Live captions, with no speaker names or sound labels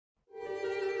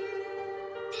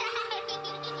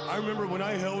I remember when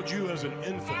I held you as an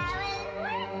infant.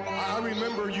 I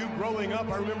remember you growing up.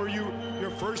 I remember your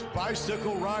first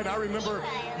bicycle ride. I remember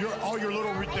all your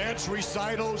little dance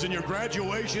recitals and your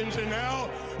graduations, and now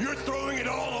you're throwing it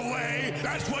all away.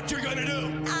 That's what you're gonna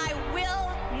do. I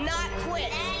will not quit.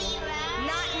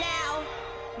 Not now.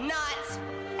 Not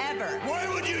ever. Why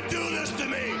would you do this to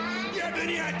me? You have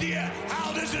any idea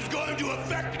how this is going to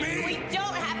affect me? We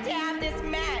don't have to have this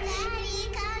match. Daddy,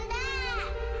 come back.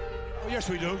 Oh, yes,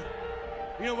 we do.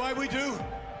 You know why we do?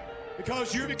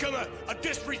 Because you become a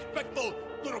disrespectful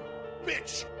little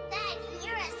bitch. Daddy,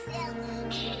 you're a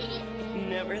silly.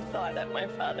 Never thought that my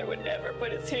father would ever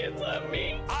put his hands on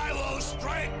me. I will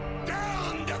strike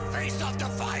down the face of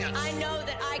defiance. I know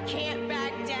that I can't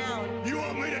back down. You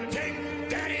want me to take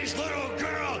Daddy's little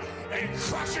girl and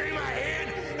crush her in my hand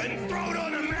and throw it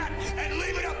on the mat and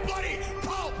leave it a bloody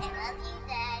pulp? I love you,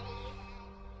 Daddy.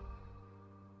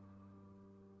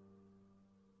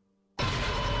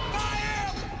 I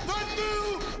am the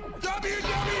new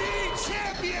WWE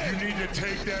champion! You need to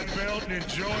take that belt and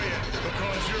enjoy it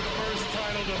because your first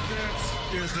title defense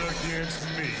is against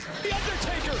me. The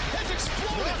Undertaker has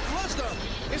exploded. Brock Lesnar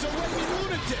is a raving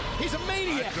lunatic. He's a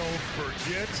maniac. Don't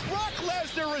forget, Brock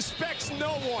Lesnar respects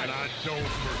no one. and I don't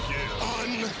forget,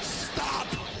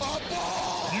 unstoppable!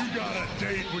 You got a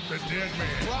date with the dead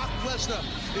man. Brock Lesnar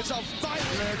is a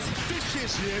violent,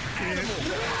 vicious animal.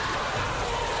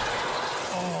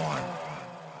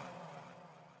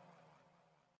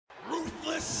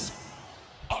 Ruthless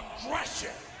aggression.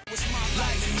 It's my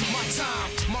life, my time,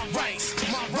 my rights,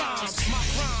 my rhymes, my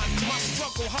grind, my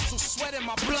struggle, hustle, sweat in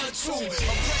my blood too. I'm ready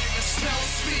to smell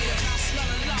fear, I smell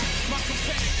a lot. My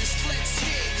competitors flex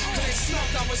here, cause they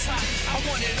smelled I was hot. I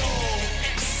want it all,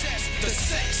 excess, the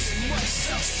sex, and much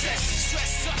success.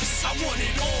 Stress us, I want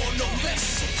it all, no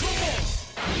less. So come on.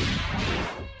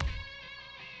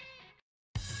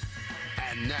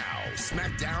 And now,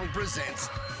 SmackDown presents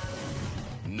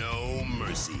No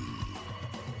Mercy.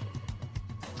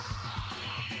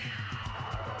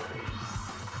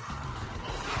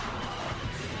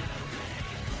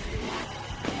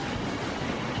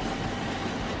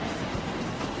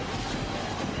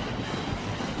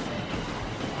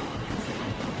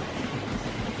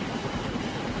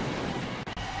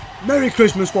 Merry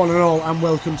Christmas one and all, and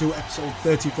welcome to episode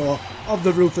 34 of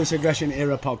the Ruthless Aggression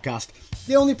Era podcast.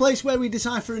 The only place where we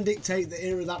decipher and dictate the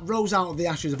era that rose out of the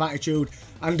ashes of Attitude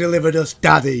and delivered us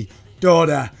Daddy,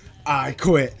 Daughter, I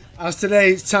Quit. As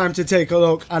today it's time to take a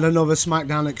look at another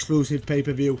SmackDown exclusive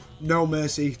pay-per-view, No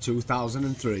Mercy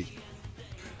 2003.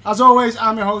 As always,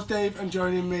 I'm your host Dave, and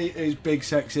joining me is Big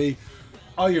Sexy.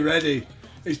 Are you ready?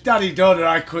 It's Daddy, Daughter,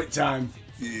 I Quit time.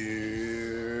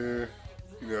 Yeah,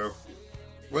 you know,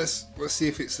 let's see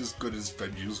if it's as good as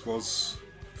Vengeance was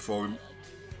before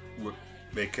we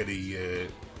make any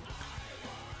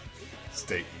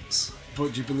statements.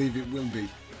 But do you believe it will be?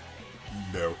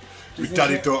 No. you With think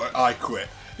Daddy, it- Daughter, I Quit.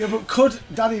 Yeah, but could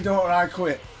Daddy, Daughter, I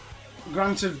Quit?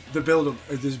 Granted, the build-up,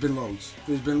 there's been loads.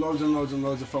 There's been loads and loads and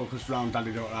loads of focus around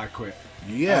Daddy, Daughter, I Quit.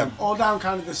 Yeah. All down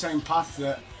kind of the same path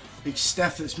that it's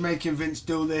Steph that's making Vince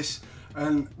do this.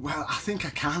 And, well, I think I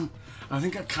can. I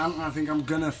think I can, and I think I'm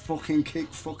going to fucking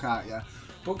kick fuck out you.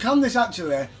 But can this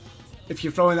actually, if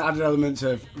you're throwing the added elements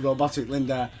of Robotic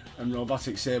Linda and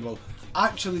Robotic Sable,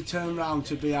 actually turn around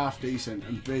to be half decent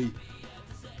and be...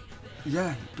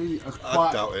 Yeah, be a quite...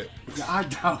 I doubt it. Yeah, I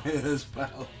doubt it as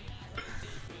well.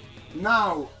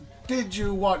 Now, did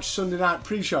you watch Sunday Night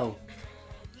Pre-Show?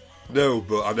 No,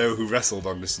 but I know who wrestled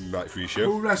on this Night Free show.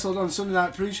 Who wrestled on Sunday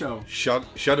Night Pre-Show?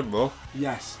 Shannon Moore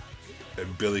Yes.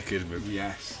 and Billy Kidman.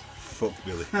 Yes. Fuck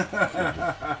Billy.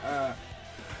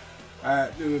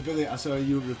 Billy, I saw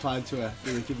you replied to a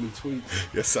Billy Kidman tweet.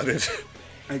 Yes, I did.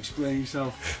 Explain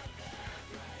yourself.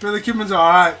 Billy Kidman's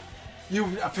alright. You,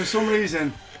 for some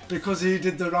reason, because he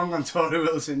did the wrong on Tori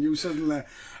Wilson, you suddenly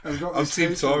have got I'm this Team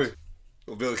hatred. Tory.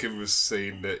 Well, Billy Kidman was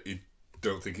saying that he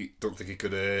don't think he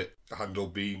could handle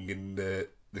being in the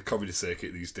comedy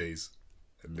circuit these days,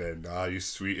 and then I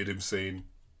just tweeted him saying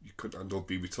you couldn't handle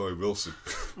being with Tori Wilson.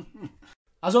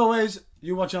 As always,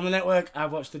 you watch on the network,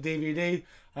 I've watched the DVD.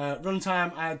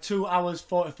 Runtime, I had 2 hours,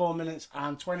 44 minutes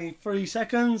and 23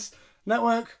 seconds.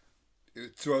 Network,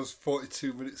 2 hours,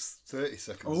 42 minutes, 30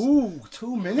 seconds. ooh,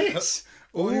 2 minutes.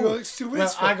 Oh, you got 2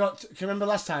 minutes Well, for? can you remember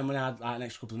last time when I had like an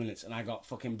extra couple of minutes and I got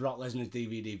fucking Brock Lesnar's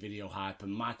DVD video hype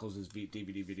and Michaels'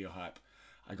 DVD video hype?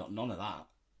 I got none of that.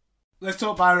 Let's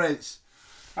talk buy rates.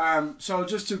 So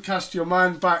just to cast your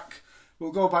mind back,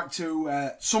 we'll go back to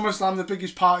SummerSlam, the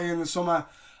biggest party in the summer.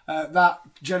 That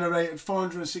generated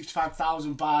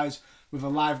 465,000 buys with a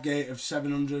live gate of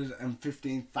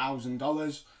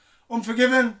 $715,000.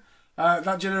 Unforgiven,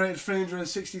 That generated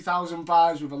 360,000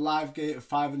 buys with a live gate of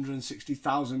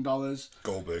 $560,000.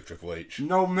 Goldberg, Triple H.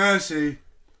 No Mercy,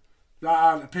 that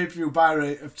had a pay-per-view buy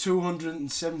rate of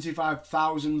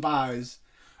 275,000 buys,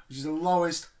 which is the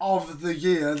lowest of the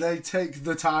year. They take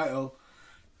the title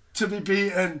to be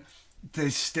beaten.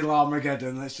 There's still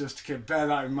Armageddon. Let's just bear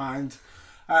that in mind.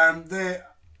 The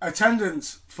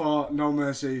attendance for No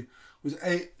Mercy was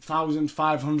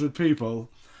 8,500 people,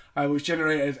 which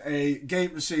generated a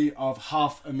gate receipt of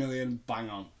 500,000 bang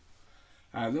on.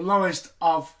 The lowest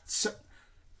of...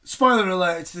 Spoiler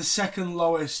alert, it's the second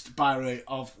lowest buy rate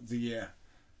of the year.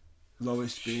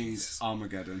 Lowest being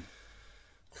Armageddon.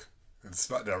 And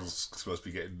SmackDown's supposed to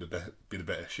be getting the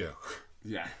better show.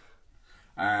 Yeah.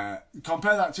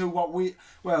 Compare that to what we...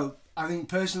 Well, I think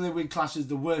personally we class as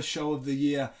the worst show of the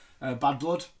year, Bad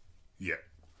Blood. Yeah.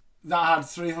 That had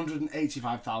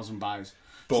 385,000 buys.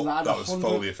 But so that was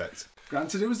Foley effect.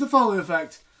 Granted, it was the Foley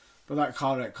effect, but that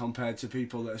correct compared to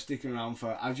people that are sticking around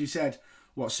for, as you said,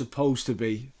 what's supposed to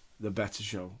be the better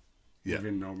show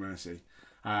within No Mercy.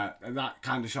 And that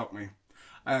kind of shocked me.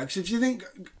 Because if you think...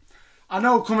 I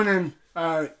know coming in,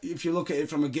 if you look at it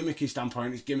from a gimmicky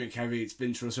standpoint, it's gimmick heavy, it's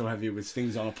Vince Russo heavy with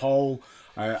things on a pole,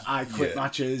 I Quit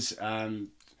matches,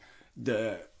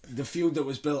 the feud that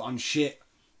was built on shit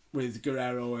with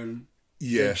Guerrero and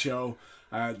Big Show,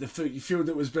 the feud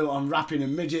that was built on rapping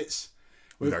and midgets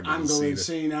with Angle and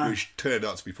Cena. Which turned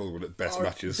out to be probably one of the best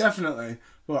matches. Definitely.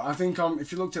 But I think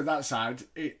if you looked at that side,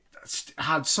 it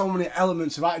had so many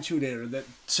elements of Attitude Era that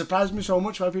surprised me so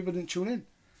much why people didn't tune in.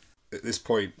 At this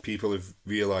point, people have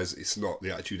realised it's not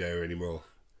the Attitude Era anymore.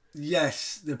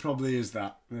 Yes, there probably is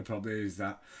that.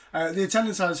 The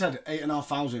attendance, as I said,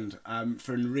 8,500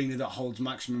 for an arena that holds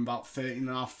maximum about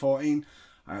 13.5, 14.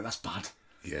 That's bad.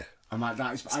 Yeah. I'm like,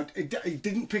 it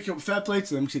didn't pick up, fair play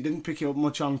to them, because it didn't pick up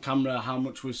much on camera how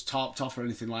much was tarped off or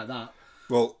anything like that.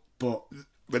 Well, but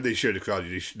when they showed the crowd,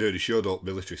 they showed all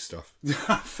military stuff.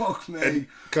 Fuck me. And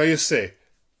can I just say,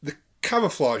 the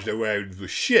camouflage they're wearing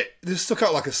was shit. They stuck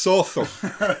out like a sore thumb.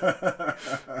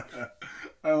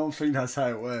 I don't think that's how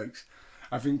it works.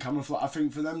 I think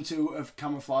for them to have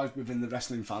camouflaged within the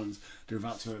wrestling fans, they've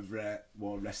had to have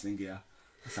worn wrestling gear.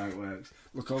 That's how it works.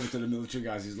 Look over to the military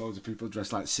guys, there's loads of people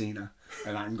dressed like Cena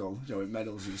and Angle, with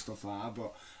medals and stuff like that.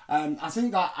 But I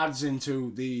think that adds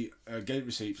into the gate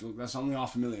receipts. Look, that's only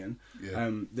 500,000. Yeah.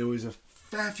 There was a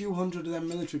fair few hundred of them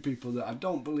military people that I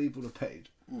don't believe would have paid.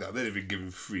 No, they'd have been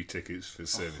given free tickets for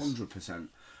service. 100%.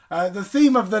 The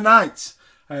theme of the night,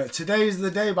 Today is the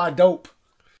Day by Dope.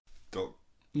 I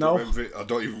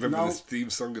don't even remember this theme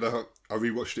song, and I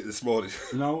rewatched it this morning.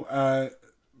 No,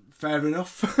 fair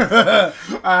enough.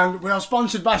 And we are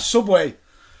sponsored by Subway.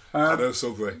 I know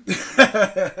Subway.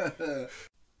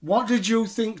 What did you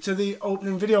think to the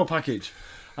opening video package?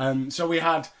 So we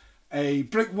had a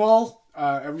brick wall.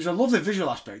 It was a lovely visual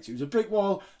aspect. It was a brick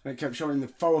wall, and it kept showing the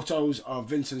photos of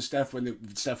Vince and Steph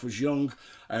when Steph was young.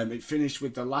 It finished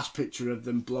with the last picture of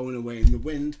them blowing away in the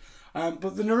wind.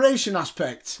 But the narration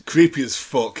aspect... creepy as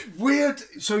fuck. Weird.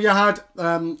 So you had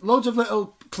loads of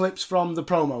little clips from the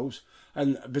promos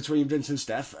and between Vince and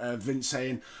Steph. Vince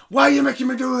saying, "Why are you making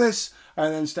me do this?"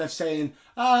 And then Steph saying,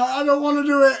 "I don't want to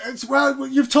do it. Well,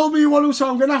 you've told me you want to, so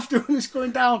I'm going to have to," and it's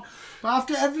going down. But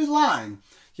after every line,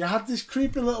 you had this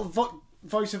creepy little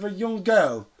voice of a young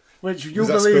girl, which you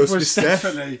believe was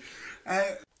Stephanie.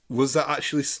 Was that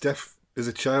actually Steph as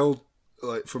a child,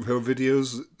 like from home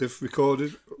videos they've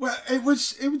recorded? Well, it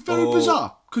was very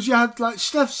bizarre, because you had, like,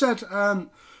 Steph said,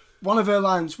 one of her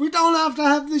lines, "We don't have to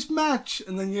have this match,"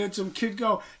 and then you had some kid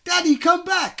go, "Daddy, come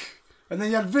back," and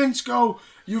then you had Vince go,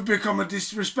 "You've become a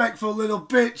disrespectful little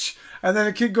bitch," and then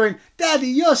a kid going, "Daddy,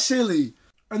 you're silly."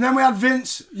 And then we had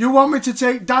Vince, "You want me to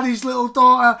take Daddy's little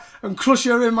daughter and crush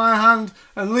her in my hand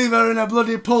and leave her in a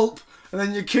bloody pulp?" And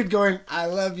then your kid going, "I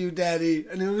love you, Daddy."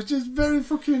 And it was just very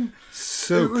fucking...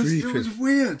 creepy. It was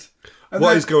weird. And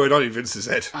what is going on in Vince's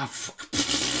head?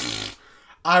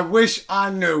 I wish I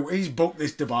knew. He's booked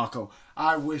this debacle.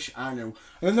 I wish I knew.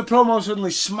 And then the promo suddenly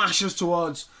smashes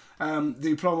towards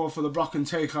the promo for the Brock and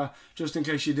Taker, just in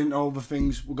case you didn't know the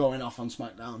things were going off on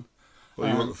SmackDown. Well,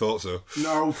 you wouldn't have thought so.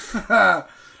 No.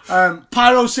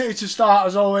 Pyro City to start,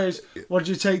 as always. What did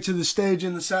you take to the stage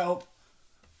and the setup?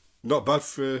 Not bad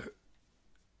for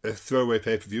a throwaway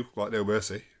pay-per-view like No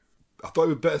Mercy. I thought it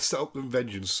was better set up than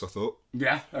Vengeance, I thought.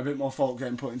 Yeah, a bit more thought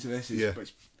getting put into this. But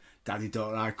it's Daddy,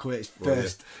 Daughter, I Quit. It's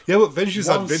first. Yeah, but Vengeance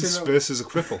had Vince versus a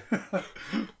cripple.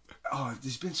 Oh,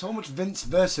 there's been so much Vince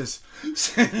versus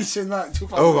since in that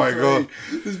 2003. Oh my god.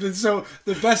 There's been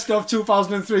the best of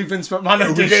 2003 Vince McMahon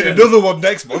edition. We get another one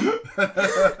next month.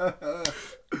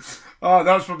 Oh,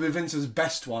 that was probably Vince's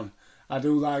best one. I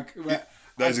do like.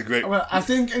 That is a great. Well, I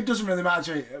think it doesn't really matter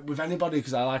to me with anybody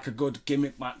because I like a good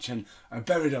gimmick match, and a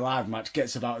Buried Alive match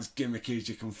gets about as gimmicky as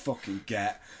you can fucking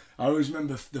get. I always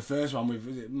remember the first one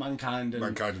with Mankind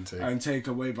and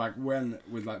Taker way back when,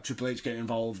 with like Triple H getting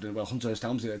involved and Hunter S.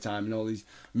 Helmsley at the time, and all these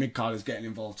mid-carders getting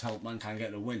involved to help Mankind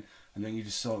get the win, and then you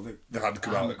just saw the hand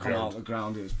come out the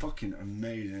ground. It was fucking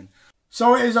amazing.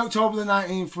 So it is October the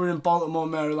 19th. We're in Baltimore,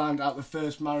 Maryland at the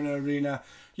First Mariner Arena.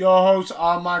 Your hosts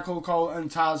are Michael Cole and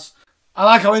Taz. I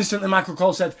like how instantly Michael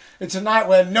Cole said, it's a night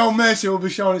where no mercy will be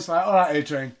shown. It's like, alright,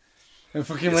 A-Train. And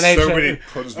fucking when so many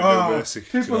puns with no mercy.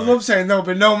 People love saying there'll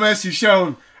be no mercy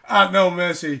shown at No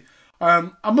Mercy.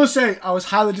 I must say, I was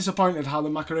highly disappointed how the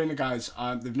Macarena guys,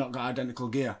 they've not got identical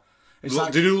gear. It's Look,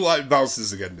 like, they do look like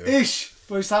bouncers again, though. Ish.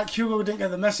 But it's like Hugo didn't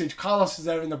get the message. Carlos is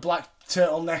there in the black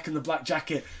turtleneck and the black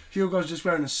jacket. Hugo's just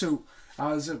wearing a suit.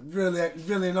 I was really,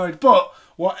 really annoyed. But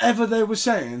whatever they were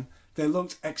saying, they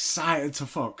looked excited to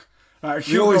fuck. Like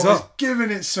Hugo was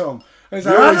giving it some. It's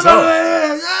like, no mercy!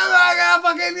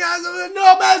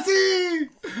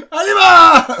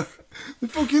 Anima! They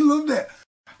fucking loved it.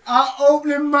 Our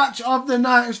opening match of the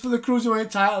night is for the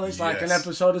Cruiserweight title. It's like an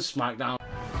episode of SmackDown.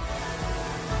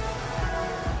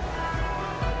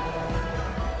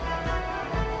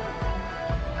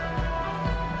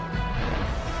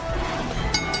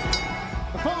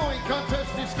 The following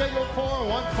contest is scheduled for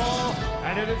one fall,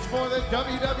 and it is for the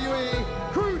WWE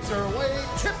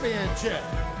Cruiserweight Championship.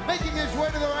 Making his way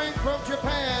to the ring from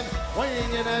Japan,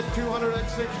 weighing in at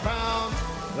 206 pounds,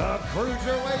 the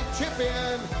Cruiserweight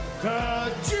Champion,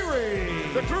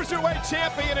 Tajiri. The Cruiserweight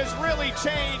Champion has really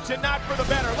changed, and not for the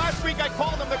better. Last week I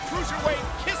called him the Cruiserweight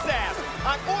Kiss-Ass.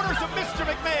 On orders of Mr.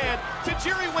 McMahon,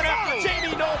 Tajiri went after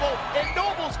Jamie Noble, and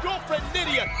Noble's girlfriend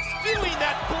Nydia, spewing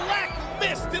that black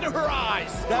mist into her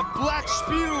eyes. That black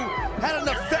spew had an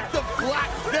effect of black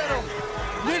venom.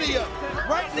 Nydia,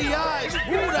 right in the eyes.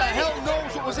 Who the hell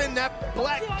knows what was in that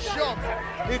black jump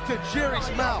into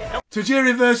Tajiri's mouth?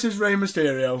 Tajiri versus Rey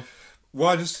Mysterio.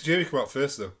 Why does Tajiri come out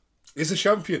first, though? He's a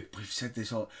champion. We've said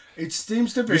this all. It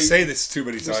seems to be. We say this too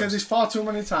many times. We've said this far too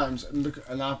many times,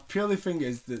 and our purely thing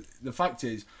is that the fact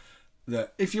is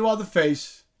that if you are the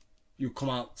face, you come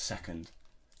out second.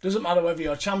 Doesn't matter whether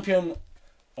you're champion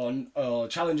or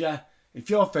challenger.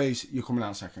 If you're face, you're coming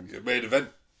out second. Your main event.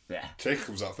 Yeah. Taker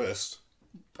comes out first.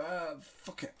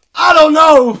 Fuck it. I don't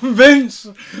know, Vince.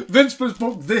 Vince was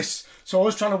booked this, so I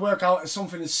was trying to work out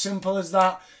something as simple as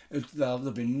that. There'll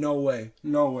be no way.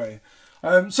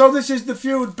 So this is the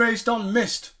feud based on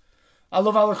mist. I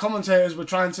love how the commentators were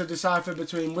trying to decipher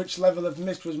between which level of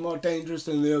mist was more dangerous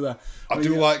than the other. I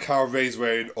do like how Ray's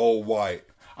wearing all white.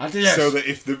 I do, yes. So that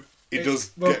if it does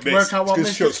get missed, work out what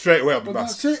it's going straight away on the but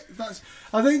mask. That's it.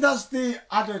 I think that's the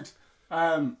added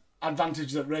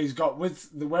advantage that Ray's got with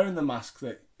wearing the mask.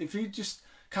 That if he just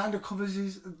kind of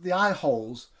covers the eye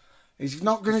holes, he's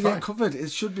not going to get covered.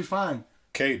 It should be fine.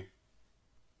 Kane.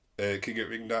 King of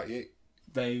Ring 98.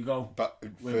 There you go.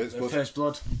 First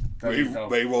Blood. There you go.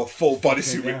 Where he wore a full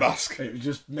bodysuit with mask. It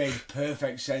just made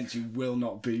perfect sense. You will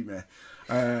not beat me.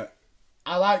 I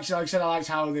liked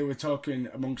how they were talking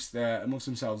amongst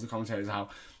themselves, the commentators, how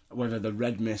whether the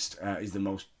red mist is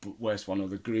the worst one, or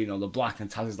the green, or the black. And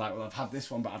Taz is like, well, I've had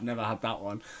this one, but I've never had that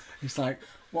one. It's like,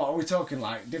 what are we talking?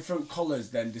 Like, different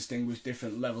colours then distinguish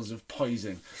different levels of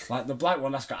poison. Like the black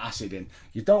one, that's got acid in.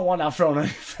 You don't want that thrown on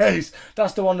your face.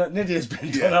 That's the one that Nydia's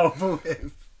been done over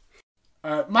with.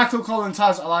 Michael Cole and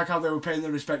Taz, I like how they were paying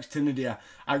their respects to Nydia,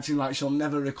 acting like she'll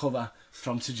never recover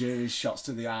from Tajiri's shots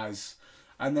to the eyes.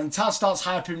 And then Taz starts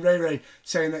hyping Ray,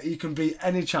 saying that he can beat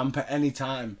any champ at any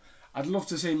time. I'd love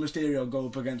to see Mysterio go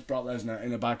up against Brock Lesnar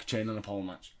in a biker chain on a pole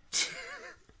match.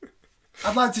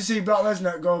 I'd like to see Brock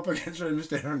Lesnar go up against Rey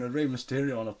Mysterio in a Rey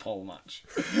Mysterio on a pole match.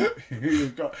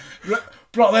 You've got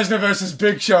Brock Lesnar versus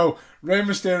Big Show, Rey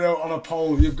Mysterio on a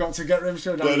pole. You've got to get Rey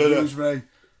Mysterio down and lose Rey.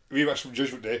 Rematch from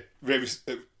Judgment Day.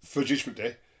 For Judgment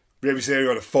Day. Rey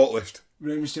Mysterio on a forklift.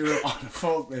 Rey Mysterio on a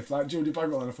forklift, like Judy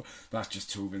Bagwell on a forklift. That's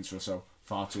just too Vince Russo.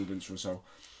 Far too Vince Russo.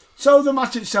 So the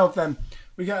match itself then.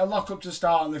 We get a lock-up to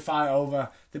start and they fight over.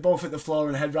 They both hit the floor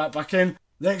and head right back in.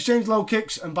 They exchange low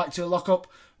kicks and back to the lock-up.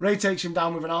 Ray takes him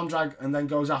down with an arm drag and then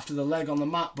goes after the leg on the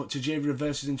mat, but Tajiri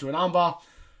reverses into an armbar.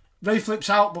 Ray flips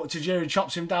out, but Tajiri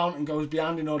chops him down and goes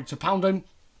behind in order to pound him.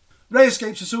 Ray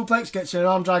escapes a suplex, gets in an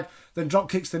arm drag, then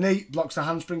drop kicks the knee, blocks the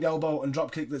handspring elbow and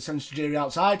drop kick that sends Tajiri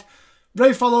outside.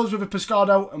 Ray follows with a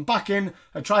Pescado and back in,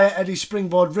 a try at Eddie's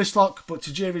springboard wristlock, but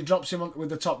Tajiri drops him with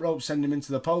the top rope, sending him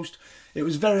into the post. It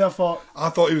was very, I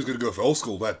thought he was going to go for old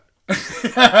school then.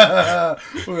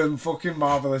 Fucking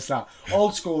marvellous that.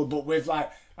 Old school, but with like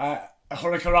a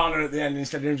Hurricanrana at the end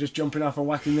instead of him just jumping off and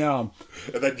whacking the arm.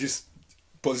 And then just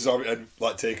puts his arm in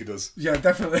like Taker does. Yeah,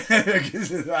 definitely.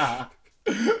 Gives it that.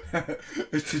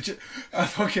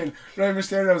 Fucking Rey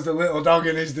Mysterio's the little dog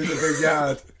and he's the big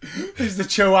yard. He's the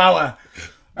chihuahua.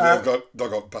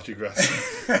 Dog on patchy grass.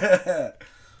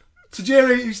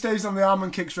 Tajiri, he stays on the arm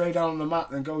and kicks Rey down on the mat,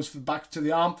 then goes back to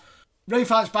the arm. Rey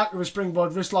fights back with a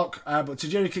springboard wristlock, but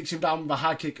Tajiri kicks him down with a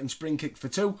high kick and spring kick for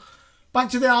 2. Back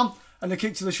to the arm, and the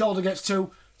kick to the shoulder gets 2.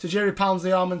 Tajiri pounds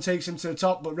the arm and takes him to the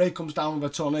top, but Rey comes down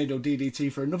with a tornado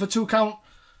DDT for another 2 count.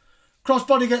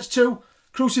 Crossbody gets 2.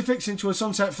 Crucifix into a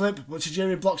sunset flip, but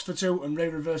Tajiri blocks for 2 and Rey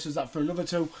reverses that for another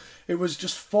 2. It was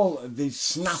just full of these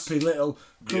snappy little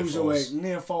cruiserweight,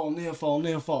 near fall.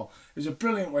 It was a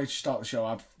brilliant way to start the show,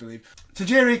 I believe.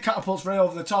 Tajiri catapults Rey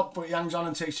over the top, but he hangs on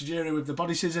and takes Tajiri with the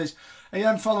body scissors. He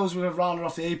then follows with a rounder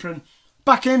off the apron.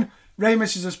 Back in, Rey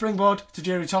misses a springboard.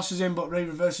 Tajiri tosses him, but Rey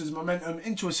reverses momentum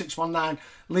into a 619,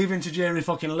 leaving Tajiri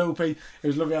fucking loopy. It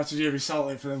was lovely how Tajiri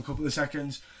salted for them a couple of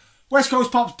seconds. West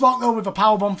Coast pops blocked though with a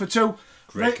powerbomb for 2.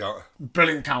 Great counter.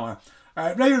 Brilliant counter.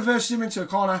 Rey reverses him into a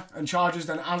corner and charges,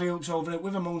 then alley-oops over it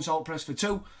with a moonsault press for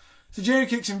 2. Tajiri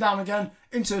kicks him down again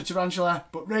into the tarantula,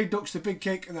 but Rey ducks the big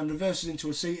kick and then reverses into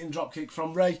a seating drop kick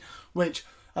from Rey, which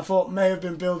I thought may have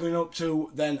been building up to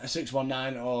then a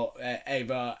 619 or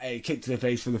either a kick to the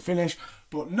face for the finish,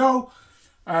 but no.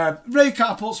 Rey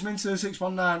catapults him into the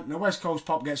 619 and the West Coast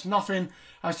pop gets nothing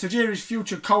as Tajiri's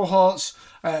future cohorts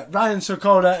Ryan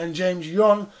Sakota and James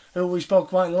Young, who we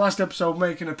spoke about in the last episode,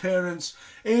 make an appearance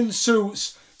in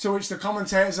suits, to which the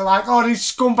commentators are like, oh, these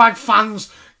scumbag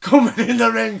fans coming in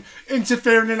the ring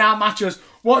interfering in our matches,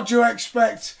 what do you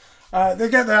expect? They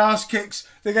get their arse kicks,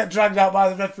 they get dragged out by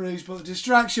the referees, but the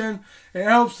distraction, it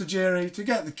helps Tajiri to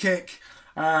get the kick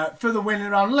for the win in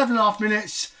around 11.5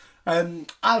 minutes.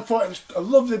 I thought it was a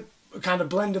lovely kind of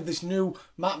blend of this new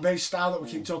mat-based style that we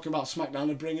keep talking about SmackDown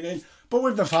and bringing in, but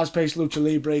with the fast-paced Lucha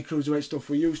Libre cruiserweight stuff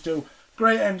we're used to.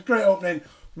 Great end, great opening,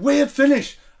 weird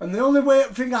finish, and the only weird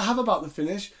thing I have about the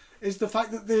finish is the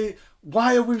fact that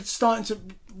why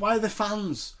are the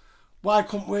fans? Why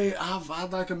couldn't we have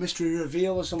had like a mystery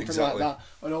reveal or something like that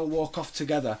and all walk off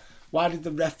together? Why did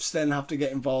the refs then have to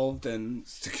get involved and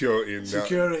security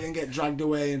and get dragged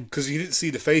away? And because you didn't see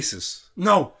the faces.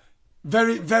 No.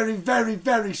 Very, very, very,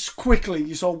 very quickly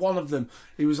you saw one of them.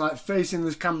 He was like facing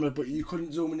this camera, but you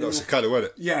couldn't zoom in. That's the kind of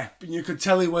wasn't it? Yeah, but you could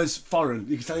tell he was foreign.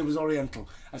 You could tell he was Oriental.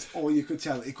 That's all you could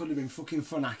tell. He could have been fucking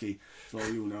Funaki, for all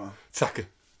you know. Taka.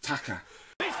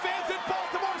 These fans in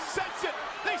Baltimore sense it.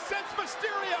 They sense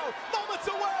Mysterio moments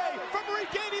away from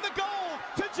regaining the gold.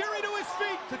 Tajiri to his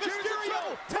feet.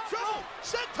 Mysterio, top rope,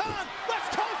 senton,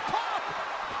 West Coast pop.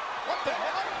 What the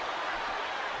hell?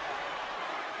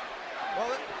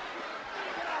 Well,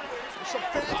 some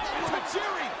fans.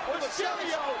 Tajiri,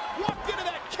 Mysterio walked into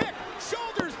that kick,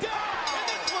 shoulders down, and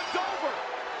this one's over.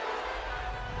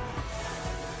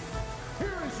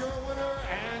 Here is your winner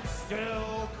and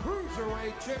still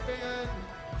cruiserweight champion,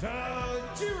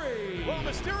 Tajiri. Well,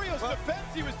 Mysterio's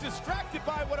defense, he was distracted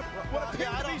by what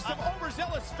appeared to be some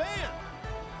overzealous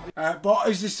fan. But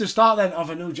is this the start then of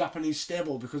a new Japanese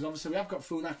stable? Because obviously we have got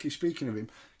Funaki, speaking of him,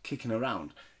 kicking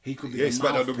around. He could be the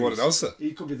mouthpiece. Number one announcer.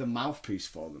 He could be the mouthpiece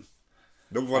for them.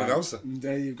 Number one announcer.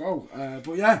 There you go.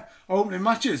 But yeah, opening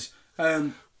matches.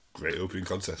 Great opening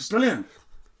contest. Brilliant.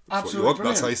 Absolutely brilliant.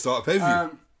 That's how you start a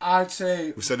pay-per-view. I'd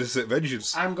say... We said this at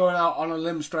Vengeance. I'm going out on a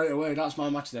limb straight away. That's my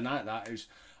match of the night, that is.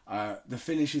 The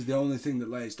finish is the only thing that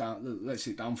lets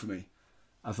it down for me.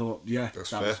 I thought, yeah, that's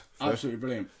fair. Was absolutely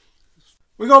brilliant.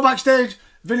 We go backstage.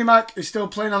 Vinnie Mac is still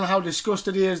playing on how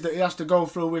disgusted he is that he has to go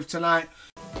through with tonight.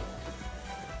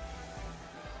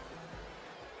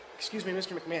 Excuse me,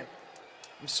 Mr. McMahon.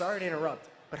 I'm sorry to interrupt,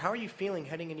 but how are you feeling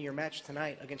heading into your match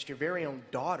tonight against your very own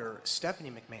daughter, Stephanie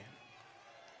McMahon?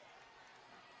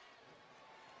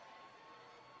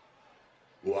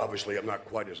 Well, obviously, I'm not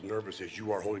quite as nervous as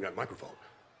you are holding that microphone.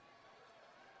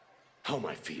 How am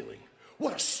I feeling?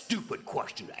 What a stupid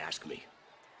question to ask me.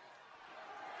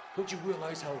 Don't you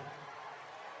realize how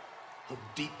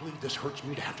deeply this hurts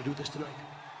me to have to do this tonight?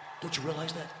 Don't you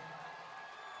realize that?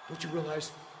 Don't you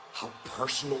realize how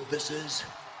personal this is?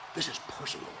 This is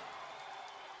personal.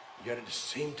 Yet at the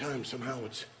same time, somehow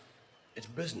it's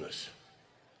business.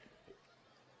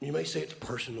 You may say it's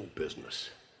personal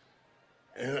business.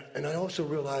 And I also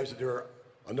realize that there are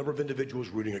a number of individuals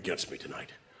rooting against me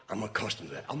tonight. I'm accustomed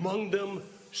to that. Among them,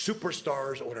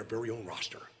 superstars on our very own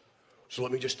roster. So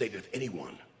let me just state that if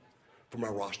anyone from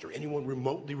our roster, anyone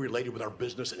remotely related with our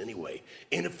business in any way,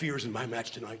 interferes in my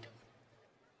match tonight,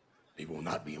 they will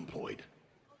not be employed.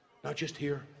 Not just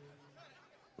here,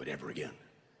 but ever again.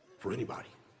 For anybody.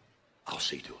 I'll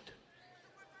see to it.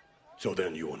 So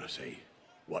then you want to say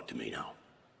what to me now?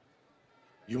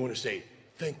 you want to say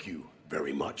thank you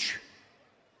very much.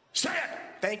 Say it!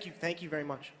 Thank you very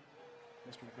much,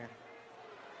 Mr. McMahon.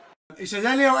 He says,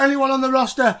 anyone on the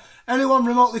roster, anyone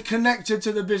remotely connected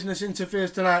to the business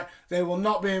interferes tonight, they will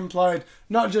not be employed,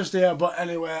 not just here, but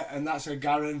anywhere, and that's a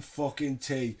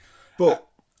guarantee. But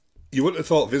you wouldn't have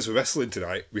thought Vince was wrestling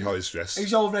tonight with how he's dressed.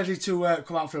 He's all ready to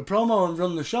come out for a promo and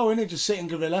run the show, isn't he? Just sit in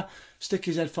Gorilla, stick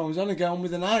his headphones on and get on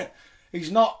with the night.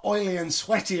 He's not oily and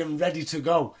sweaty and ready to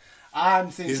go.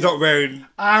 He's not wearing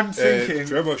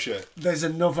promo shirt. There's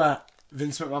another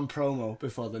Vince McMahon promo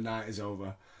before the night is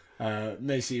over.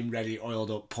 May see him ready,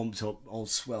 oiled up, pumped up, all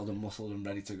swelled and muscled and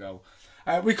ready to go.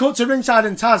 We cut to ringside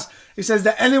and Taz. He says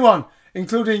that anyone,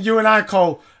 including you and I,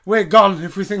 Cole, we're gone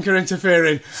if we think you're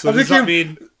interfering. So does that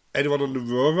mean anyone on the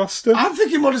Raw roster? I'm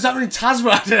thinking, what does that mean? Taz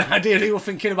had an idea he was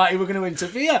thinking about he were going to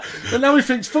interfere. But now he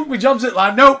thinks, fuck my job's at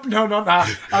line. Nope, no, not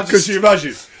that. Could you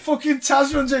imagine? Fucking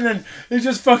Taz runs in and he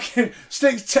just fucking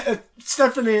sticks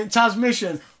Stephanie in Taz's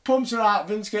mission, pumps her out,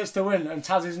 Vince gets the win, and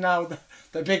Taz is now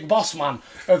the big boss man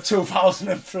of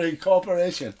 2003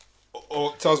 Corporation.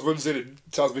 Or Taz runs in and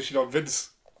Taz mission on Vince.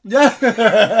 Yeah.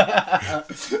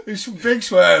 It's big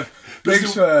swerve.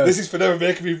 Swerve. This is for never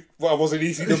making me what I was in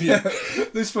ECW. Yeah.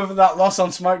 This is for that loss on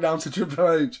SmackDown to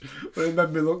Triple H, where it made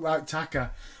me look like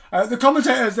Taka. The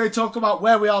commentators, they talk about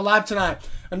where we are live tonight.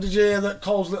 And did you hear that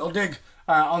Cole's little dig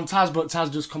on Taz, but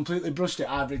Taz just completely brushed it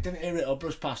either. He didn't hear it or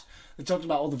brushed past. They talked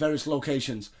about all the various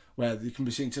locations where you can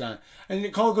be seen tonight.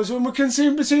 And Cole goes, and we can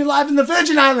be seen live in the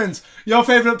Virgin Islands. Your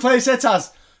favourite place, eh,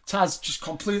 Taz? Taz just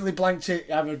completely blanked it.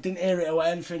 Either didn't hear it or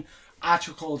anything. I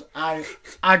chuckled. I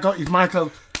got you,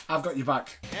 Michael. I've got you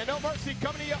back. And No Mercy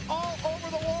coming to you all over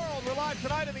the world. We're live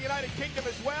tonight in the United Kingdom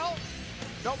as well.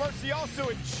 No Mercy also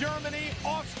in Germany,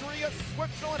 Austria,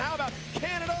 Switzerland. How about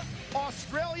Canada,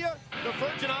 Australia, the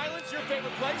Virgin Islands, your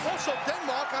favorite place? Also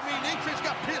Denmark. I mean, Adrian's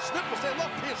got pierced nipples. They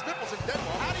love pierced nipples in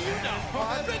Denmark. How do you know?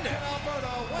 I've been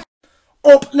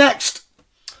there. Up next,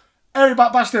 Eric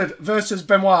Bastard versus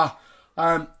Benoit.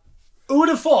 Who would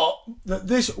have thought that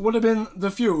this would have been the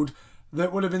feud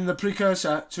that would have been the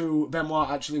precursor to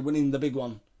Benoit actually winning the big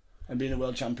one and being a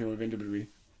world champion with WWE?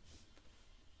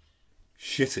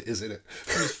 Shit, it is, isn't it?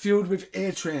 His feud with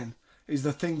A-Train is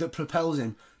the thing that propels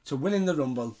him to winning the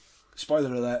Rumble,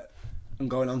 spoiler alert, and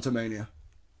going on to Mania.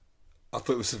 I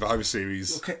thought it was Survivor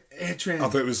Series. Look at A-Train. I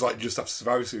thought it was like just after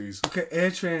Survivor Series. Look at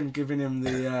A-Train giving him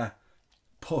the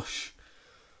push.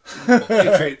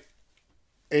 A-Train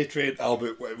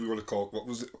Albert, whatever you want to call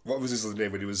it. What was his other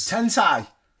name when he was... Tensai.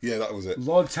 Yeah, that was it.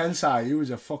 Lord Tensai, he was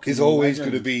a fucking He's always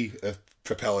going to be a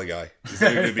propeller guy. He's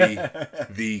never going to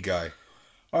be the guy.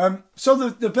 So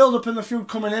the build-up and the feud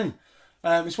coming in.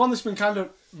 It's one that's been kind of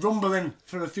rumbling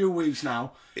for a few weeks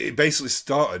now. It basically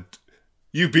started,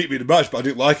 you beat me in the match, but I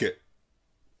didn't like it.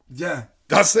 Yeah.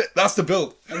 That's it. That's the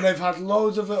build. And they've had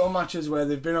loads of little matches where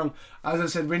they've been on. As I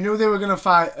said, we knew they were going to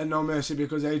fight at No Mercy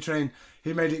because A-Train,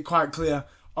 he made it quite clear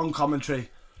on commentary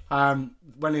when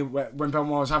Benoit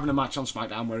was having a match on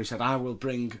SmackDown where he said, I will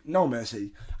bring No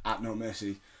Mercy at No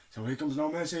Mercy. So here comes No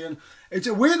Mercy, and it's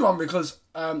a weird one because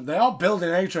they are building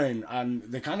A-Train and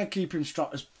they kind of keep him strong,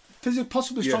 as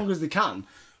possibly strong as they can,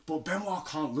 but Benoit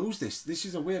can't lose this. This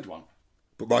is a weird one.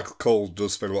 But Michael Cole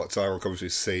does spend a lot of time on commentary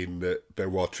saying that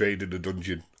Benoit trained in a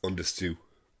dungeon under Stu.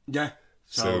 Yeah.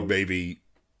 So maybe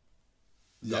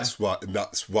that's why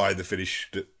the finish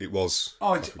that it was.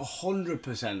 Oh, it's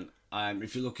 100%.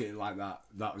 If you look at it like that,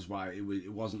 that was why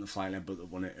it wasn't the flying headbutt that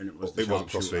won it, and it was the wasn't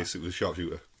crossface, it was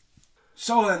sharpshooter.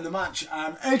 So then the match,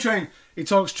 A-Train, he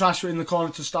talks trash in the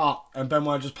corner to start, and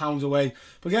Benoit just pounds away,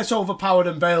 but gets overpowered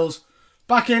and bails.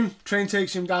 Back in, Train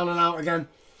takes him down and out again.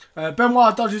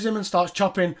 Benoit dodges him and starts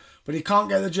chopping, but he can't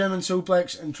get the German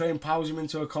suplex, and Train powers him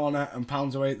into a corner and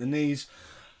pounds away at the knees.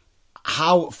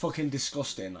 How fucking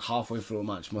disgusting halfway through a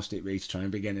match must it be to try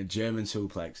and begin a German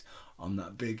suplex on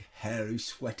that big, hairy,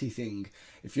 sweaty thing?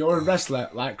 If you're a wrestler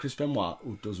like Chris Benoit,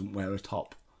 who doesn't wear a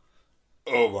top.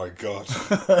 Oh my god.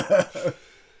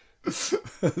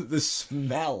 The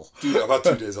smell. Dude, I've had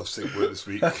 2 days off sick work this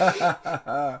week.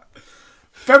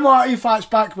 Benoit, he fights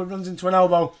back but runs into an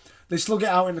elbow. They slug it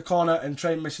out in the corner and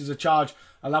Train misses a charge,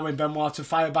 allowing Benoit to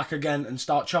fire back again and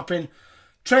start chopping.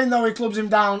 Train, though, he clubs him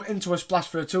down into a splash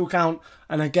for a 2 count,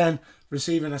 and again,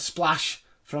 receiving a splash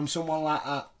from someone like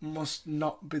that must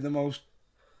not be the most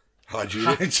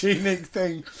hygienic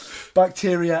thing.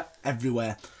 Bacteria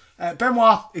everywhere.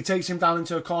 Benoit, he takes him down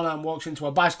into a corner and walks into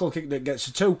a bicycle kick that gets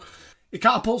a 2. He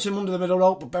catapults him under the middle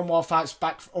rope, but Benoit fights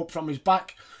back up from his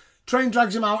back. Train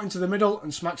drags him out into the middle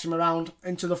and smacks him around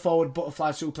into the forward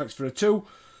butterfly suplex for a 2.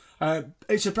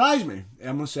 It surprised me,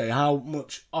 I must say, how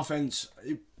much offense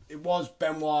it was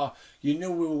Benoit. You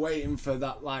knew we were waiting for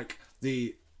that, like,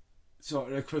 the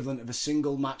sort of equivalent of a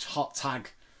single match hot tag.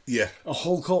 Yeah. A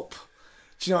Hulk up.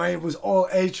 Do you know, it was all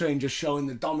A-Train just showing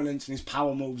the dominance in his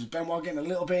power moves. Benoit getting a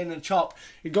little bit in the chop.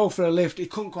 He'd go for a lift. He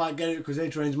couldn't quite get it because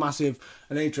A-Train's massive.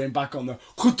 And A-Train back on the...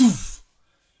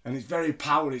 And it's very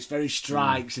power, it's very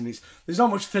strikes, and there's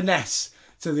not much finesse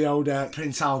to the old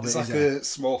Prince Albert. It's like a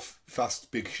small,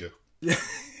 fast Big Show.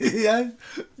 Yeah,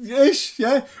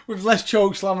 yeah, with less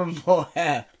choke slam and more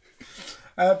hair.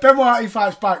 Benoit, he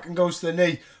fights back and goes to the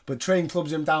knee, but Train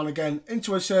clubs him down again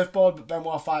into a surfboard, but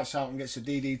Benoit fights out and gets a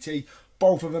DDT.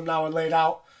 Both of them now are laid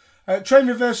out. Train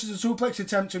reverses a suplex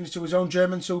attempt into his own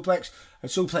German suplex, a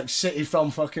suplex city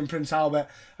from fucking Prince Albert,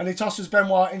 and he tosses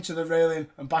Benoit into the railing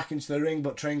and back into the ring,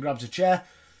 but Train grabs a chair.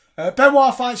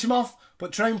 Benoit fights him off,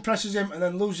 but Train presses him and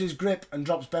then loses grip and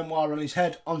drops Benoit on his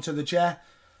head onto the chair.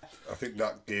 I think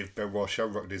that gave Benoit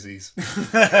Shamrock disease.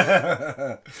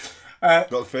 Not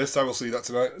the first time we'll see that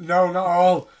tonight. No, not at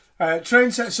all.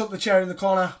 Train sets up the chair in the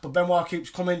corner, but Benoit keeps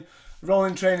coming.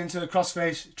 Rolling Train into the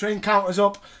crossface. Train counters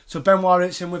up, so Benoit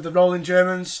hits him with the rolling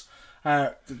Germans.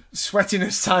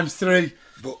 Sweatiness times 3.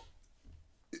 But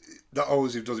that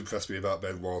always does impress me about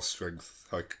Benoit's strength,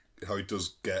 like how he does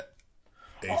get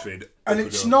A-Train. And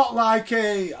it's not like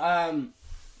a...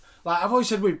 like I've always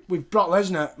said with Brock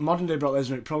Lesnar, modern day Brock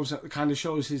Lesnar, it kind of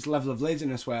shows his level of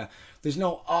laziness where there's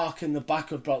no arc in the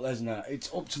back of Brock Lesnar.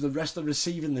 It's up to the wrestler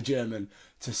receiving the German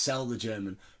to sell the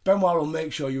German. Benoit will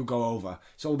make sure you go over.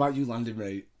 It's all about you landing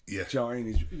right. Yeah. Do you know what I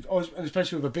mean? He's always, and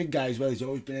especially with a big guy as well, he's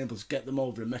always been able to get them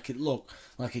over and make it look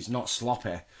like it's not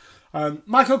sloppy.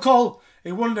 Michael Cole,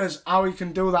 he wonders how he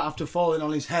can do that after falling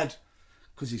on his head.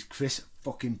 Because he's Chris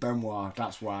fucking Benoit,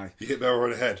 that's why. You hit Benoit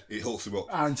on the head, it hulks him up.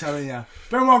 I'm telling you.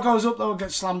 Benoit goes up though,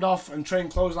 gets slammed off, and Train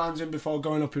clotheslines him before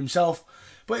going up himself.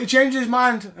 But he changes his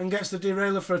mind and gets the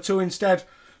derailer for a 2 instead.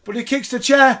 But he kicks the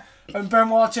chair, and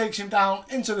Benoit takes him down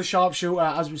into the sharpshooter,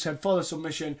 as we said, for the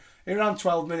submission in around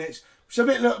 12 minutes. Which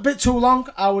is a bit too long.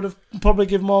 I would have probably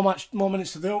given more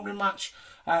minutes to the opening match.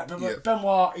 But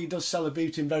Benoit, he does sell a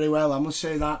beating very well, I must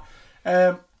say that.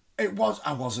 I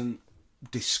wasn't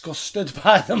disgusted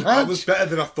by the match. It was better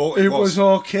than I thought it was. It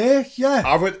was okay, yeah.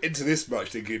 I went into this match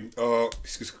thinking,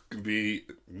 it's just going to be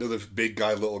another big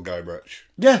guy, little guy match.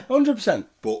 Yeah, 100%.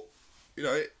 But,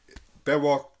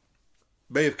 Benoit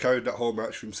may have carried that whole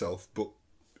match for himself, but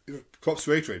props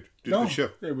to A-Train. Did a good show.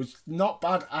 It was not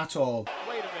bad at all.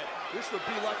 Wait a minute. This would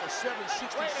be like a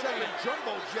 767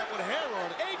 jumbo jet with hair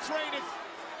on it. A-Train is...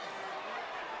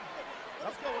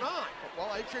 What's going on?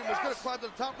 Well, A-Train was going to climb to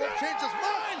the top rope, change his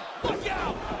mind. Look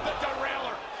out! The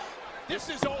derailer. This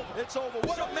is over. It's over.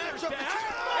 What a matchup. And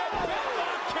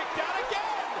Benoit kicked out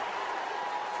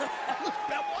again. Look,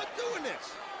 Benoit doing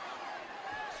this.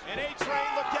 And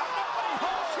A-Train, look out.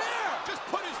 Chair. Just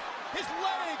put his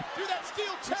leg through that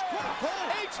steel chair.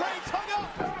 A-Train's hung up.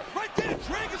 Right there,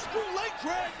 dragon screw leg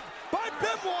drag by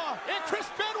Benoit. And Chris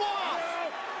Benoit.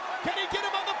 Can he get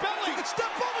him on the belly? He can step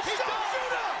on the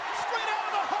sharpshooter. Straight out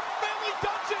of the Hart family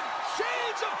dungeon.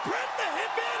 Shades of Bret the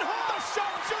Hitman Hart. The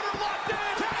sharpshooter locked in.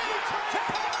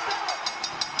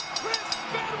 Chris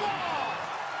Benoit.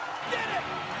 Did it.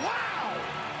 Wow.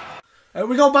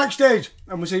 We go backstage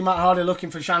and we see Matt Hardy looking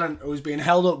for Shannon, who's being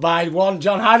held up by one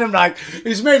John Heidenreich.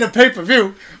 He's made a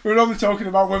pay-per-view. We're only talking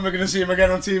about when we're going to see him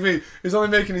again on TV. He's only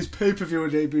making his pay-per-view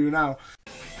debut now.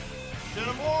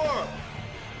 Shannon Moore,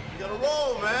 you gotta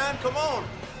roll, man. Come on.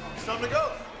 It's time to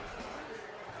go.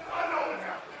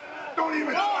 Don't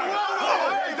even. Hey,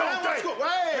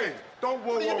 don't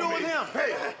whoa What are you doing me. with him?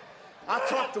 Hey, I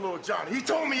talked to little Johnny. He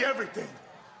told me everything.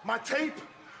 My tape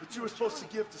that you were supposed to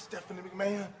give to Stephanie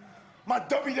McMahon. My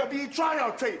WWE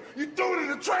tryout tape. You threw it in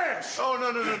the trash. Oh,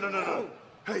 no.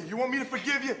 Hey, you want me to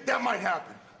forgive you? That might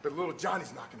happen. But little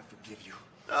Johnny's not gonna forgive you.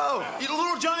 Oh,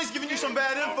 little Johnny's giving you some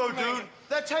bad info, dude.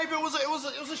 That tape, it was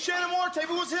a Shannon Moore tape. It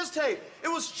was his tape. It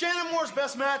was Shannon Moore's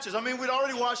best matches. I mean, we'd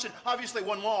already watched it. Obviously, it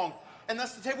wasn't long. And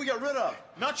that's the tape we got rid of.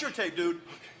 Not your tape, dude.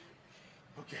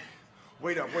 Okay.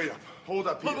 Wait up. Hold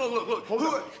up here.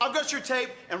 Look. I've got your tape,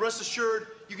 and rest assured,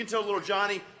 you can tell little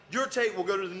Johnny, your tape will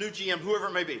go to the new GM, whoever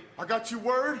it may be. I got your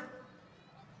word?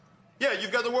 Yeah,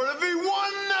 you've got the word of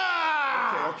V1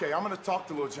 now! Okay, I'm gonna talk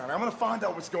to little Johnny. I'm gonna find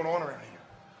out what's going on around here.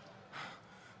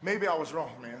 Maybe I was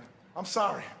wrong, man. I'm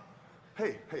sorry.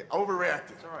 Hey, I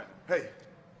overreacted. It's all right. Hey,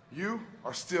 you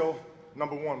are still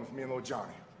number one with me and little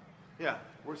Johnny. Yeah.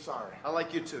 We're sorry. I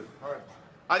like you too. All right.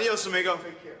 Adios, amigo.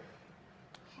 Take care.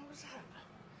 Who's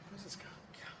this guy?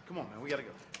 Come on, man. We gotta go.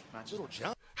 Little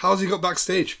John. How's he got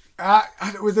backstage?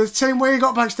 With the same way he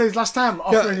got backstage last time,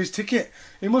 offering his ticket.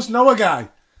 He must know a guy.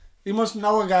 He must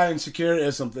know a guy in security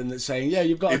or something that's saying, yeah,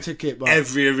 you've got a ticket. But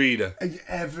every arena.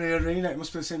 Every arena. It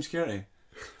must be the same security.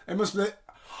 It must be...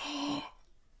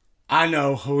 I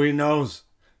know who he knows.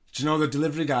 Do you know the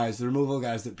delivery guys, the removal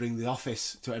guys that bring the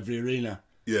office to every arena?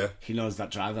 Yeah. He knows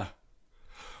that driver.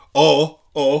 Or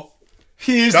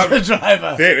he is the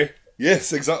driver. Theory.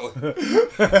 Yes, exactly.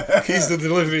 He's the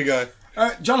delivery guy.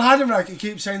 John Heidenreich, he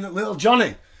keeps saying that little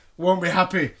Johnny won't be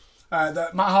happy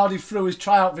that Matt Hardy threw his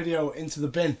tryout video into the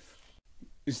bin.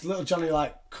 Is little Johnny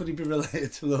like, could he be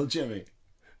related to little Jimmy?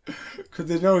 Could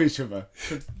they know each other?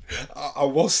 I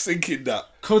was thinking that.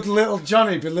 Could little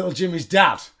Johnny be little Jimmy's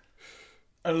dad?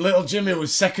 And little Jimmy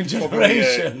was second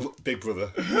generation. Big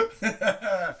brother.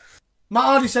 Matt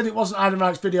Hardy said it wasn't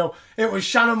Heidenreich's video. It was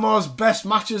Shannon Moore's best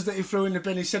matches that he threw in the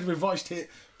bin. He said we've watched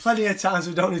it plenty of times.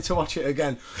 We don't need to watch it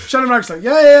again. Shannon Reich's like,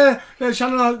 yeah.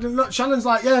 Shannon's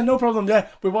like, yeah, no problem. Yeah,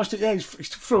 we watched it. Yeah, he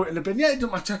threw it in the bin. Yeah, it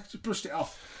doesn't matter. Just brushed it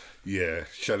off. Yeah,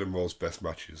 Shannon Moore's best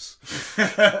matches.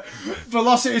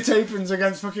 Velocity tapings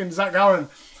against fucking Zach Gowen.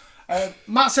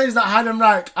 Matt says that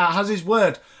Heidenreich has his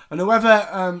word, and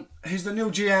whoever he's the new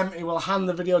GM, he will hand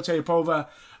the videotape over.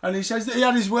 And he says that he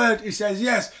had his word. He says,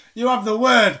 yes, you have the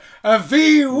word of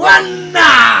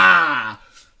V1.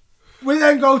 We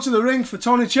then go to the ring for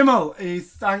Tony Chimmel. He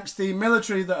thanks the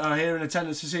military that are here in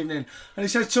attendance this evening. And he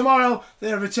says tomorrow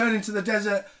they are returning to the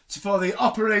desert for the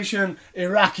Operation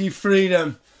Iraqi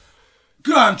Freedom.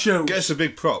 Go on, Chew. Get us a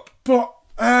big prop. But,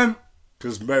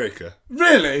 because America.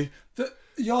 Really?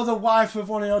 You're the wife of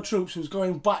one of your troops who's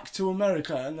going back to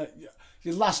America, and that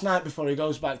last night before he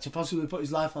goes back to possibly put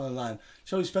his life on the line.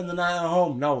 Shall we spend the night at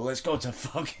home? No, let's go to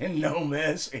fucking No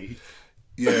Mercy.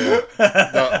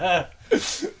 Yeah.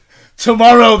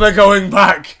 Tomorrow they're going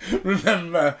back.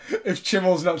 Remember, if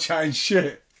Chimmel's not chatting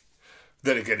shit.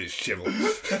 Then again, it's Chimmel.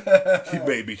 He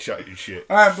may be chatting shit.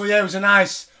 But yeah, it was a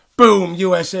nice... Boom,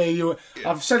 USA.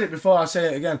 I've said it before, I'll say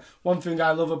it again. One thing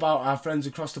I love about our friends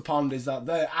across the pond is that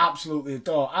they absolutely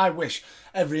adore. I wish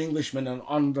every Englishman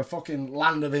on the fucking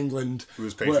land of England were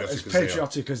as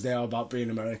patriotic as they are about being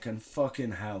American.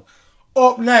 Fucking hell.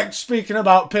 Up next, speaking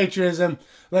about patriotism,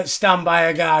 let's stand by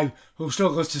a guy who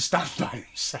struggles to stand by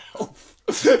himself.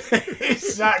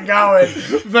 It's Zach Gowen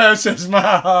versus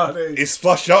Matt Hardy. He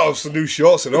splashed out of some new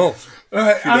shorts and all.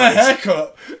 And a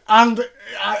haircut. And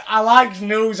I like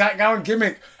new Zach Gowen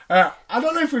gimmick. I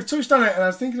don't know if we've touched on it, and I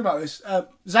was thinking about this.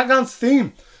 Zach Gowen's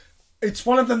theme. It's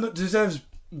one of them that deserves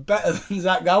better than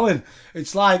Zach Gowen.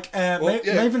 It's like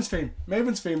Maven's theme.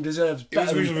 Maven's theme deserves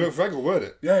better. It was originally Frankel, weren't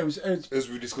it? Yeah, it was. As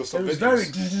we discussed on videos. It was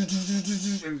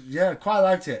very... Yeah, quite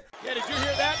liked it. Yeah, did you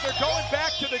hear that? They're going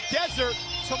back to the desert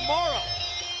tomorrow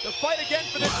to fight again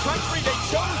for this country. They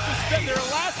chose to spend their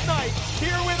last night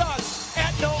here with us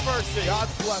at No Mercy. God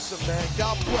bless him, man.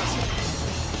 God bless him.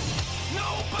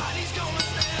 Nobody's gonna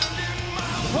stand in my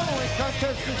way. Following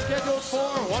contest is scheduled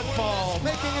for one fall.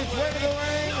 Making his way to the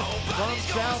ring from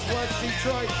Southwest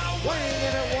Detroit, weighing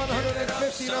in at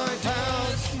 159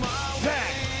 pounds,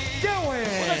 Zach Gowen.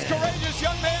 Well, this courageous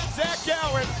young man, Zach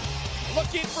Gowen,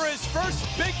 looking for his first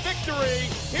big victory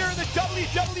here in the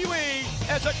WWE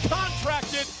as a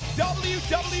contracted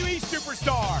WWE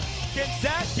superstar. Can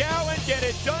Zach Gowen get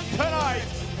it done tonight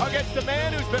against the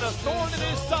man who's been a thorn in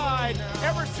his side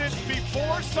ever since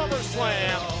before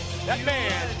SummerSlam? That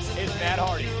man is Matt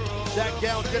Hardy. Zach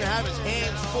Gowen's going to have his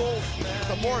hands full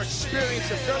with a more experienced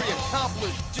and very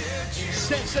accomplished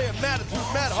sensei of Mattitude,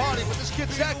 Matt Hardy. But this kid,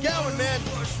 Zach Gowen, man,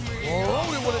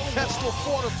 only with intestinal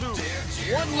fortitude.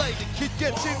 One leg, the kid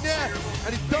gets in there,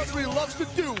 and he does what he loves to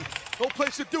do. No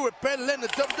place to do it better than the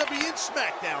WWE and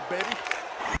SmackDown, baby.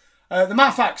 The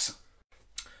Matt facts.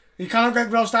 He cannot get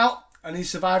grossed out, and he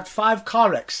survived 5 car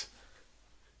wrecks.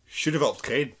 Should have helped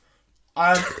Kane.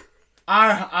 I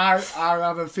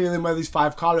have a feeling where these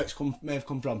 5 car wrecks may have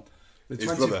come from. His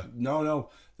brother? No.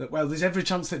 Well, there's every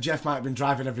chance that Jeff might have been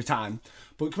driving every time.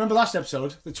 But remember last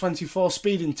episode, the 24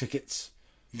 speeding tickets?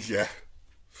 Yeah.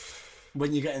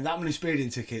 When you're getting that many speeding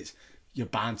tickets, you're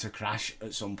bound to crash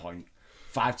at some point.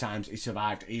 5 times he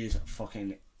survived. He is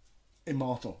fucking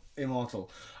immortal.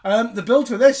 The build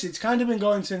for this, it's kind of been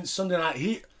going since Sunday Night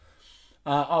Heat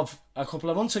of a couple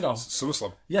of months ago.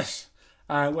 SummerSlam. Yes.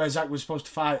 Where Zach was supposed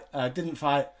to fight, didn't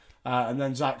fight, and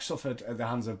then Zach suffered at the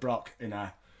hands of Brock in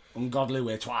a ungodly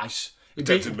way twice.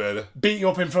 Attempted murder. Beat you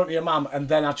up in front of your mum, and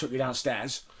then I took you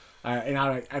downstairs in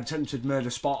our attempted murder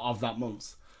spot of that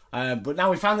month. But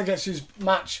now he finally gets his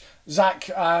match. Zach,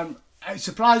 it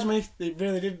surprised me. It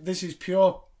really did. This is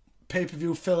pure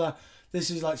pay-per-view filler. This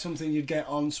is like something you'd get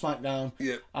on SmackDown.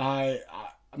 Yeah.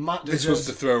 Matt this was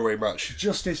the throwaway match.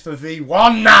 Justice for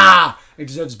V1. Nah! He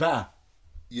deserves better.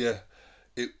 Yeah.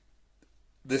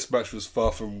 This match was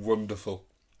far from wonderful.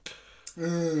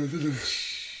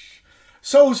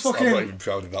 So's fucking... I'm not even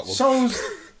proud of that one. So's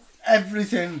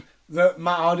everything that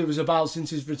Matt Hardy was about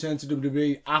since his return to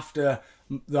WWE after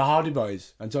the Hardy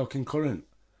Boys and talking current.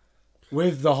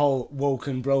 With the whole woke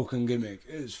and broken gimmick.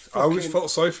 It was fucking I always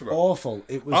felt sorry for him. awful.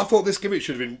 It was. I thought this gimmick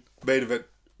should have been made of it.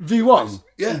 V1?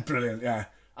 Yeah. Brilliant, yeah.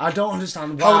 I don't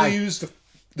understand How why. they used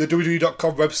the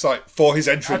WWE.com website for his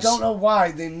I entrance. don't know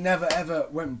why they never ever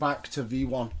went back to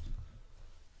V1.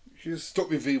 She just stuck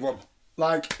with V1.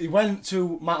 Like, he went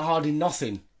to Matt Hardy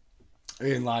nothing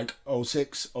in like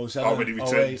 06, 07, How many 08,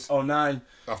 returns? 09.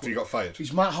 After he got fired.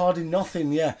 He's Matt Hardy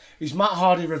nothing, yeah. He's Matt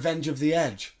Hardy Revenge of the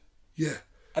Edge. Yeah.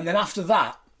 And then after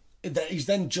that, he's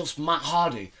then just Matt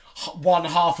Hardy, one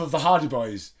half of the Hardy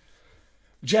Boys.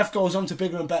 Jeff goes on to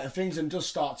bigger and better things and does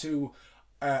start to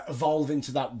evolve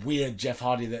into that weird Jeff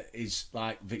Hardy that is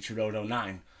like Victory Road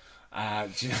 09.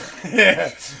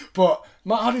 Yeah. But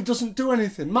Matt Hardy doesn't do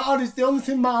anything. Matt Hardy's the only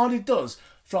thing Matt Hardy does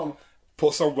from...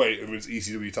 Puts on weight and wins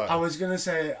ECW title. I was going to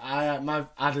say, I've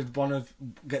added one of...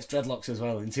 Gets dreadlocks as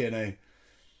well in TNA.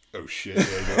 Oh shit, yeah,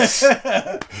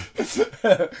 he does.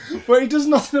 But he does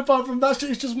nothing apart from that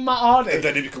shit. It's just Matt Hardy. And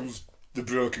then he becomes the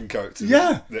broken character.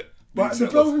 Yeah. That But the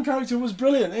broken character was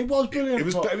brilliant. It was brilliant. It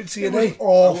was but better in TNA. It was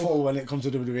awful when it comes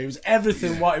to WWE. It was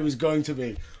everything what it was going to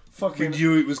be. Fucking We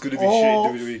knew it was going to be shit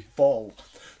in WWE. Awful.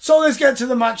 So let's get to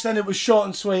the match then. It was short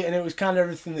and sweet and it was kind of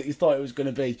everything that you thought it was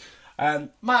going to be.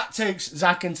 Matt takes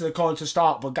Zack into the corner to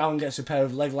start, but Gowan gets a pair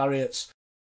of leg lariats.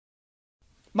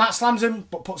 Matt slams him,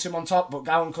 but puts him on top, but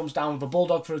Gowan comes down with a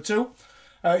bulldog for a 2.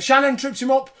 Shannon trips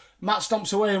him up. Matt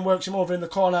stomps away and works him over in the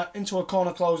corner into a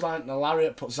corner clothesline, and a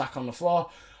lariat puts Zack on the floor.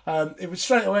 It was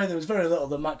straight away, there was very little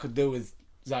that Matt could do with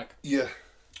Zack. Yeah.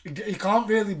 He can't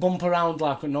really bump around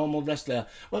like a normal wrestler.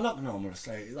 Well, not a normal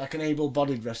wrestler, like an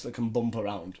able-bodied wrestler can bump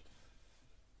around.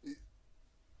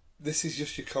 This is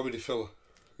just your comedy filler.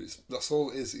 That's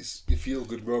all it is. It's your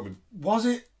feel-good moment.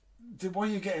 Were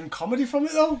you getting comedy from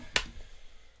it though?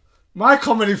 My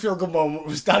comedy feel-good moment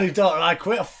was Danny Daughter. I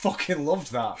quit. I fucking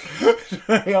loved that.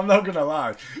 I'm not going to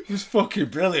lie. It was fucking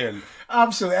brilliant.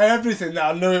 Absolutely everything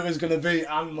that I knew it was going to be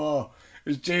and more. It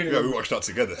was genius. Yeah, we watched that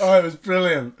together. Oh, it was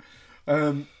brilliant.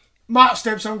 Matt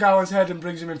steps on Gowan's head and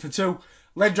brings him in for 2.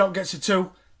 Leg drop gets a 2.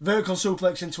 Vertical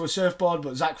suplex into a surfboard,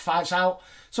 but Zack fights out.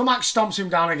 So Matt stomps him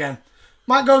down again.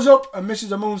 Matt goes up and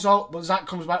misses a moonsault, but Zack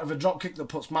comes back with a drop kick that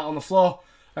puts Matt on the floor.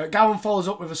 Gowan follows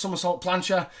up with a somersault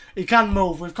plancher. He can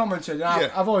move. We've commented.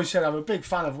 I've always said I'm a big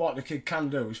fan of what the kid can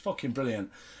do. He's fucking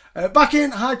brilliant. Back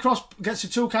in, High Cross gets a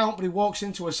 2 count, but he walks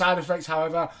into a side effect,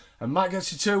 however, and Matt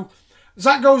gets a 2.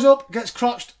 Zack goes up, gets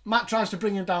crotched. Matt tries to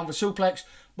bring him down for suplex,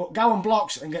 but Gowan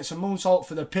blocks and gets a moonsault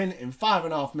for the pin in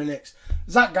 5.5 minutes.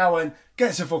 Zack Gowan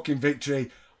gets a fucking victory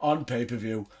on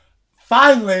pay-per-view.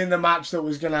 Finally in the match that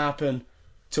was going to happen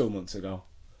 2 months ago.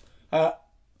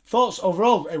 Thoughts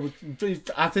overall?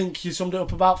 I think you summed it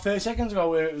up about 30 seconds ago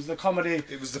where it was the comedy.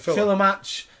 It was the filler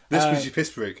match. This was your piss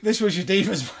break. This was your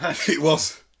Divas match. It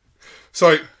was.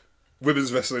 Sorry,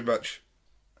 women's wrestling match.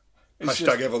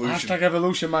 #evolution.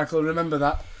 #evolution, Michael. Remember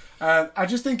that. I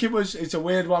just think it's a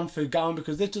weird one for Gowan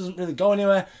because this doesn't really go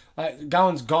anywhere. Like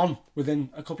Gowan's gone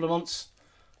within a couple of months.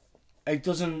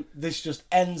 This just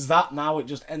ends that now. It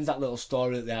just ends that little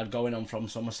story that they had going on from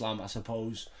SummerSlam, I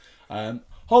suppose.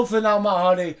 Hopefully now Matt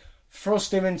Hardy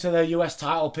thrust him into the US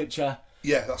title picture.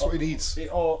 Yeah, that's what he needs.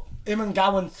 Or him and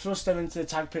Gowan thrust them into the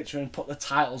tag picture and put the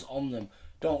titles on them.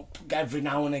 Don't every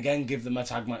now and again give them a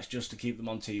tag match just to keep them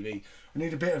on TV. We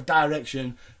need a bit of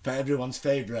direction for everyone's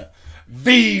favourite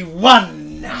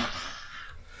V1.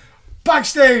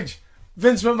 Backstage,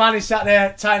 Vince McMahon is sat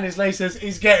there tying his laces.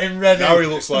 He's getting ready. Now he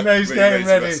looks like he's getting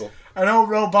ready. Wrestle. An old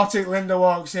robotic Linda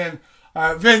walks in.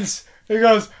 Vince, he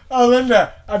goes, "Oh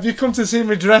Linda, have you come to see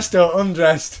me dressed or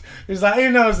undressed?" He's like, he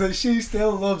knows that she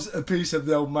still loves a piece of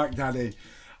the old Mac Daddy.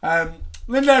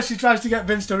 Linda, she tries to get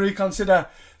Vince to reconsider.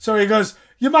 So he goes,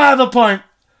 "You might have a point."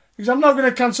 He goes, "I'm not going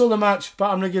to cancel the match, but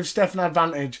I'm going to give Steph an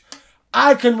advantage.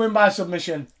 I can win by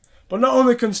submission. But not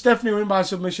only can Stephanie win by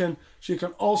submission, she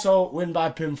can also win by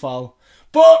pinfall.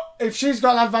 But if she's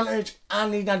got an advantage, I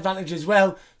need an advantage as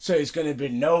well, so it's going to be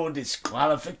no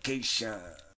disqualification."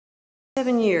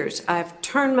 7 years, I've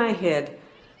turned my head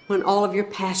when all of your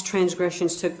past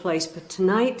transgressions took place, but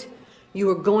tonight, you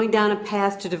are going down a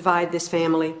path to divide this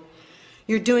family.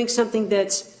 You're doing something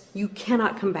you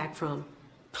cannot come back from.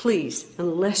 Please,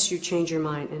 unless you change your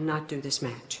mind and not do this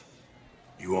match.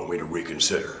 You want me to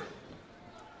reconsider?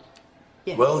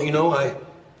 Yes. Well, you know, I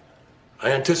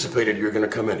anticipated you were going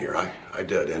to come in here. I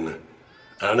did, and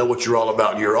I know what you're all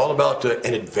about. You're all about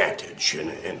an advantage,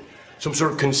 and some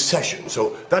sort of concession.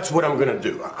 So that's what I'm going to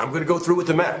do. I'm going to go through with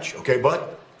the match, okay?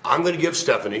 But I'm going to give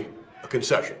Stephanie a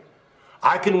concession.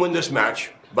 I can win this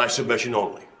match by submission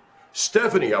only.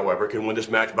 Stephanie, however, can win this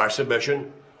match by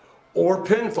submission or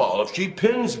pinfall. If she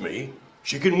pins me,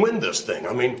 she can win this thing.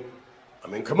 I mean,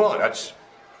 come on, that's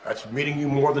meeting you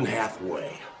more than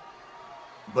halfway.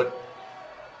 But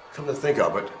come to think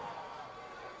of it,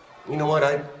 you know what?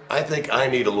 I think I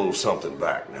need a little something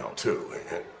back now too,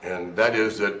 and that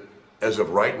is that as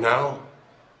of right now,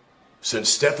 since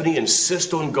Stephanie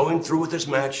insists on going through with this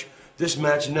match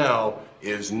now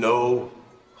is no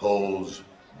holds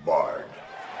barred.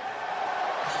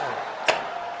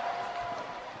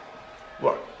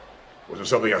 What? Was there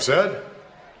something I said?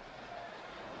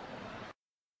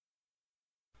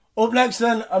 Up next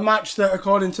then, a match that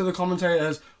according to the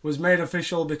commentators was made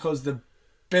official because the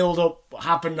build-up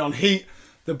happened on Heat.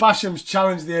 The Bashams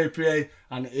challenged the APA,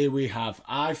 and here we have.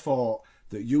 I thought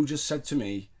that you just said to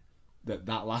me that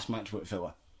last match was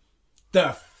filler.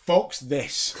 The fuck's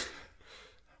this?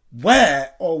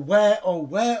 Where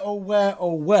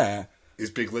is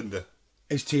Big Linda?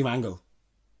 Is Team Angle?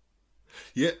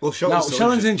 Yeah, well,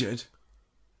 Shelley's injured.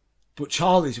 But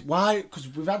Charlie's... Why? Because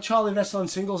we've had Charlie wrestle in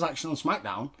singles action on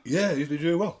SmackDown. Yeah, he's been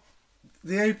doing well.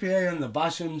 The APA and the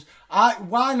Bashams.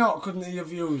 Why not? Couldn't he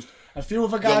have used a few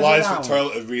other guys The lines around? for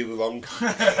toilet are really long.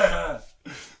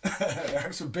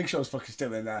 Some Big Show's fucking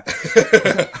still in there.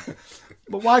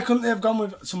 But why couldn't they have gone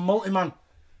with some multi-man?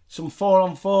 Some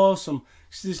 4-on-4,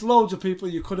 there's loads of people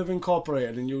you could have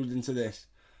incorporated and used into this.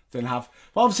 Than have.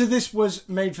 But obviously this was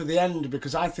made for the end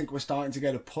because I think we're starting to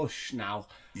get a push now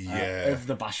of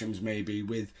the Bashams maybe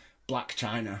with Black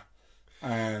China.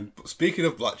 But speaking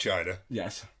of Black China,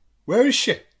 yes, where is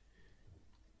she?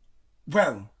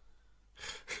 Well,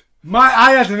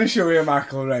 I had an issue here,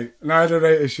 Michael, right? And I had a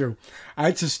right issue. I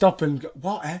had to stop and go,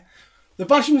 what? The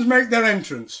Bashams make their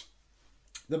entrance.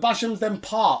 The Bashams then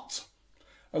part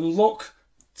and look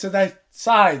to their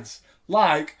sides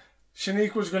like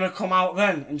Shaniqua was going to come out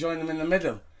then and join them in the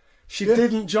middle. She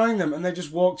didn't join them, and they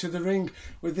just walked to the ring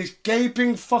with this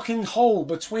gaping fucking hole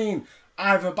between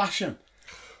either Basham.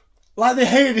 Like they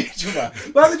hated each other.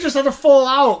 Like they just had a fall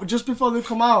out just before they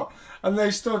come out, and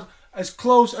they stood as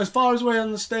far away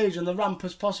on the stage and the ramp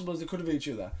as possible as they could of each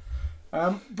other.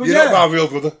 But You're not my real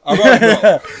brother. I'm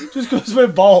not. Just because we're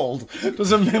bald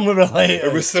doesn't mean we're related.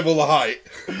 And we're similar height.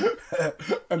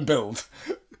 And build.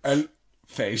 And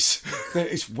face.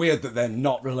 It's weird that they're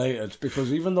not related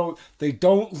because even though they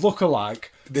don't look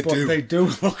alike, they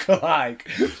do look alike.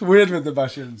 It's weird with the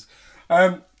Bashams.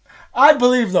 I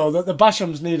believe though that the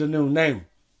Bashams need a new name.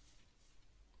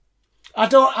 I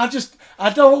don't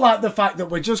like the fact that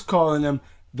we're just calling them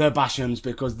the Bashams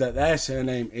because their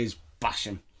surname is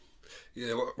Basham.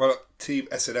 Yeah, well, Team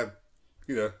S&M,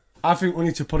 you know. I think we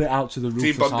need to put it out to the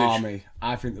Ruthless Army.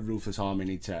 I think the Ruthless Army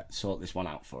need to sort this one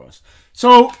out for us.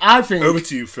 So, I think... Over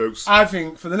to you, folks. I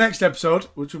think for the next episode,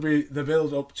 which will be the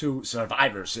build-up to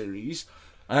Survivor Series,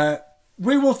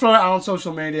 we will throw it out on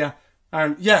social media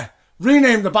and,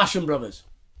 rename the Basham Brothers.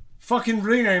 Fucking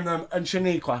rename them and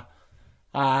Shaniqua.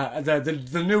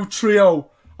 The new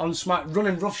trio on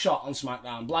running roughshod on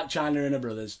SmackDown. Black China and her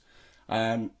brothers.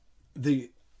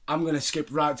 I'm going to skip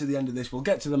right to the end of this. We'll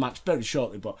get to the match very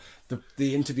shortly, but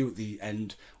the interview at the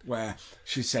end where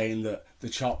she's saying that the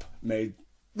chop made...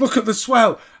 Look at the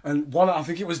swell! And one, I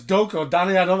think it was Doug or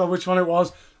Danny, I don't know which one it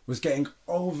was getting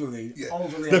overly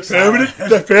excited.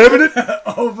 They're permanent.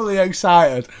 Overly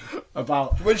excited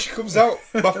about... When she comes out,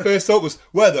 my first thought was,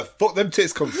 where the fuck them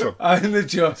tits come from? And they're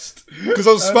just... Because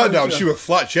on SmackDown, she was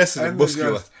flat-chested and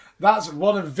muscular. That's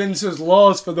one of Vince's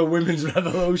laws for the women's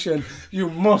revolution.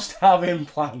 You must have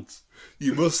implants.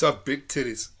 You must have big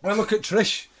titties. Well, look at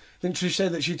Trish. Didn't Trish say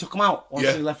that she took them out once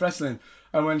she left wrestling?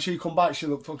 And when she come back, she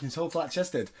looked fucking so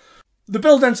flat-chested. The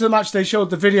build into the match, they showed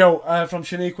the video from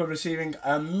Shaniqua receiving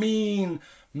a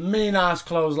mean-ass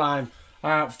clothesline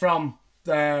from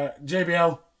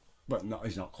JBL. But no,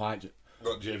 he's not quite.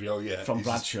 Not JBL, yeah. From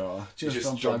Bradshaw. Just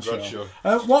from John Bradshaw.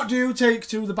 What do you take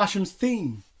to the Basham's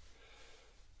theme?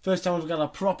 First time we've got a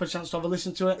proper chance to have a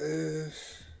listen to it. A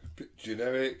bit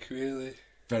generic, really.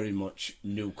 Very much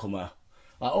newcomer.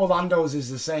 Like Orlando's is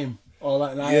the same.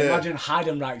 I imagine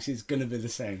Heidenreich's is going to be the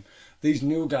same. These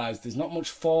new guys, there's not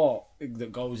much thought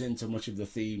that goes into much of the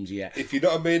themes yet. If you're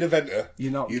not a main eventer,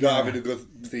 you're not having a good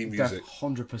theme music.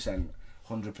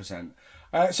 100%.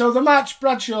 So the match,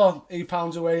 Bradshaw, he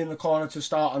pounds away in the corner to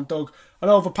start on Doug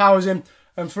and overpowers him.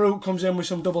 And Farouk comes in with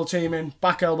some double teaming.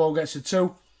 Back elbow gets a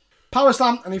 2. Power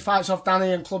slam, and he fights off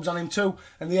Danny and clubs on him too.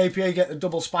 And the APA get the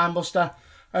double spine buster.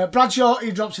 Bradshaw,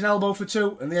 he drops an elbow for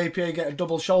 2. And the APA get a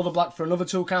double shoulder block for another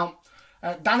 2 count.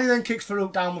 Danny then kicks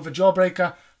Farouk down with a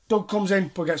jawbreaker. Doug comes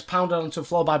in but gets pounded onto the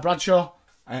floor by Bradshaw.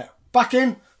 Back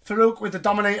in, Farouk with the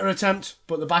Dominator attempt,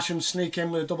 but the Bashams sneak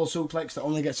in with a double suplex that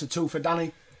only gets a 2 for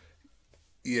Danny.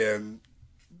 Yeah, and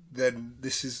then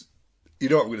this is... You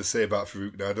know what I'm going to say about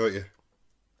Farouk now, don't you?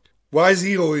 Why is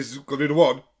he always going to be the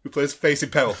one who plays face in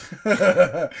peril?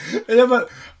 Yeah, but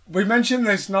we mentioned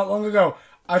this not long ago.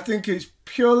 I think it's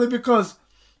purely because...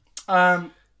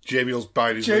 JBL's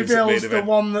buying his way into the main event. JBL's the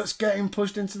one that's getting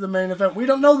pushed into the main event. We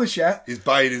don't know this yet. He's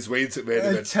buying his way into the main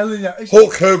event. I'm telling you.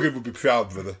 Hulk Hogan would be proud,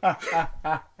 brother.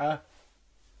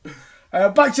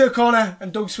 Back to the corner,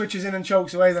 and Doug switches in and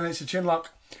chokes away. Then it's a chinlock.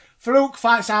 Farouk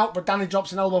fights out, but Danny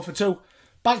drops an elbow for 2.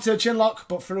 Back to the chinlock,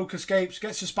 but Farouk escapes,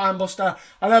 gets a spine buster,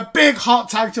 and a big hot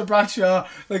tag to Bradshaw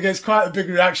that gets quite a big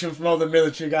reaction from all the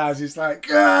military guys. He's like,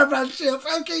 Bradshaw,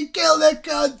 fucking kill the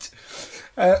cunt.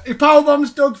 He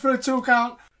powerbombs Doug for a 2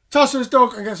 count. Tosses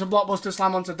Doug and gets a blockbuster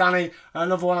slam onto Danny.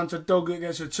 Another one onto Doug that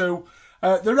gets a 2.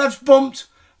 The ref's bumped,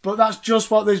 but that's just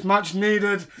what this match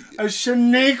needed as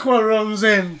Shaniqua runs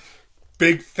in.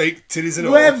 Big fake titties and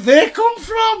all. Where'd they come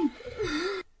from?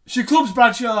 She clubs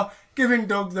Bradshaw, giving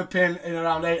Doug the pin in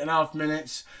around 8.5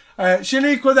 minutes.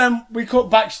 Shaniqua then, we cut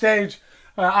backstage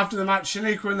after the match.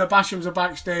 Shaniqua and the Bashams are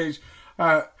backstage.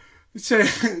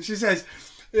 She says,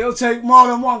 it'll take more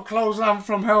than one clothesline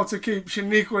from hell to keep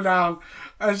Shaniqua down.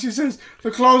 And she says, the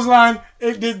clothesline,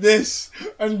 it did this.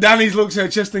 And Danny looks at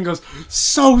her chest and goes,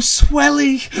 so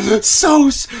swelly,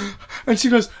 and she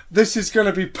goes, this is going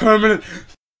to be permanent.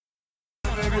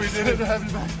 We did it. We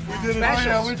did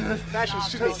it.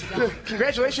 Bashams,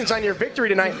 congratulations on your victory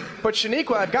tonight. But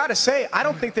Shaniqua, I've got to say, I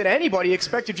don't think that anybody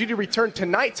expected you to return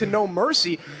tonight to No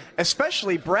Mercy,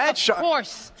 especially Bradshaw. Of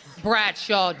course,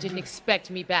 Bradshaw didn't expect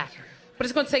me back. But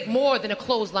it's going to take more than a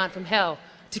clothesline from hell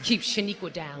to keep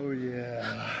Shaniqua down. Oh,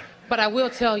 yeah. But I will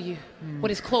tell you what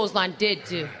his clothesline did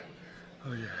do.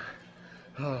 Oh, yeah.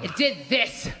 Oh. It did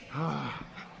this.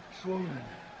 Swollen.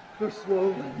 They're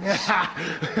swollen.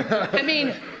 I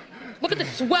mean, look at the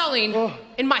swelling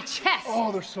in my chest.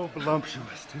 Oh, they're so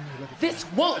voluptuous, too. This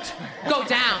won't go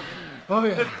down. Oh,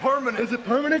 yeah. It's permanent. Is it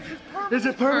permanent? Is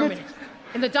it permanent?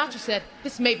 And the doctor said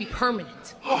this may be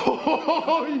permanent.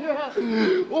 Oh, yeah.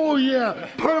 Oh, yeah.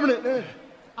 Permanent.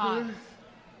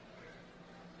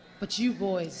 But you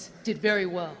boys did very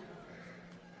well.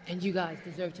 And you guys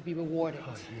deserve to be rewarded.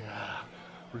 Oh, yeah.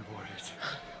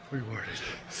 Rewarded.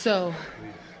 So,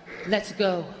 let's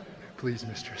go. Please,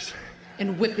 mistress.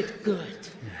 And whip it good.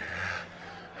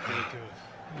 Yeah. Very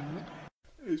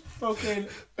good. It's fucking...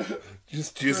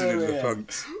 Just jizzing in the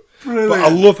pants. Brilliant. But I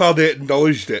love how they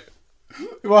acknowledged it.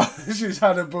 Well, she's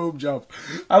had a boob job.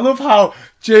 I love how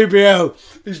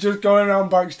JBL is just going around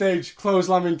backstage,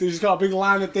 clotheslamming. He's got a big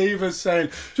line of divas saying,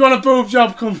 do you want a boob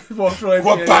job? Come before throwing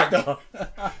What back?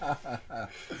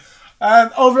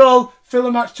 Overall,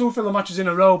 filler match, 2 filler matches in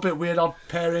a row. Bit weird, odd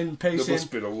pairing, pacing. There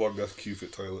must have been a long ass queue for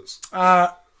toilets.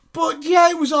 But yeah,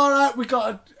 it was alright. We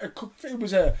got it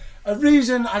was a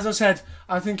reason, as I said,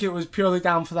 I think it was purely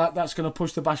down for that. That's going to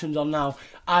push the Bashams on now.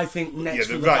 I think next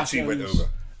the for right Bashams, team went over.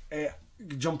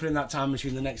 Jumping in that time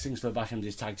machine, the next things for the Bashams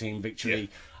is tag team victory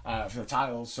for the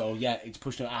titles. So yeah, it's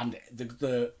pushing it, and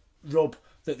the rub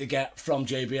that they get from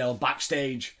JBL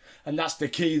backstage, and that's the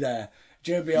key there.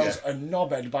 JBL's a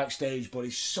knobhead backstage, but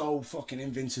he's so fucking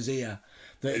in Vince's ear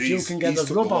that if you can get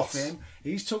the rub off him,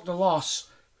 he's took the loss.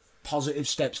 Positive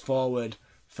steps forward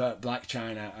for Black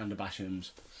China and the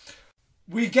Bashams.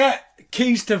 We get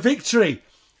keys to victory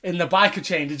in the biker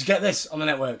chain. Did you get this on the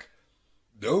network?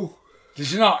 No. Did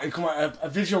you not? A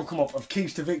visual come up of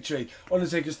keys to victory.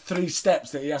 Undertaker's 3 steps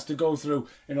that he has to go through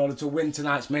in order to win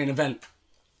tonight's main event.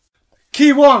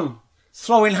 Key 1,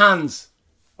 throwing hands.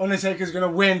 Undertaker's going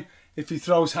to win if he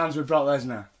throws hands with Brock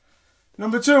Lesnar.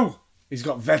 Number 2, he's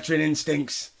got veteran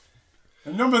instincts.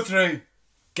 And number 3,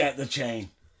 get the chain.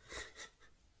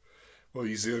 Well,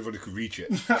 he's the only one who could reach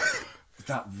it.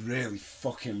 That really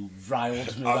fucking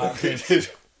riled me.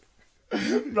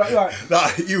 Right.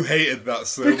 You hated that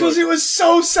so because much. it was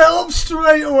so set up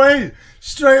straight away.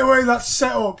 That's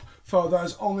set up for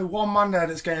there's only one man there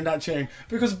that's getting that chain.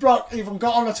 Because Brock even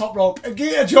got on the top rope and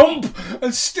get a jump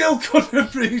and still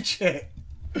couldn't reach it.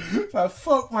 Like,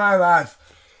 fuck my life.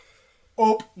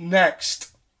 Up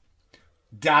next,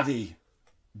 Daddy,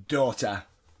 Daughter,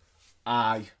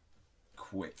 I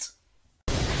Quit.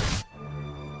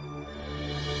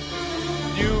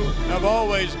 You have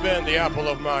always been the apple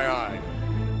of my eye.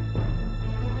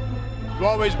 You've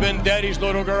always been Daddy's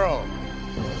little girl.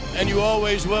 And you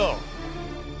always will.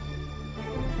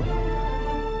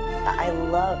 I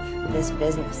love this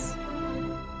business.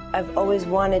 I've always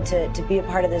wanted to be a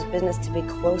part of this business, to be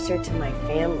closer to my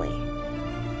family.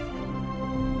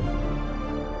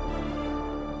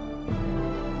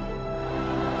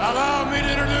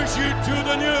 to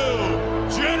the new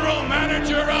General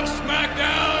Manager of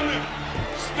SmackDown,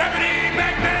 Stephanie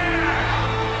McMahon.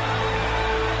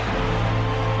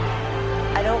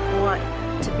 I don't want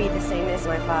to be the same as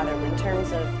my father in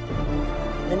terms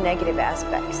of the negative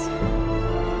aspects.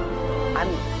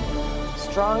 I'm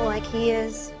strong like he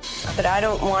is, but I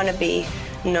don't want to be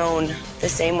known the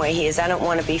same way he is. I don't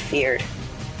want to be feared.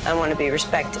 I want to be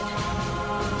respected.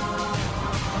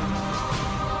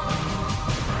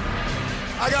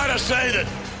 I gotta say that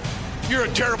you're a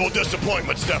terrible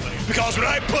disappointment, Stephanie, because when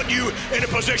I put you in a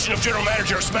position of General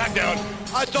Manager of SmackDown,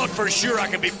 I thought for sure I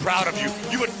could be proud of you.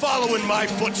 You would follow in my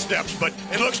footsteps, but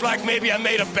it looks like maybe I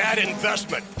made a bad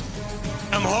investment.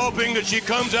 I'm hoping that she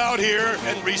comes out here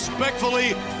and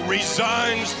respectfully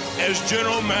resigns as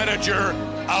General Manager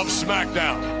of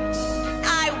SmackDown.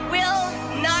 I will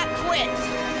not quit.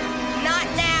 Not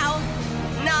now,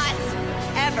 not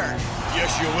ever.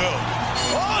 Yes, you will.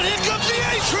 Oh, here comes the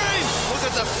A-Train! Look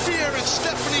at the fear in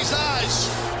Stephanie's eyes.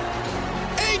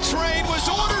 A-Train was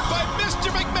ordered by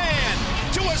Mr. McMahon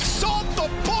to assault the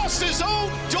boss's own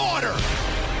daughter.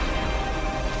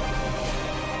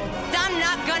 I'm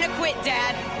not gonna quit,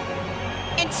 Dad.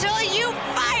 Until you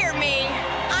fire me,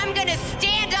 I'm gonna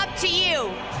stand up to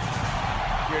you.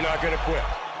 You're not gonna quit.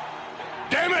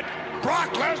 Damn it!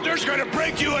 Brock Lesnar's gonna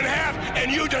break you in half,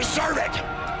 and you deserve it!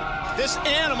 This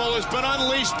animal has been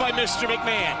unleashed by Mr.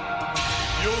 McMahon.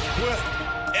 You'll quit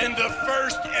in the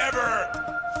first ever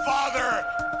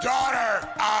father-daughter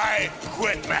I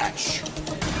quit match.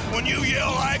 When you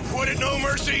yell I quit at No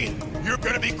Mercy, you're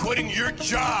gonna be quitting your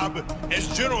job as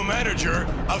General Manager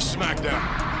of SmackDown.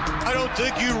 I don't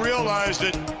think you realize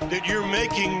that you're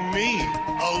making me,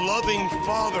 a loving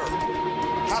father,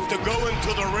 have to go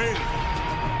into the ring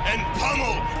and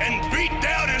pummel and beat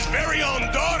down his very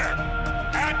own daughter.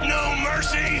 At No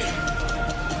Mercy,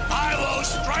 I will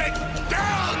strike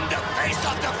down the face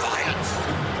of defiance.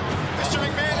 Mr.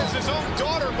 McMahon has his own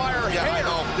daughter by her hair. I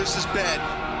know. This is bad.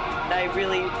 I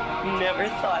really never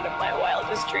thought in my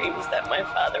wildest dreams that my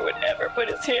father would ever put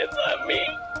his hands on me.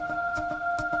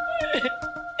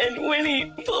 And when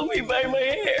he pulled me by my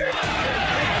hair,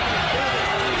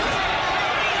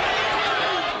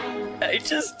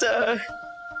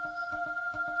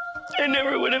 I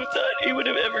never would have thought he would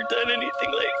have ever done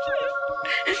anything like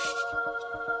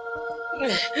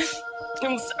that.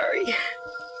 I'm sorry.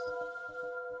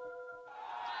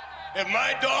 If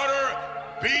my daughter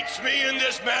beats me in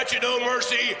this match at No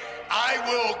Mercy, I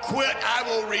will quit. I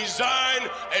will resign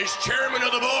as chairman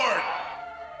of the board.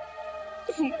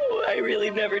 I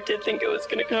really never did think it was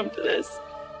going to come to this.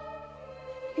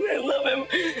 I love him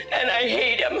and I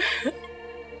hate him.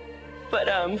 But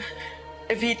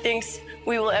if he thinks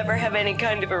we will ever have any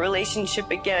kind of a relationship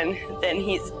again, then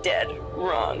he's dead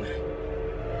wrong.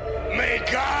 May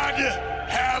God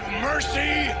have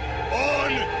mercy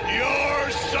on your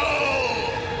soul,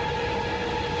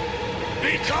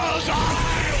 because I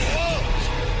won't.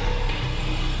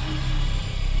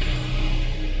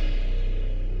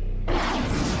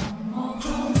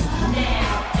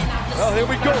 Well, here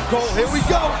we go, Cole. Here we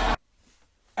go.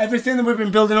 Everything that we've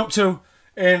been building up to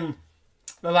in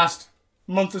the last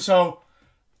month or so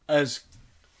is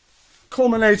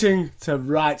culminating to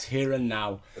right here and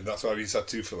now. And that's why he's had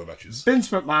 2 filler matches. Vince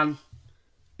McMahon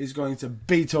is going to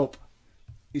beat up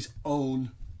his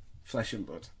own flesh and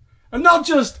blood. And not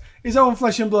just his own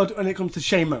flesh and blood when it comes to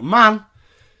Shane McMahon.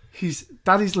 His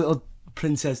daddy's little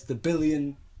princess, the $1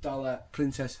 billion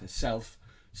princess herself,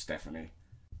 Stephanie.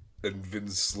 And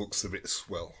Vince looks a bit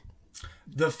swell.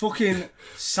 The fucking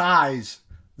size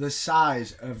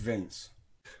of Vince.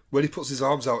 When he puts his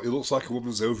arms out, he looks like a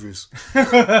woman's ovaries.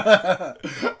 I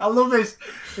love this.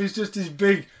 It's just as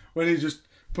big when he just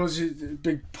puts a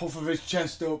big puff of his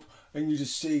chest up and you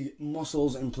just see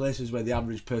muscles in places where the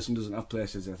average person doesn't have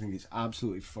places. I think it's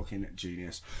absolutely fucking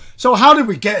genius. So how did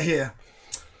we get here?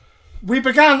 We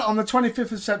began on the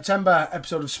 25th of September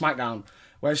episode of SmackDown,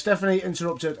 where Stephanie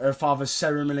interrupted her father's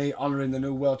ceremony honouring the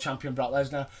new world champion Brock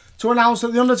Lesnar to announce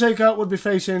that The Undertaker would be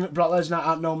facing Brock Lesnar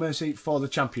at No Mercy for the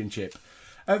championship.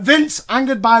 Vince,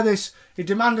 angered by this, he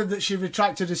demanded that she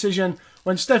retract her decision.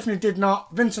 When Stephanie did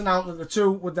not, Vince announced that the two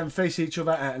would then face each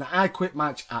other at an I Quit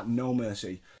match at No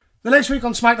Mercy. The next week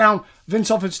on SmackDown,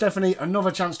 Vince offered Stephanie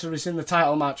another chance to rescind the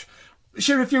title match.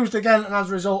 She refused again, and as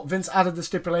a result, Vince added the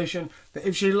stipulation that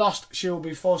if she lost, she will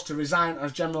be forced to resign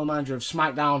as general manager of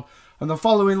SmackDown. And the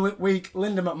following week,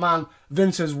 Linda McMahon,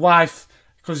 Vince's wife,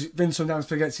 because Vince sometimes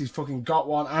forgets he's fucking got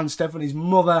one, and Stephanie's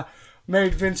mother,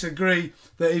 made Vince agree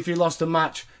that if he lost the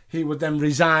match, he would then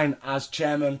resign as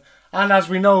chairman. And as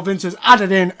we know, Vince has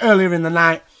added in earlier in the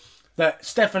night that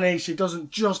Stephanie, she doesn't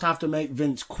just have to make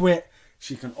Vince quit,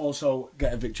 she can also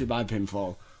get a victory by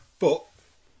pinfall. But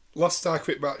last I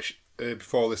Quit match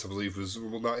before this, I believe, was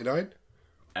Rumble 99.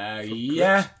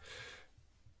 Yeah.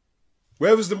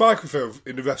 Where was the microphone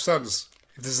in the ref's hands?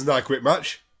 If this is an I Quit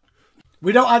match.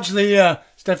 We don't actually,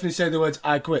 Stephanie say the words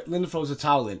I quit. Linda throws a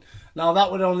towel in. Now,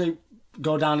 that would only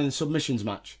go down in a submissions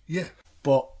match. Yeah.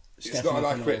 But It's Stephanie not an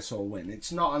I can Quit. also win.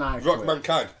 It's not an I Rock quit.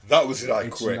 Mankind. That was an I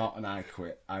Quit. It's not an I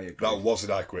quit. I agree. That was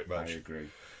an I Quit match. I agree.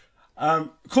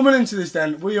 Coming into this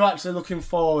then, were you actually looking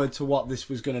forward to what this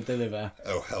was going to deliver?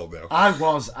 Oh, hell no. I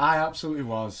was. I absolutely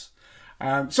was.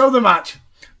 So the match.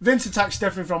 Vince attacks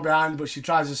Stephanie from behind, but she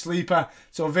tries a sleeper.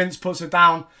 So Vince puts her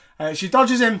down. She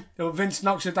dodges him. Vince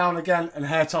knocks her down again and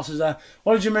hair tosses her.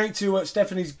 What did you make to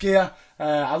Stephanie's gear?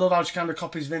 I love how she kind of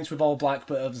copies Vince with all black,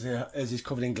 but obviously as he's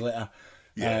covered in glitter.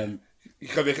 Yeah. You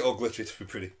can make it all glittery to be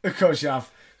pretty. Of course you have.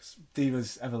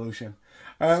 Divas Evolution.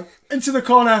 Into the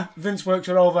corner, Vince works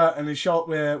her over and his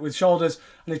with shoulders,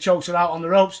 and he chokes her out on the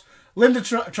ropes. Linda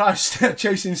tries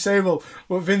chasing Sable,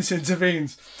 but Vince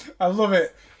intervenes. I love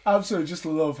it. Absolutely just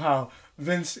love how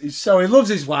Vince he loves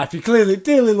his wife. He clearly,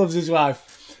 dearly loves his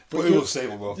wife. But he loves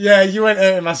Sable more. Yeah, you went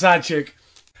hurting my side chick.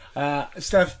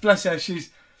 Steph, bless her, she's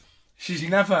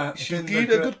never been a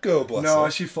good girl, bless No,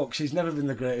 her. she's never been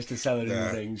the greatest to sell her in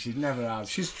the ring. She never has.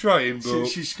 She's trying, but...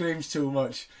 She screams too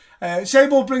much.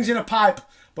 Sable brings in a pipe,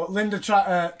 but Linda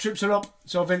trips her up,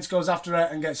 so Vince goes after her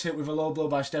and gets hit with a low blow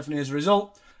by Stephanie as a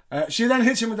result. She then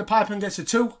hits him with the pipe and gets a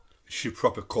 2. She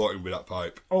proper caught him with that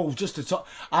pipe. Oh, just a top.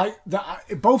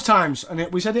 Both times, and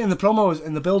we said it in the promos,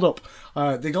 in the build-up,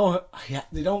 they don't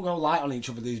go light on each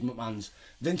other, these McMahons.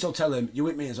 Vince will tell him, you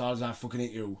hit me as hard as I fucking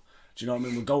hit you. Do you know what I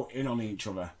mean? We go in on each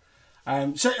other.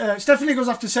 Stephanie goes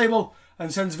after Sable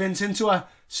and sends Vince into her,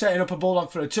 setting up a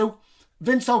bulldog for a 2.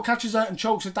 Vince though catches her and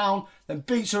chokes her down, then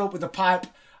beats her up with the pipe.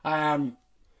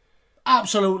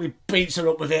 Absolutely beats her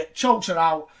up with it, chokes her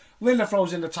out. Linda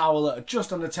throws in the towel at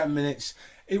just under 10 minutes.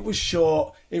 It was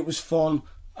short. It was fun.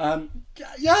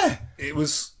 Yeah. It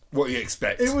was what you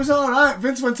expect. It was alright.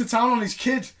 Vince went to town on his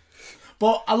kid.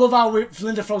 But I love how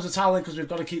Linda throws the towel in because we've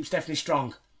got to keep Stephanie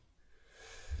strong.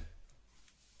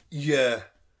 Yeah.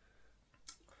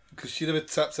 Because she never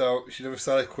tapped out. She never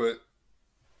side quit.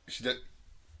 She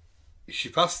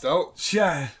passed out.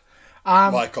 Yeah.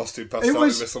 My costume passed out in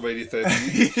WrestleMania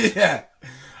 13. Yeah.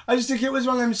 I just think it was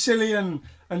one of them silly and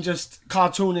just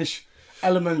cartoonish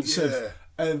elements of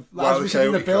as we said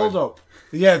in the build-up.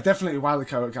 Yeah, definitely Wile E.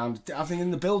 Coyote kind. I think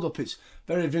in the build-up it's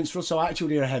very Vince Russo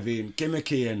attitude here, heavy and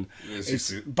gimmicky, and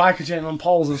it's biker chain on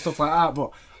poles and stuff like that.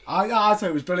 But I thought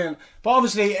it was brilliant. But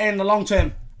obviously, in the long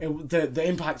term, the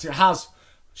impact it has.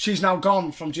 She's now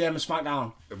gone from GM of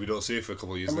SmackDown. And we don't see her for a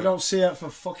couple of years And we don't see her for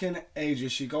fucking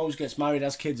ages. She goes, gets married,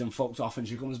 has kids and fucks off, and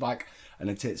she comes back and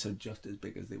her tits are just as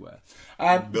big as they were.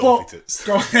 Milky tits.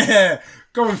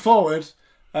 Going forward,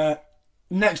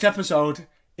 next episode,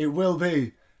 it will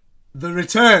be the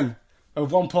return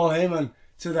of one Paul Heyman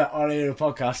to the Our Era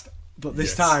podcast, but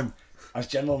this time as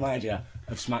general manager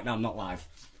of SmackDown Not Live.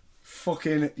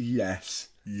 Fucking yes.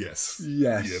 Yes.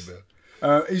 Yes. Yeah, man.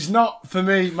 He's not, for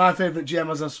me, my favourite GM,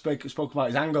 as I spoke about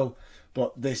his angle,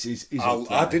 but this is...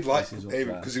 I did like him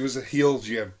because he was a heel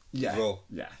GM as well.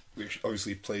 Yeah. Which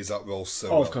obviously plays that role so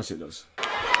well. well. Of course it does.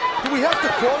 Do we have to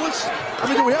call this? I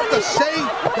mean, do we have to say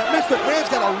that Mr. McMahon's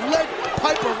got a lead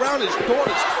pipe around his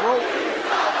daughter's throat?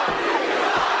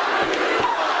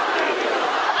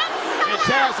 And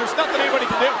Chaz, there's nothing anybody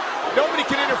can do. Nobody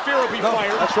can interfere or be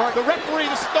fired. That's right. The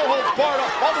referee, this is no holds barred.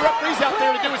 All the referees out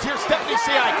there to do is hear Stephanie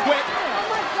say, I quit.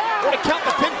 We're going to count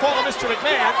the pinfall of Mr.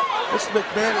 McMahon. Mr.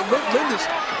 McMahon and Linda's...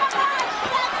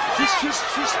 She's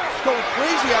going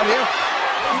crazy out here.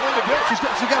 She's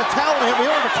got a towel in her. We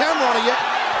don't have a camera on her yet.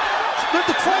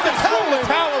 Linda threw the towel in.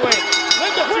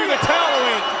 Linda threw the towel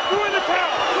in.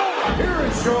 Here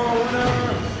is your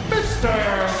winner, Mr.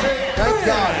 Thank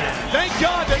God. Thank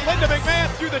God that Linda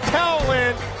McMahon threw the towel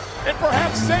in and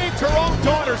perhaps saved her own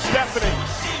daughter, Stephanie.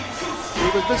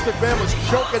 Even Mr. McMahon was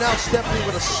choking out Stephanie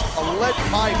with a lead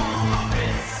pipe.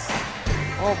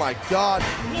 Oh my God.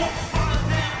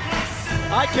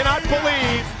 I cannot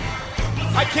believe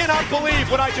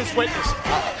what I just witnessed.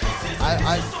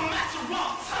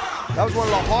 That was one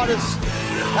of the hardest,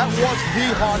 that was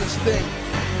the hardest thing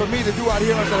for me to do out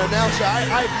here as an announcer.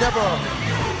 I've never...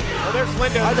 Well, there's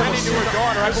Linda attending to her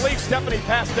daughter. I believe Stephanie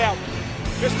passed out.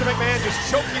 Mr. McMahon just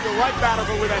choking the life out of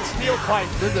her with that steel pipe.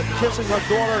 Linda kissing her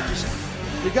daughter. Just,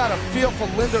 you got to feel for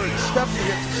Linda and Stephanie.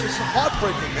 It's just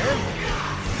heartbreaking, man.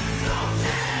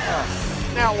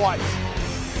 Now what?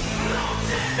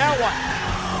 Now what?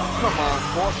 Come on,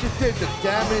 boss. You did the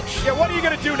damage. Yeah, what are you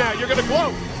going to do now? You're going to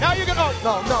gloat. Now you're going to...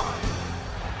 No.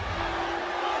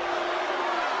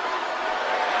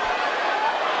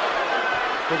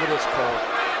 Look at this, Cole.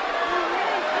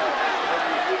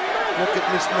 Look at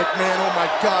Mr. McMahon. Oh, my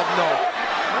God, no.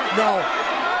 No.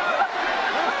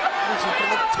 This is from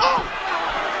the top.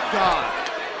 God.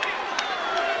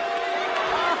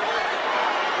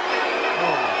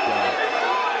 Oh, my God.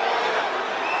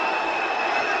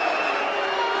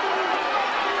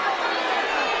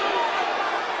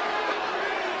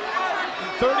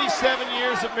 37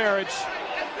 years of marriage.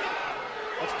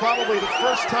 That's probably the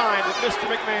first time that Mr.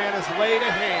 McMahon has laid a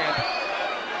hand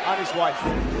on his wife.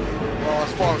 Well,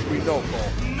 as far as we know, Cole.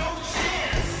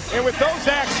 And with those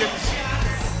actions,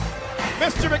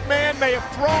 Mr. McMahon may have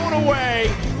thrown away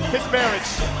his marriage.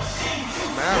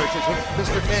 Marriage is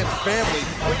Mr. McMahon's family.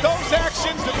 With those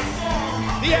actions,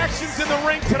 the actions in the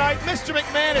ring tonight, Mr.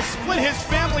 McMahon has split his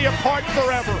family apart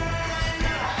forever.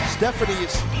 Stephanie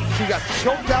she got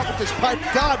choked out with this pipe.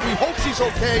 God, we hope she's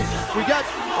okay. We got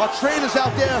our trainers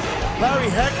out there, Larry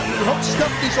Heck. We hope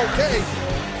Stephanie's okay.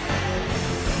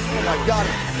 Oh my God.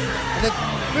 And then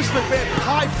Mr. McMahon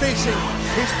pie-facing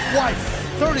his wife.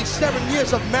 37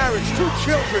 years of marriage, 2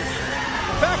 children.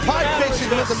 Pie-facing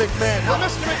Linda McMahon. Well,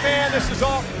 Mr. McMahon,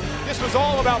 this was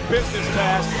all about business,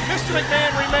 Taz. Mr.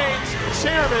 McMahon remains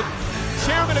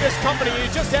chairman of this company. You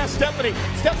just asked Stephanie,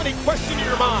 question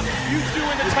your mom. You threw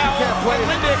in the towel, and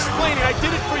Linda explaining, I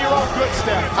did it for your own good,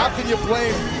 Steph. How can you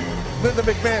blame Linda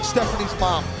McMahon, Stephanie's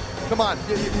mom? Come on,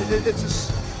 it's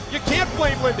just... You can't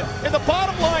blame Linda. And the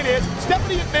bottom line is,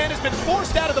 Stephanie McMahon has been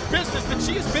forced out of the business that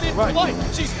she has been in for life.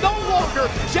 She's no longer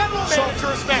general manager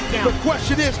of SmackDown. The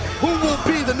question is, who will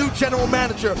be the new general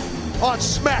manager on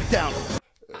SmackDown?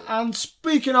 And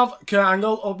speaking of Kurt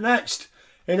Angle, up next,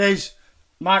 it is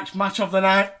Mike's match of the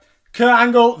night. Kurt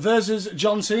Angle versus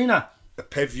John Cena. A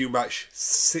pay-per-view match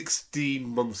 16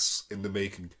 months in the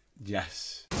making.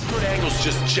 Yes. Kurt Angle's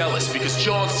just jealous because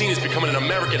John Cena's becoming an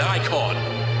American icon.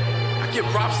 I give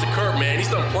props to Kurt, man. He's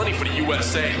done plenty for the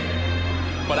USA.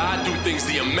 But I do things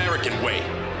the American way,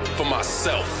 for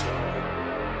myself.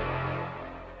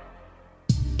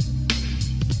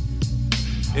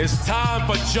 It's time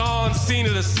for John Cena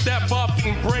to step up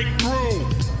and break through.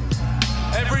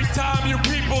 Every time you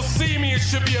people see me, it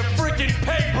should be a freaking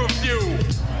pay-per-view.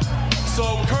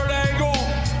 So, Kurt Angle,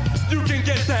 you can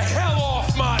get the hell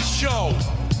off my show.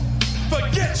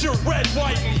 Forget your red,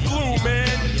 white, and blue, man.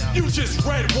 You just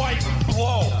red, white, and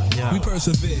blow. We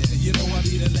persevere. You know I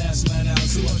be the last man out.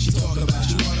 So what you talk about?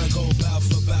 You wanna go bout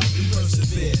for bout. We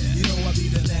persevere. You know I be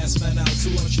the last man out.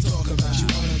 So what you talk about? You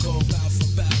wanna go bout for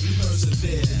bout. We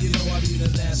persevere. You know I be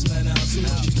the last man out. So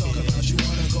what you talk about? You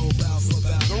wanna go bout for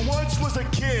bout. There once was a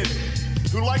kid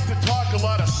who liked to talk a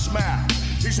lot of smack.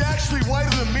 He's actually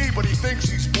whiter than me, but he thinks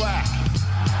he's black.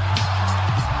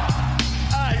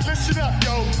 Alright, listen up,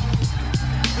 yo.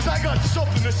 Cause I got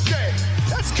something to say.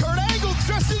 That's Kurt Angle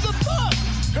dressed as a thug.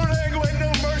 Kurt Angle ain't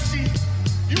no mercy.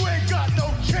 You ain't got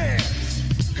no chance.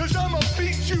 Cause I'ma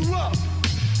beat you up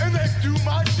and then do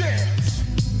my dance.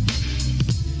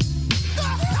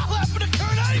 What the hell happened to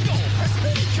Kurt Angle? That's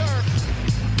me, Kurt.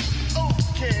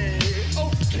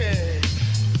 Okay.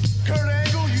 Kurt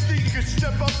Angle, you think you can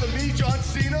step up to me, John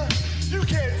Cena? You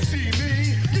can't see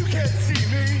me. You can't see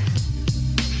me.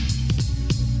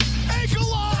 Ankle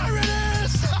lock! There it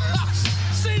is!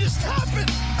 Cena's tapping!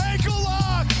 Ankle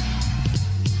lock!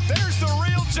 There's the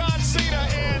real John Cena,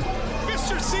 and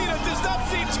Mr. Cena does not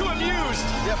seem too amused.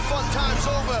 Yeah, fun time's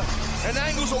over, and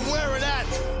Angle's aware of that.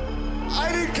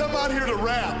 I didn't come out here to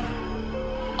rap.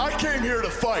 I came here to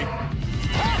fight.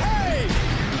 Hey!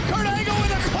 Kurt Angle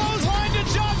with a clothesline to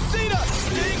John Cena!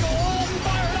 Getting all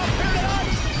fired up here tonight!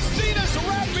 Cena's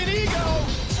rapid ego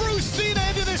threw Cena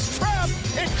into this trap,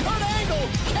 and Kurt Angle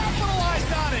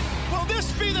capitalized on it. Will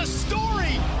this be the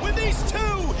story when these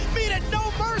two meet at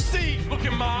No Mercy? Look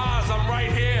in my eyes, I'm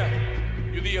right here.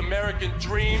 You're the American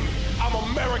dream. I'm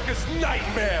America's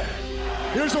nightmare.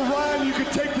 Here's a rhyme you can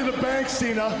take to the bank,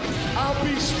 Cena. I'll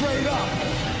be straight up.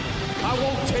 I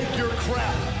won't take your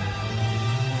crap.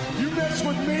 You mess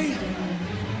with me,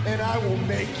 and I will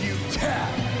make you tap.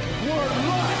 Word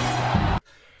life.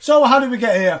 So how did we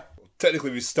get here?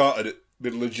 Technically, we started at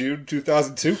middle of June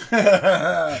 2002.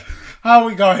 How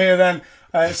we got here then?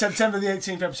 September the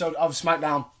 18th episode of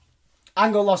SmackDown.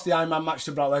 Angle lost the Iron Man match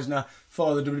to Brock Lesnar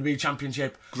for the WWE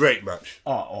Championship. Great match.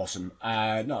 Oh, awesome.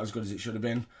 Not as good as it should have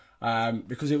been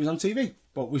because it was on TV.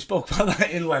 But we spoke about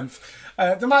that in length.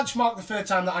 The match marked the third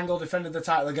time that Angle defended the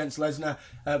title against Lesnar,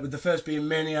 with the first being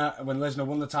Mania when Lesnar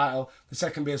won the title, the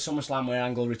second being SummerSlam where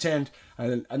Angle retained,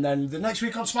 and then the next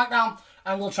week on SmackDown,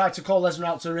 Angle tried to call Lesnar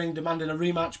out to the ring demanding a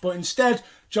rematch, but instead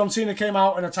John Cena came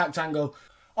out and attacked Angle.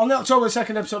 On the October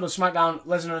 2nd episode of SmackDown,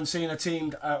 Lesnar and Cena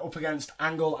teamed up against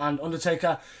Angle and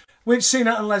Undertaker. which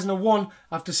Cena and Lesnar won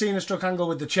after Cena struck Angle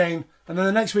with the chain. And then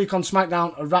the next week on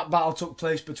SmackDown, a rap battle took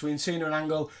place between Cena and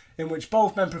Angle, in which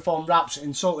both men performed raps,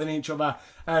 insulting each other.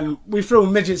 And we threw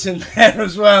midgets in there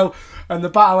as well. And the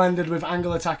battle ended with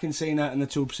Angle attacking Cena and the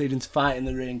two proceeding to fight in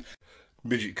the ring.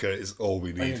 Midget Kurt is all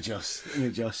we need.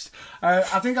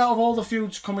 I think out of all the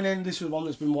feuds coming in, this was one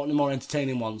that's been one of the more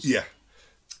entertaining ones. Yeah.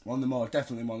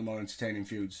 Definitely one of the more entertaining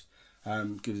feuds.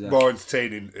 More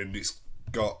entertaining, and it's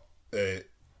got the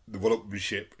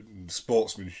one-upmanship and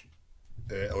sportsmanship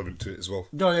element to it as well.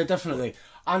 No, yeah, definitely.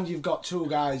 And you've got two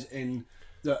guys in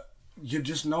that you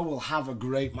just know will have a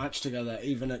great match together.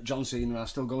 Even at John Cena, I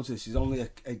still go to this. He's only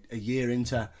a year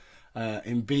into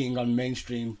him being on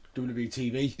mainstream WWE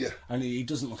TV, and he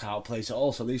doesn't look out of place at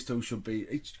all. So these two should be.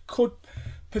 It could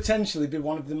potentially be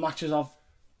one of the matches of.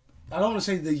 I don't want to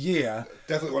say the year.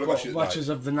 Definitely one of the matches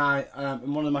of the night, and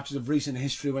one of the matches of recent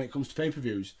history when it comes to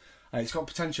pay-per-views. It's got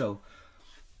potential.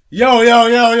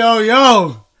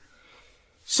 Yo!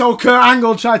 So Kurt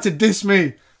Angle tried to diss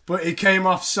me, but he came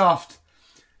off soft.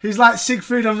 He's like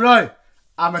Siegfried and Roy.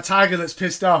 I'm a tiger that's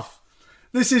pissed off.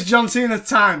 This is John Cena's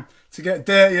time to get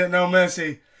dirty at No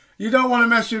Mercy. You don't want to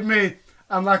mess with me.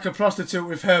 I'm like a prostitute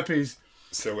with herpes.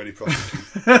 So many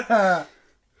prostitutes.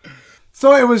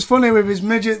 Thought it was funny with his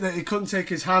midget that he couldn't take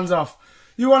his hands off.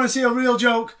 You want to see a real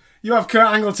joke? You have Kurt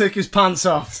Angle take his pants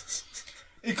off.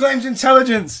 He claims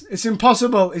intelligence. It's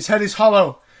impossible. His head is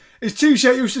hollow. His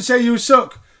T-shirt used to say you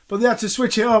suck, but they had to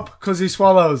switch it up because he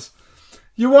swallows.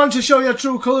 You want to show your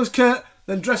true colours, Kurt?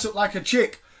 Then dress up like a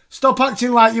chick. Stop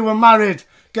acting like you were married.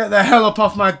 Get the hell up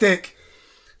off my dick.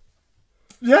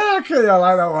 Yeah, okay, I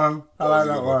like that one. I like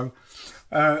that one.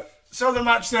 So the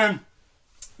match then.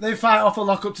 They fight off a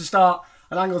lockup to start,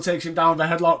 and Angle takes him down with a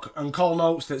headlock, and Cole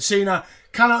notes that Cena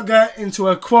cannot get into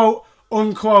a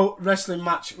quote-unquote wrestling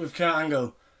match with Kurt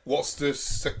Angle. What's the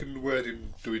second word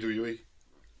in WWE?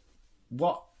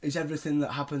 What is everything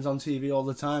that happens on TV all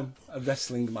the time? A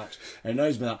wrestling match. It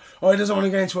annoys me that. Oh, he doesn't want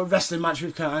to get into a wrestling match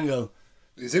with Kurt Angle.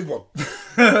 He's in one.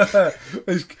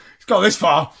 He's got this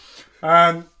far.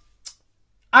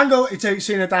 Angle, he takes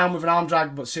Cena down with an arm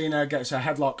drag, but Cena gets a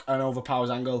headlock and overpowers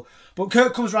Angle. But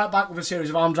Kurt comes right back with a series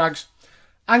of arm drags.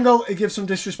 Angle, he gives some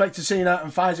disrespect to Cena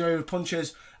and fires away with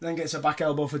punches, and then gets a back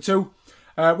elbow for two.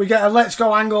 We get a Let's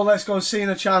Go Angle, Let's Go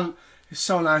Cena chant. It's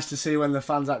so nice to see when the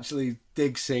fans actually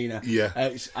dig Cena. Yeah.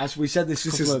 As we said this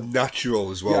is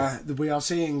natural as well. Yeah, we are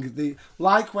seeing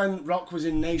like when Rock was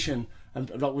in Nation and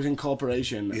Rock was in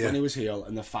Corporation, when he was heel,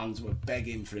 and the fans were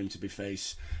begging for him to be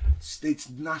face. It's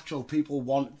natural. People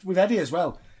want... With Eddie as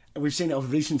well. We've seen it over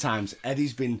recent times.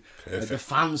 Eddie's been... the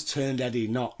fans turned Eddie,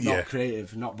 not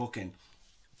creative, not booking.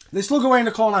 They slug away in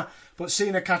the corner, but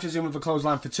Cena catches him with a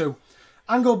clothesline for two.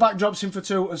 Angle backdrops him for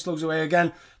two and slugs away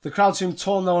again. The crowd seem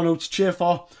torn though on who to cheer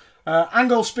for.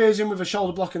 Angle spears him with a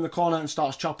shoulder block in the corner and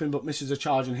starts chopping, but misses a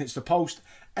charge and hits the post,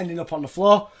 ending up on the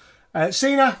floor.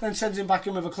 Cena then sends him back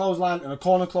in with a clothesline and a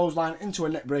corner clothesline into a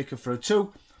neck breaker for a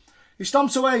two. He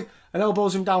stomps away and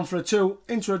elbows him down for a two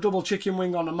into a double chicken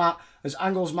wing on the mat as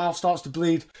Angle's mouth starts to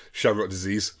bleed. Shamrock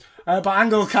disease. But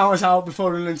Angle counters out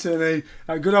before running into the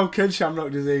knee. Good old kid,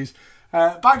 Shamrock disease.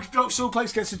 Backdrop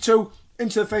suplex gets a two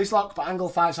into the face lock, but Angle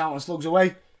fights out and slugs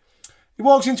away. He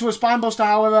walks into a spinebuster,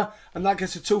 however, and that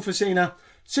gets a two for Cena.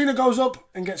 Cena goes up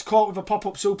and gets caught with a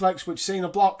pop-up suplex, which Cena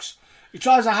blocks. He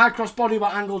tries a high cross body,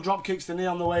 but Angle drop kicks the knee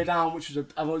on the way down, which I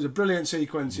thought was a brilliant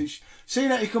sequence.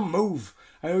 Cena, he can move.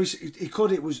 He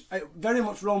could. It was very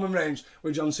much Roman Reigns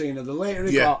with John Cena. The later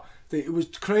he got, it was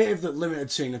creative that limited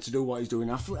Cena to do what he's doing.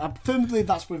 I firmly believe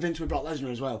that's with Vince with Brock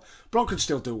Lesnar as well. Brock could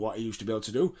still do what he used to be able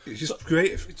to do. It's just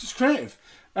creative. It's just creative.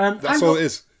 That's Angle, all it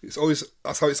is.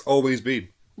 That's how it's always been.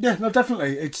 Yeah, no,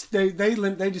 definitely. It's they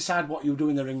decide what you do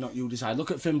in the ring, not you decide.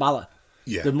 Look at Finn Balor.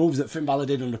 Yeah. The moves that Finn Balor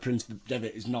did under Prince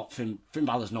Devitt is not Finn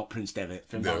Balor's not Prince Devitt.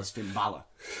 Finn Balor's Finn Balor.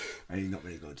 And he's not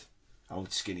very good.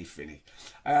 Old skinny Finny.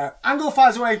 Angle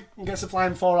fires away and gets a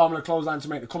flying forearm and a clothesline to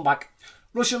make the comeback.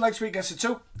 Russian leg sweep gets a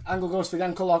two. Angle goes for the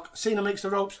ankle lock. Cena makes the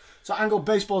ropes, so Angle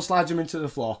baseball slides him into the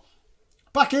floor.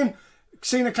 Back in,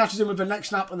 Cena catches him with a neck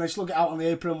snap and they slug it out on the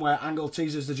apron where Angle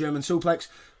teases the German suplex,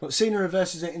 but Cena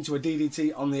reverses it into a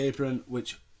DDT on the apron,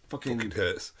 which fucking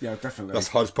hurts. Yeah, definitely. That's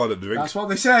the hardest part of the ring. That's what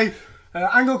they say.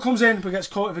 Angle comes in but gets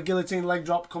caught with a guillotine leg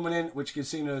drop coming in, which gives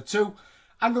Cena a two.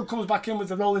 Angle comes back in with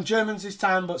the rolling Germans this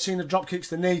time, but Cena drop kicks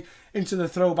the knee into the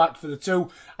throwback for the two.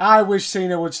 I wish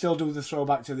Cena would still do the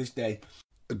throwback to this day.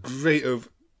 A great of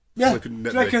yeah. flipping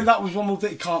Do you reckon that was one move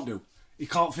that he can't do? He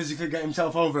can't physically get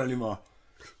himself over anymore.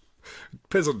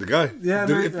 Depends on the guy. Yeah,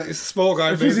 if it's a small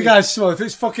guy, if maybe. he's a guy small, if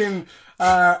it's fucking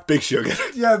Big Show again.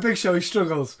 Yeah, Big Show, he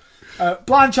struggles.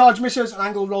 Blind charge misses, and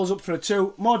Angle rolls up for a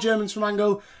 2. More Germans from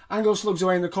Angle. Angle slugs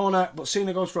away in the corner, but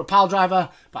Cena goes for a pile driver,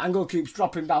 but Angle keeps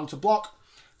dropping down to block.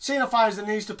 Cena fires the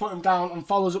knees to put him down and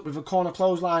follows up with a corner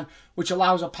clothesline, which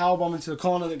allows a powerbomb into the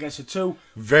corner that gets a 2.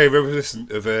 Very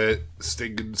reminiscent of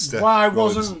Sting and Steph. Why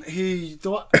Rollins. wasn't he...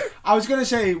 I was going to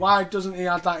say, why doesn't he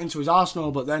add that into his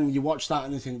arsenal? But then you watch that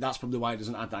and you think that's probably why he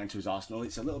doesn't add that into his arsenal.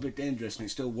 It's a little bit dangerous and it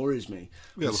still worries me.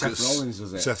 Yeah, look Seth at Rollins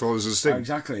does it. Seth Rollins and Sting.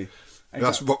 Exactly.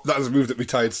 That was a move that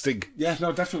retired Sting. Yeah,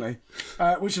 no, definitely.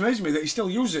 Which amazes me that he still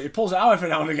uses it. He pulls it out every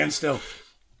now and again still.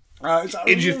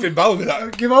 Injured Finn Balor with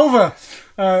that. Give over.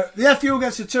 The FU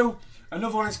gets a 2.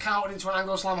 Another one is counted into an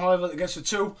angle slam, however, that gets a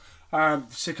 2.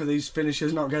 Sick of these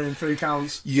finishes not getting 3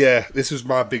 counts. Yeah, this was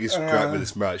my biggest gripe with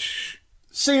this match.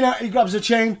 Cena, he grabs a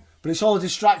chain, but it's all a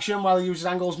distraction while he uses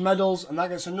Angle's medals, and that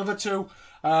gets another 2.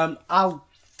 I'll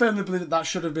firmly believe that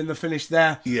should have been the finish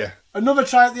there. Yeah. Another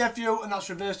try at the FU, and that's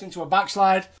reversed into a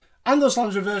backslide. Angle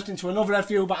slam's reversed into another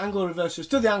FU, but Angle reverses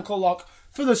to the ankle lock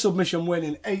for the submission win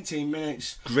in 18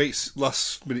 minutes. Great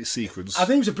last minute sequence. I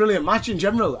think it was a brilliant match in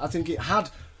general. I think it had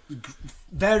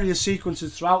various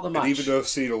sequences throughout the match. And even though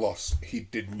Cena lost, he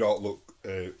did not look...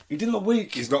 he didn't look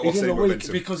weak. He's not lost any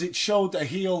momentum. Because it showed a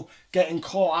heel getting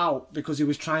caught out because he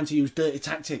was trying to use dirty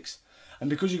tactics. And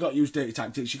because you got to use dirty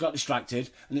tactics, you got distracted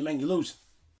and it meant you lose.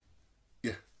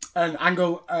 Yeah. And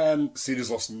Angle...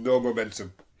 Cena's lost no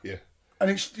momentum. Yeah. And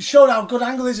it showed how good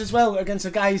Angle is as well against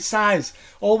a guy his size.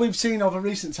 All we've seen over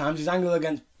recent times is Angle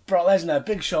against Brock Lesnar,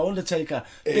 Big Show, Undertaker,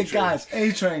 big guys,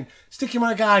 A-Train. Stick him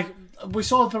on a guy. We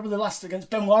saw probably the last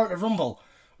against Benoit at the Rumble,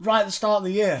 right at the start of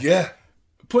the year. Yeah.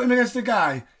 Put him against a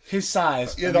guy his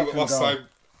size. Yeah, that was last time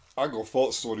Angle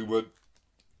fought someone who went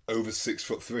over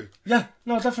 6'3". Yeah,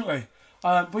 no, definitely.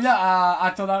 But yeah,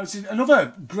 I thought that was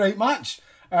another great match.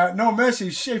 No Mercy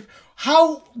shape.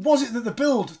 How was it that the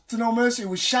build to No Mercy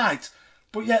was shite,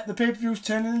 but yet the pay-per-view's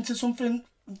turning into something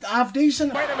half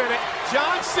decent? Wait a minute.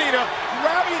 John Cena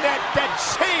grabbing that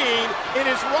chain in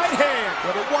his right hand.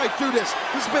 Yeah, but why do this?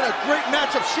 This has been a great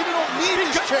matchup. Cena don't need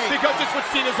his chain. Because it's what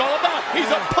Cena's all about. He's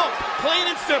a punk, plain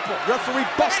and simple. Referee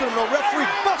busted him, though.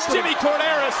 Referee busted him. Jimmy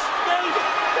Corderas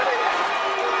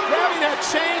grabbing that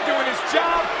chain, doing his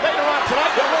job. Later on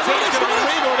tonight, the chain's going to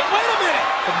be illegal. Wait a minute.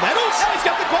 The medals? Yeah, he's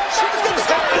got the gold. He's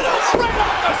got the medals. Right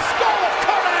off the skull of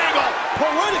Kurt Angle.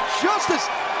 Poetic justice.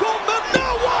 Gold medal.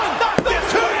 No one. Not this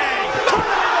way. Kurt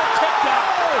Angle kicked out.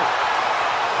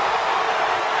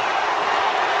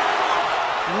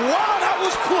 Wow, that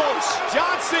was close.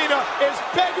 John Cena is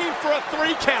begging for a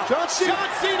 3 count. John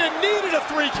Cena needed a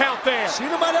 3 count there.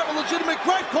 Cena might have a legitimate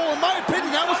gripe, Cole. In my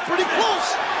opinion, that was pretty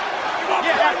close.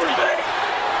 Yeah, after he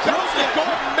throws the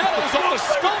gold medals on the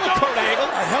skull of Kurt Angle.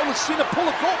 The hell did Cena pull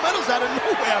the gold medals out of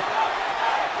nowhere?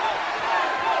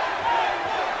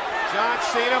 John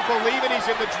Cena believing he's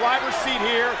in the driver's seat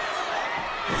here.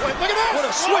 Wait, look at that! What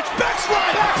a switch!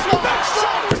 Backslide!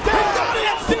 Shoulders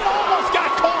down! Cena almost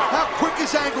got caught! How quick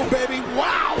is Angle, baby?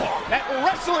 Wow! That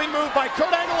wrestling move by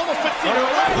Kurt Angle almost put Cena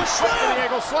Angle right slam! the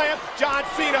Angle slam. John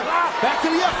Cena. Back to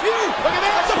the FU! Look at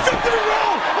that! That's a victory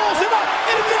roll! Rolls him up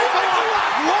into the ankle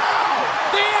lock! Wow!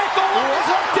 The ankle lock is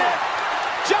locked in!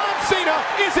 John Cena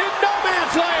is in no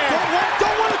man's land!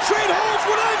 Don't want to trade holds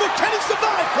with Angle. Can he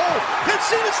survive, Cole? Can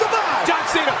Cena survive? John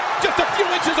Cena just a few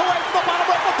inches away from the bottom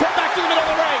rope, put back to the middle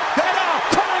of the ring. And now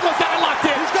Kurt Angle's got it locked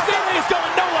in. Cena is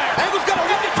going nowhere. Angle's got a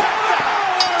lock it back.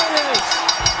 There it is.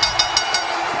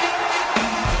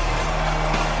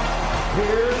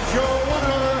 Here's your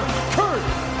winner, Kurt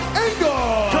Angle.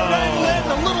 Kurt Angle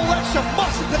adding a little extra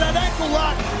muscle to that ankle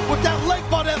lock with that leg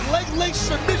bar, that leg lace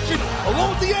submission,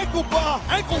 along with the ankle bar,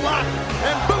 ankle lock,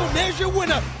 and boom, there's your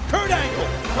winner, Kurt Angle.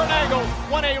 Kurt Angle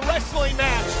won a wrestling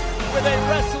match with a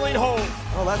wrestling hold.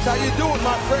 Well, that's how you do it,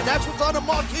 my friend. That's what's on the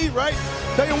marquee, right?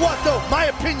 Tell you what, though, my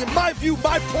opinion, my view,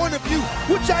 my point of view,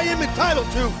 which I am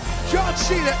entitled to, John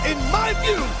Cena, in my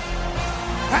view,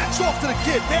 hats off to the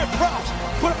kid, man, props.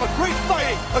 Put up a great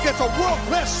fight against a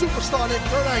world-class superstar named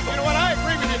Kurt Angle. You know what, I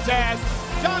agree with you, Taz.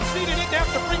 John Cena didn't have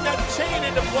to bring that chain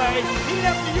into play. He didn't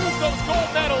have to use those gold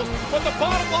medals. But the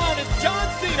bottom line is John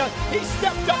Cena, he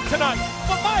stepped up tonight.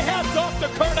 But my hat's off to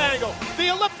Kurt Angle,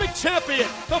 the Olympic champion,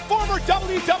 the former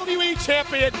WWE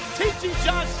champion, teaching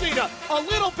John Cena a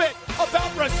little bit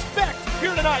about respect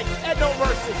here tonight at No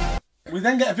Mercy. We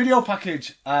then get a video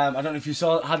package. I don't know if you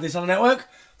had this on the network.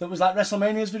 That was like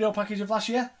WrestleMania's video package of last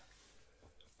year.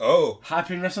 Oh.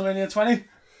 Hyping WrestleMania 20.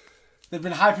 They've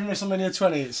been hyping WrestleMania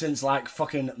 20 since like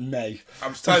fucking May.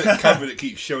 I'm just tired of the camera that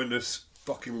keeps showing this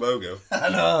fucking logo. I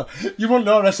know. You won't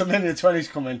know WrestleMania 20's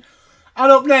coming.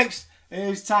 And up next, it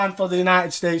is time for the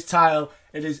United States title.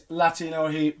 It is Latino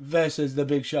Heat versus The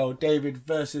Big Show. David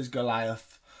versus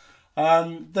Goliath.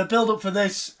 The build-up for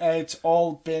this, it's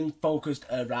all been focused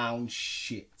around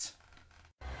shit.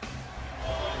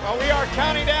 Well, we are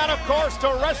counting down, of course, to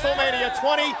WrestleMania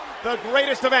 20, the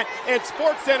greatest event in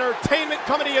sports entertainment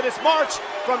coming to you this March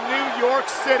from New York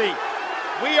City.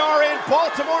 We are in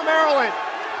Baltimore, Maryland.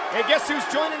 And guess who's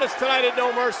joining us tonight at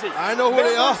No Mercy? I know who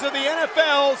they are. Members of the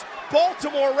NFL's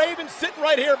Baltimore Ravens sitting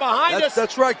right here behind us.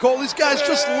 That's right, Cole. These guys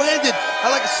just landed at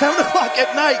like 7 o'clock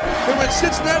at night. They were in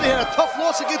Cincinnati, had a tough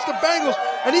loss against the Bengals.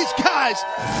 And these guys,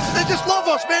 they just love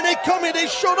us, man. They come here, they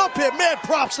showed up here. Man,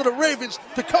 props to the Ravens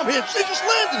to come here. They just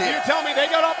landed here. You tell me they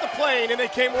got off the plane and they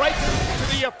came right to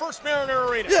the First Mariner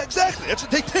Arena. Yeah, exactly. That's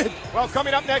what they did. Well,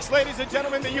 coming up next, ladies and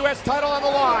gentlemen, the U.S. title on the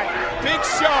line. Big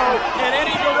Show and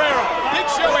Eddie Guerrero. Big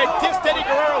Show had dissed Eddie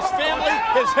Guerrero's family,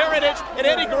 his heritage, and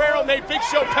Eddie Guerrero made Big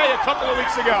Show pay a couple of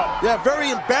weeks ago. Yeah,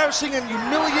 very embarrassing and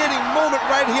humiliating moment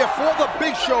right here for the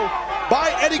Big Show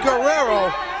by Eddie Guerrero.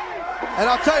 And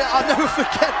I'll tell you, I'll never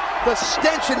forget the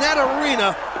stench in that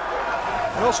arena.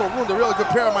 I also ruined a really good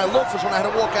pair of my loafers when I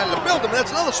had to walk out of the building, but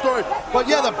that's another story.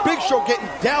 But yeah, the Big Show getting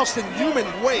doused in human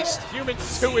waste. Human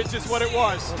sewage is what it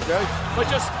was. Okay. But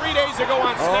just 3 days ago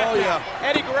on SmackDown,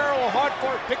 Eddie Guerrero a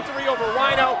hard-fought victory over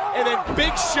Rhino, and then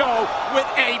Big Show with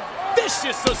a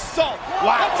vicious assault.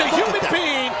 Wow. That's a human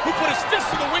being who put his fist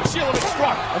in the windshield of a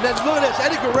truck. And then look at this,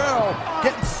 Eddie Guerrero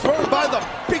getting thrown by the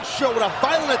Big Show with a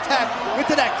violent attack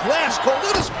into that glass cold.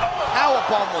 Look at this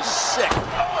powerbomb was sick.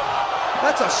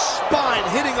 That's a spine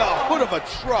hitting a hood of a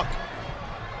truck.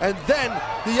 And then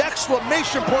the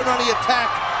exclamation point on the attack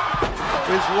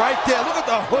is right there. Look at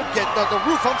the hood the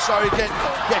roof,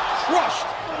 get crushed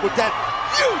with that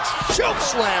huge choke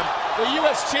slam. The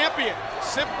U.S. champion,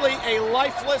 simply a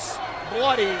lifeless,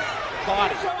 bloody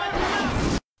body.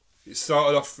 It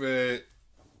started off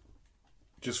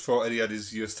just thought Eddie had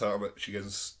his US title match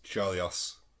against Charlie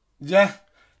Haas. Yeah.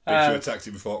 Big Show attacked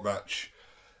him before match.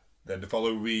 Then the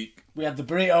following week, we had the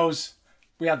burritos,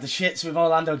 we had the shits with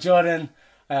Orlando Jordan,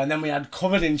 and then we had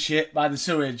covered in shit by the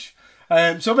sewage.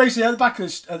 So basically, at the back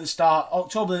at the start,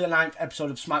 October the 9th episode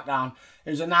of SmackDown,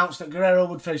 it was announced that Guerrero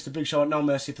would face the Big Show at No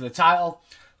Mercy for the title.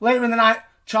 Later in the night,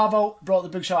 Chavo brought the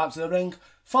Big Show out to the ring,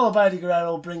 followed by Eddie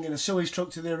Guerrero bringing a sewage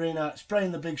truck to the arena,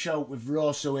 spraying the Big Show with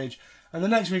raw sewage. And the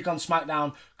next week on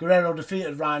SmackDown, Guerrero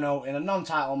defeated Rhino in a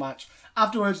non-title match.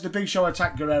 Afterwards, the Big Show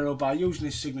attacked Guerrero by using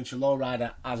his signature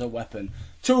lowrider as a weapon.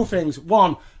 Two things.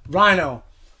 One, Rhino,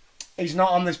 he's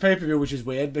not on this pay-per-view, which is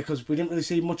weird because we didn't really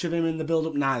see much of him in the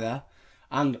build-up neither.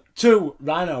 And two,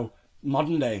 Rhino,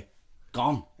 modern day,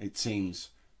 gone, it seems.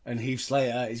 And Heath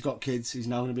Slater, he's got kids, he's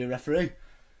now going to be a referee.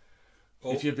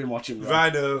 If you've been watching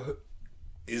Rhino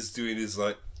is doing his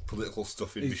political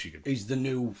stuff in Michigan. He's the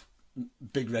new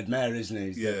Big Red Mayor, isn't he?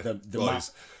 He's yeah,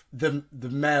 the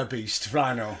mayor beast,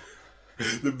 Rhino.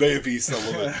 The mayor beast, I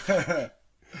love it.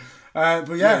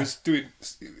 But yeah,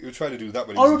 he was trying to do that.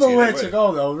 When horrible way to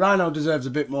go though. Rhino deserves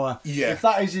a bit more. Yeah. If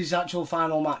that is his actual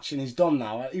final match and he's done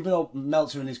now, even though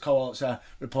Meltzer and his cohorts are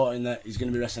reporting that he's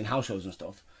going to be wrestling house shows and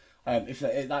stuff, if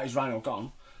that is Rhino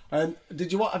gone. Have you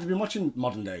been watching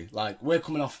Modern Day? Like, we're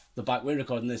coming off the back. We're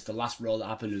recording this. The last Raw that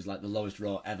happened was like the lowest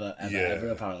Raw ever,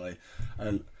 apparently.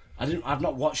 I've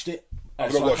not watched it.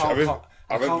 I've not watched it.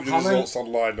 I've read the results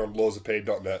online on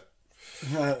loadsofpain.net.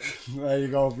 There you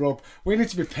go, Rob. We need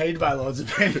to be paid by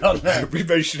loadsofpain.net. We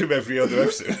mention him every other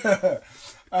episode.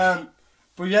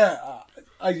 But yeah,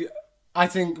 I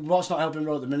think what's not helping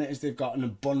Raw at the minute is they've got an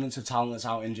abundance of talent that's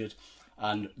out injured,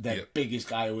 and their biggest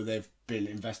guy who they've been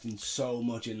investing so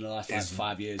much in the last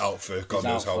 5 years out for God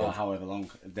knows how long. However long.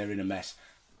 They're in a mess.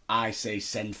 I say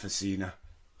send for Cena.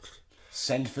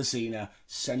 Send for Cena,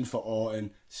 send for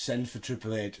Orton, send for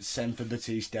Triple H, send for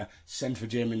Batista, send for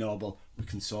Jamie Noble. We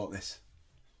can sort this.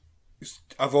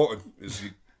 Have Orton.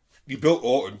 You built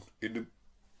Orton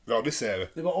around this area.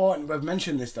 Yeah, but Orton, we've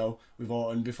mentioned this though with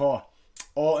Orton before.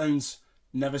 Orton's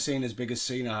never seen as big as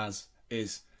Cena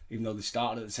is, even though they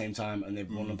started at the same time and they've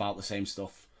won about the same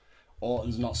stuff.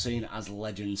 Orton's not seen as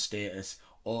legend status.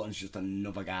 Orton's just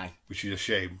another guy. Which is a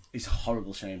shame. It's a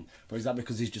horrible shame. But is that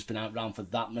because he's just been around for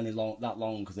that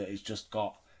long that it's just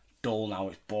got dull now?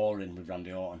 It's boring with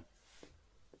Randy Orton.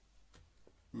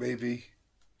 Maybe.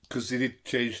 Because they did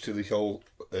change to the whole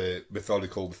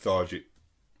methodical, lethargic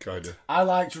kind of. I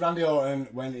liked Randy Orton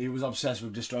when he was obsessed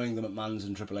with destroying the McMahons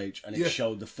and Triple H. And it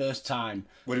showed the first time...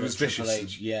 When he was Triple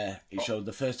vicious. H, it showed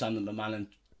the first time that McMahon and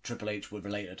Triple H were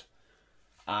related.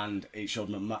 And it showed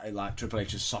Triple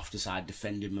H's softer side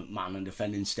defending McMahon and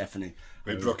defending Stephanie.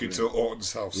 They broke into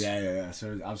Orton's house. Yeah. So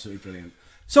it was absolutely brilliant.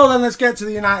 So then let's get to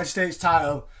the United States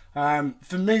title.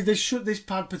 For me, this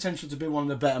had potential to be one of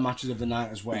the better matches of the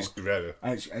night as well. It's Guerrero.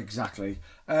 Exactly.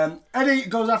 Eddie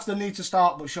goes after the knee to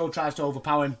start, but Show tries to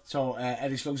overpower him, so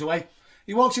Eddie slugs away.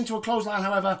 He walks into a clothesline,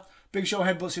 however. Big Show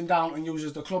headbutts him down and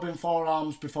uses the clubbing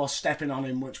forearms before stepping on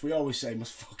him, which we always say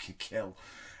must fucking kill.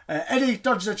 Eddie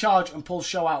dodges a charge and pulls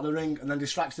Show out of the ring and then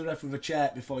distracts the ref with a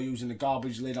chair before using the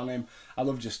garbage lid on him. I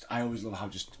always love how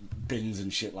just bins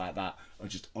and shit like that are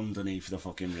just underneath the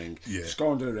fucking ring. Yeah. Just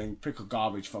go under the ring, pick a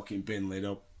garbage fucking bin lid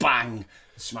up, bang,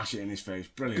 smash it in his face.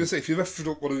 Brilliant. I was going to say, if the ref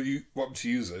don't want him to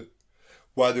use it,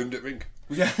 why don't it ring?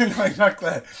 Yeah, no, exactly.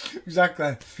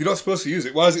 If you're not supposed to use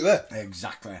it, why is it there?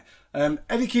 Exactly.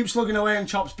 Eddie keeps slugging away and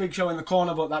chops Big Show in the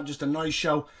corner, but that just annoys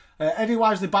Show. Eddie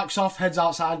wisely backs off, heads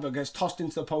outside, but gets tossed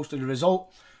into the post as a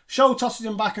result. Show tosses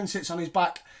him back and sits on his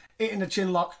back, hitting a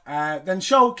chin lock. Then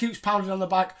Show keeps pounding on the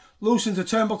back, loosens a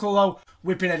turnbuckle low,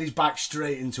 whipping Eddie's back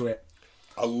straight into it.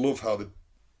 I love how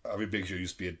Big Show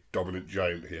used to be a dominant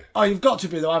giant here. Oh, you've got to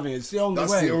be though, haven't you? It's the only way.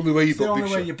 That's the only way you book Big Show. It's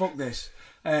the only way you book this.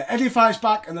 Eddie fights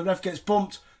back and the ref gets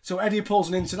bumped, so Eddie pulls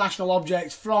an international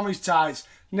object from his tights,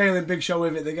 nailing Big Show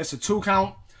with it. That gets a 2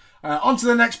 count. On to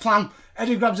the next plan.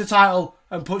 Eddie grabs the title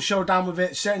and puts Show down with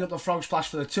it, setting up the frog splash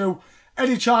for the 2.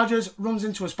 Eddie charges, runs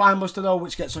into a spinebuster though,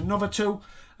 which gets another 2.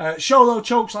 Show though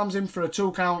chokeslams him for a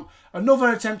 2 count. Another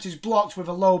attempt is blocked with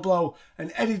a low blow,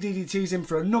 and Eddie DDTs him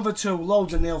for another 2.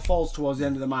 Loads of near falls towards the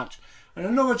end of the match. And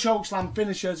another chokeslam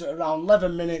finishes at around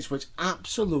 11 minutes, which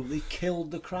absolutely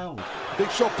killed the crowd.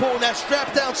 Big Show pulling that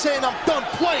strap down, saying, I'm done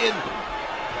playing.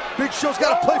 Big Show's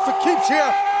got to play for keeps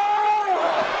here.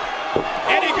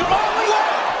 Eddie Guerrero.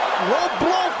 Low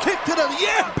blow kick to the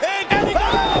peg. Eddie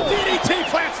Guerrero.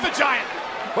 DDT plants the giant.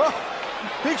 Well,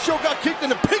 Big Show got kicked in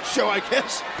the pig show, I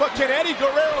guess. But can Eddie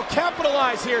Guerrero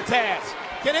capitalize here, Taz?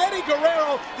 Can Eddie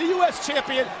Guerrero, the U.S.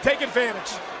 champion, take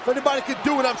advantage? If anybody could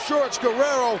do it, I'm sure it's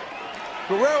Guerrero.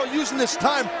 Guerrero using this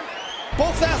time.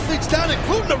 Both athletes down,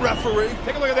 including the referee.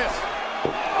 Take a look at this.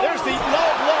 There's the low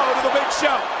blow to the Big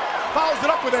Show. Follows it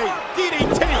up with a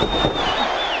DDT.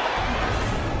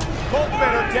 Colt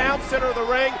Bennett down center of the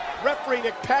ring. Referee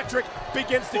Nick Patrick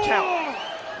begins to count.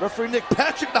 Referee Nick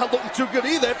Patrick not looking too good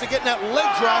either after getting that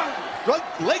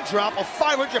leg drop of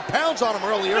 500 pounds on him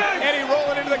earlier. Eddie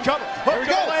rolling into the cover. Hook to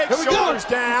the leg, shoulders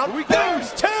down.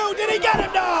 There's 2. Did he get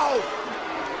him? No!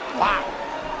 Wow.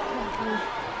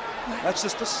 That's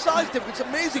just the size difference. It's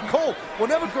amazing, Cole.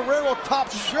 Whenever Guerrero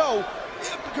tops Show,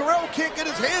 Guerrero can't get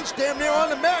his hands damn near on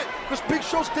the mat because Big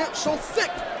Show's so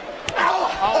thick.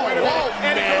 Oh, wait a minute.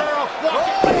 Eddie Guerrero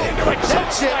walking into a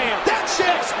choke slam. That's it.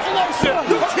 Explosive.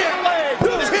 New champ.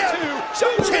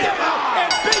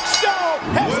 And Big Show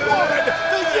has won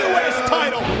the U.S.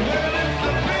 title.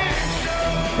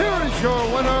 Here is your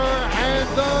winner and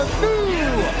the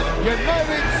new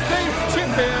United States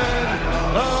champion,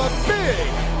 the Big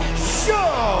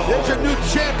Show. There's your new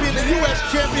champion, the U.S.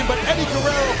 champion, but Eddie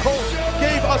Guerrero, Cole,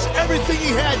 gave us everything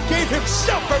he had, gave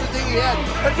himself everything he had.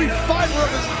 Every fiber of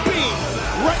his being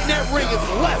right in that ring is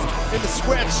left in the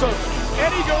squared circle.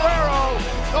 Eddie Guerrero,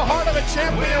 the heart of a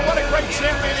champion, what a great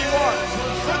champion he was.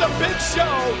 For the Big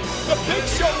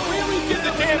Show really did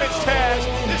the damage, Taz,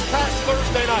 this past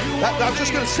Thursday night. I was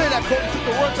just going to say that, Cole. You took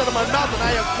the words out of my mouth, and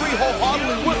I agree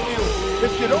wholeheartedly with you.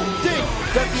 If you don't think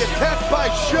that the attack by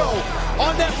Show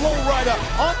on that lowrider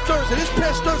on Thursday, this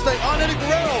past Thursday, on Eddie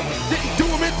Guerrero, didn't do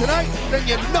him in tonight, then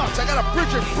you're nuts. I got a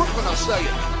bridge in Brooklyn, I'll sell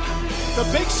you. The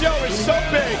Big Show is so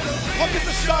big. Look at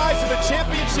the size of the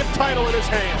championship title in his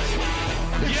hands.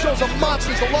 Big Show's a monster.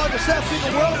 He's the largest athlete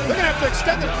in the world. They're going to have to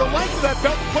extend the length of that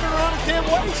belt and put it around his damn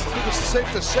waist. I think it's safe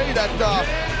to say that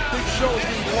Big Show is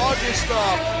the largest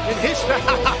in history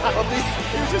of the...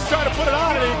 He was just trying to put it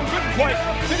on and he couldn't quite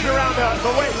fit it around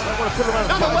the waist. I want to put it around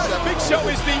nonetheless, Big Show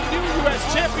is the new U.S.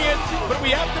 champion, but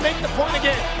we have to make the point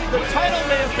again. The title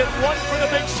may have been won for the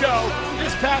Big Show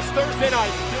this past Thursday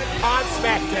night on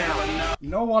SmackDown.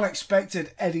 No one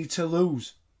expected Eddie to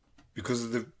lose. Because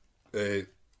of the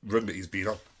run that he's been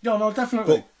on. No,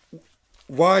 definitely. But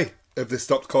why have they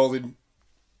stopped calling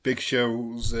Big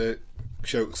Show's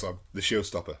chokeslam the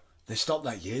showstopper? They stopped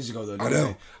that years ago, though, I didn't know.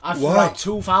 they? After Why? like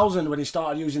 2000, when he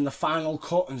started using the final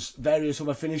cut and various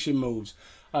other finishing moves,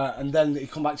 and then he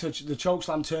come back to the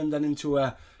chokeslam, turned then into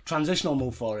a transitional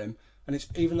move for him. And it's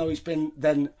even though it's been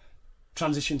then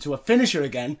transitioned to a finisher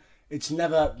again, it's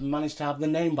never managed to have the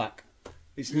name back.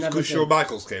 It's never because Shawn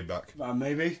Michaels came back.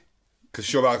 Maybe. Because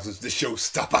Shawn Michaels is the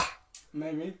showstopper.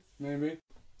 Maybe.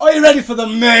 Are you ready for the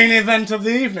main event of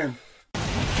the evening?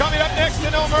 Coming up next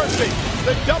to No Mercy,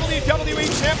 the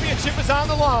WWE Championship is on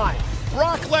the line.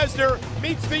 Brock Lesnar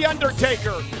meets The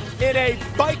Undertaker in a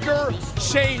biker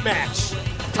chain match.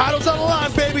 Title's on the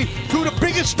line, baby. Two of the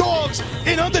biggest dogs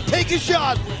in Undertaker's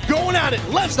yard going at it.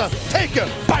 Lesnar, Taker,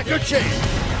 Biker Chain.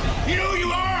 You know who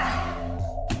you are?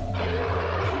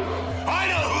 I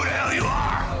know who the hell you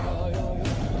are.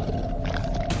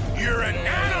 You're an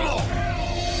animal.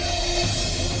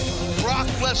 Brock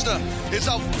Lesnar is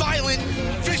a violent,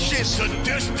 vicious,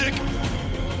 sadistic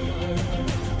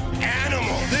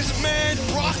animal. This man,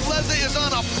 Brock Lesnar, is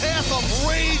on a path of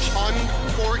rage,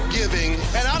 unforgiving,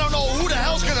 and I don't know who the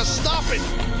hell's gonna stop it.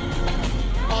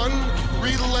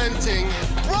 Unrelenting.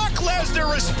 Brock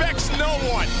Lesnar respects no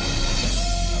one.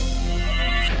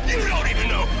 You don't even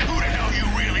know who the hell you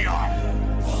really are.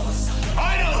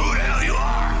 I know who the hell you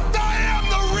are. I am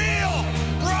the real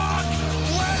Brock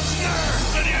Lesnar,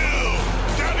 the new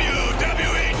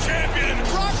WWE champion.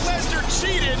 Brock Lesnar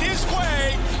cheated his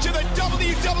way to the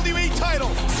WWE title.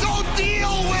 So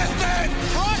deal with it.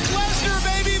 Brock Lesnar,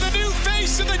 baby, the new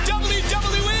face of the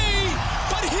WWE.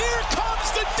 But here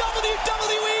comes the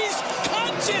WWE's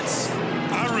conscience.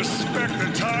 I respect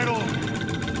the title,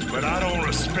 but I don't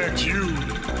respect you.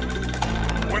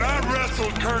 When I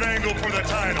wrestled Kurt Angle for the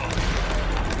title,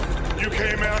 you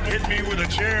came out and hit me with a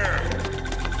chair.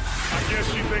 I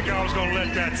guess you think I was gonna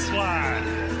let that slide.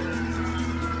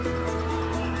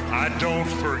 I don't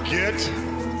forget,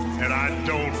 and I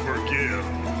don't forgive.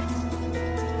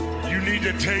 You need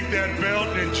to take that belt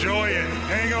and enjoy it.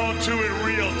 Hang on to it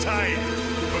real tight,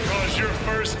 because your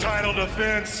first title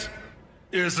defense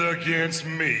is against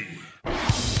me.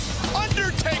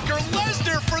 Undertaker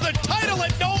Lesnar for the title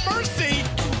at No Mercy.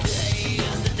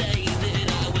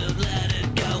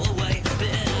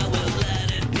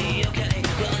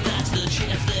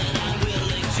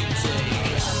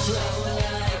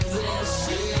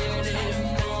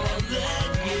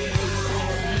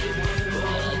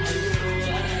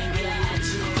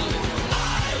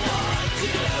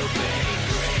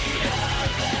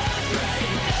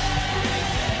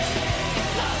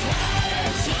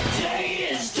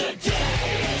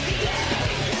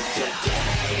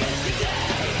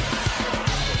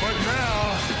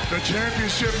 The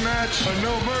championship match of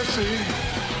No Mercy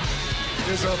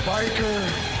is a biker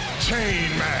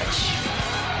chain match.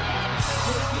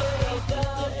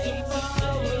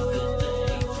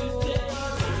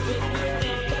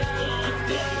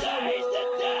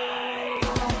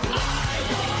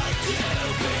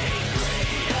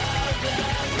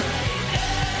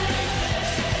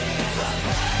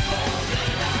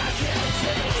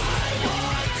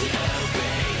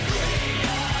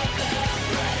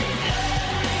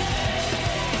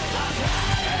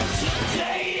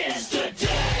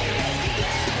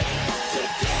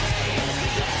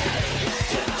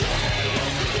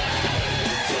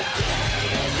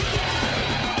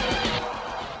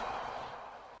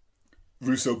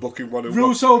 Russo booking one of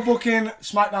Russo booking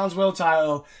SmackDown's world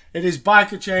title. It is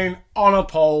Biker Chain on a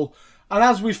pole. And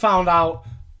as we found out,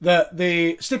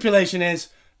 the stipulation is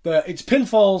that it's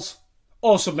pinfalls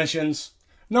or submissions,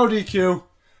 no DQ,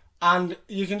 and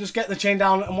you can just get the chain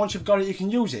down, and once you've got it, you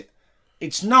can use it.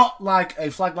 It's not like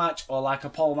a flag match or like a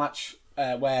pole match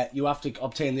where you have to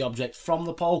obtain the object from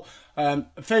the pole.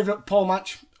 Favourite pole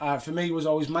match for me was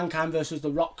always Mankind versus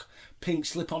The Rock, pink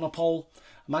slip on a pole.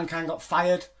 Mankind got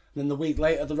fired. Then the week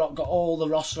later, The Rock got all the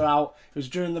roster out. It was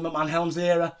during the McMahon Helmsley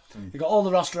era. He got all the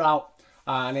roster out,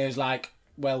 and he was like,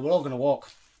 well, we're all going to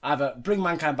walk. Either bring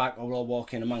Mankind back or we're all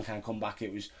walking, and Mankind come back.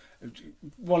 It was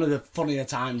one of the funnier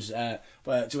times to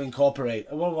incorporate.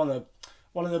 I'd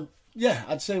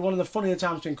say one of the funnier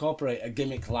times to incorporate a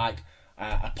gimmick like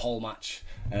a pole match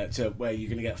to where you're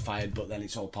going to get fired, but then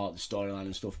it's all part of the storyline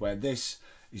and stuff, where this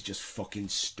is just fucking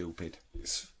stupid.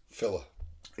 It's filler.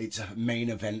 It's a main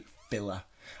event filler.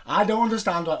 I don't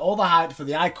understand why all the hype for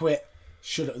the I Quit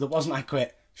should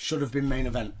have been main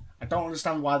event. I don't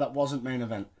understand why that wasn't main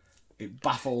event. It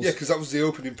baffles. Yeah, because that was the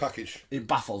opening package. It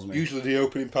baffles me. Usually the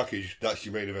opening package, that's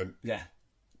your main event. Yeah.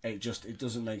 It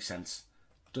doesn't make sense.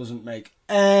 Doesn't make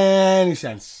any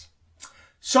sense.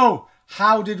 So,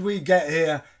 how did we get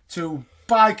here to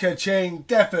Biker Chain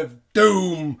Death of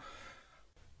Doom?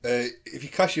 If you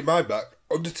cast your mind back,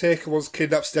 Undertaker once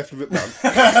kidnapped Stephanie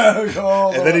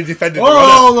McMahon. And then he defended her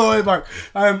all the way back.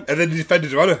 and then he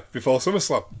defended her honor before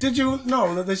SummerSlam. Did you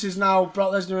know that this is now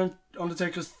Brock Lesnar and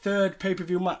Undertaker's third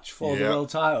pay-per-view match for the world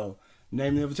title?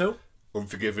 Name the other two.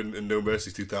 Unforgiven and No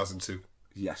Mercy 2002.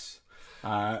 Yes.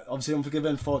 Obviously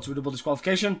Unforgiven fought to a double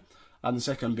disqualification, and the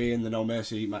second being the No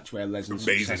Mercy match where Lesnar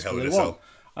successfully won.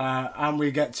 And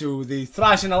we get to the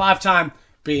thrice in a lifetime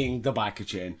being the Biker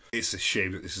Chain. It's a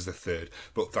shame that this is the third,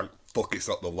 but thank fuck it's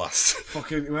not the last.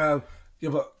 Fucking, well, yeah,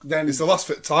 but then... It's the last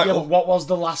fit title. Yeah, but what was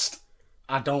the last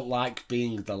I don't like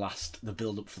being the last. The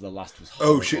build-up for the last was Oh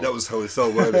horrible. shit, that was Hell in a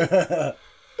Cell, wasn't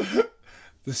it?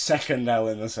 The second Hell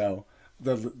in a Cell.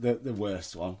 The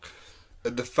worst one.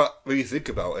 And the fact, when you think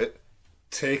about it,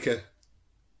 Taker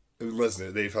and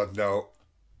Lesnar, they've had now,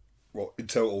 what, in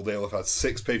total they'll have had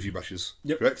 6 pay-per-view matches,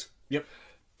 correct? Yep.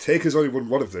 Taker's only won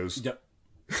 1 of those. Yep.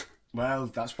 Well,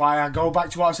 that's why I go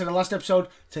back to what I said in the last episode.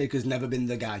 Taker's never been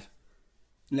the guy.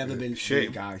 Never been the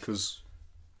guy. Because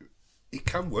he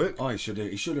can work. Oh, he should have.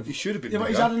 He should have. He should have been Yeah, the but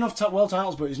he's guy. had enough world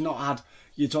titles, but he's not had...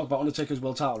 You talk about Undertaker's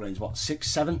world title range, what, 6,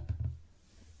 7?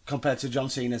 Compared to John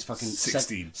Cena's fucking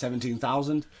 16.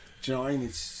 17,000. Do you know what I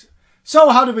mean? So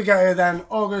how did we get here then?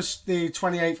 August the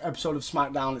 28th episode of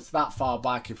SmackDown. It's that far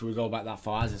back. If we go back that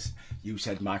far, as you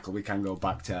said, Michael, we can go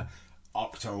back to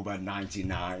October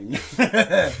 99.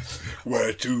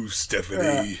 Where to,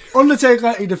 Stephanie?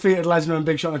 Undertaker, he defeated Lesnar and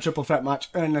Big Show in a triple threat match,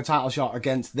 earning a title shot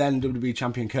against then WWE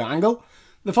champion Kurt Angle.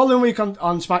 The following week on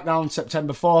SmackDown,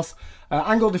 September 4th,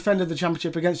 Angle defended the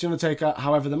championship against The Undertaker.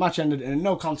 However, the match ended in a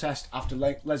no contest after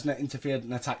Lesnar interfered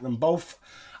and attacked them both.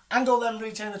 Angle then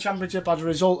retained the championship as a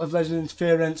result of Lesnar's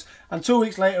interference, and 2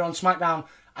 weeks later on SmackDown,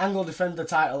 Angle defended the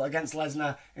title against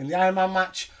Lesnar in the Iron Man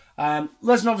match.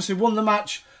 Lesnar obviously won the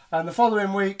match, and the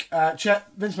following week,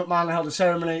 Vince McMahon held a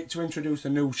ceremony to introduce the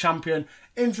new champion,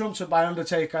 interrupted by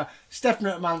Undertaker.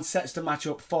 Stephanie McMahon sets the match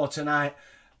up for tonight,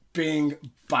 being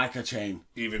Biker Chain.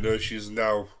 Even though she's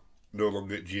now no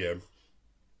longer GM.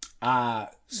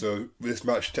 So this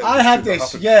match I had shouldn't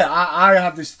this, happen. I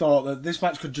had this thought that this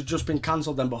match could have just been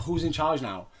cancelled then, but who's in charge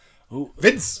now? Who?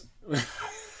 Vince!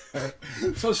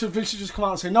 So Vince should just come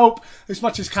out and say, nope, this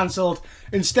match is cancelled.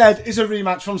 Instead, is a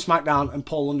rematch from SmackDown and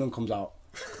Paul London comes out.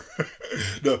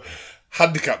 No,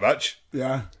 handicap match.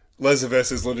 Yeah. Lesnar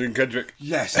versus London Kendrick.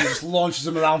 Yes, he just launches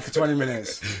him around for 20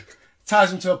 minutes.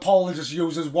 Ties him to a pole and just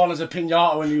uses one as a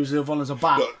pinata and uses the other one as a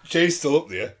bat. But Jay's still up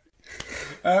there.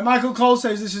 Michael Cole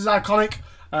says this is iconic,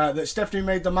 that Stephanie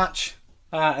made the match,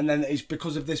 and then it's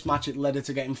because of this match it led her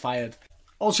to getting fired.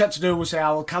 All she had to do was say,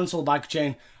 I will cancel Biker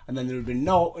Chain, and then there would be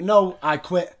no, I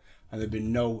quit, and there'd be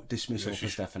no dismissal for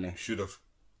Stephanie. Should have.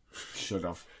 Should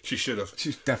have. She should have.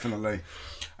 She's definitely.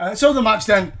 So the match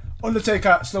then,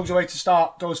 Undertaker slugs away to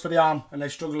start, goes for the arm, and they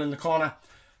struggle in the corner.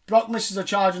 Brock misses a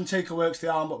charge and Taker works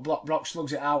the arm, but Brock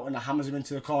slugs it out and hammers him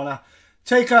into the corner.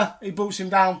 Taker, he boots him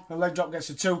down, and leg drop gets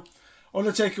a 2.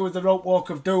 Undertaker with the rope walk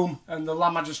of doom and the La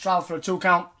Magistral for a 2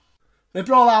 count. They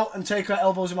brawl out and Taker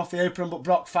elbows him off the apron, but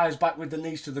Brock fires back with the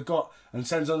knees to the gut and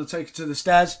sends Undertaker to the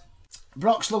stairs.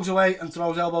 Brock slugs away and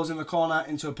throws elbows in the corner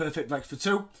into a perfect leg for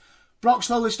 2. Brock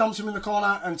slowly stomps him in the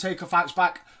corner and Taker fights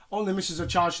back, only misses a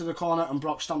charge to the corner and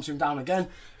Brock stomps him down again.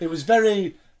 It was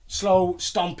very slow,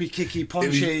 stompy, kicky,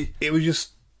 punchy. It was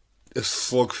just a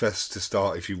slugfest to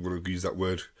start, if you want to use that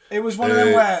word. It was one of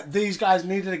them where these guys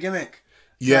needed a gimmick.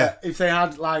 Yeah. If they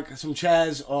had like some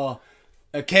chairs or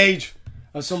a cage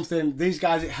or something, these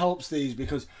guys, it helps these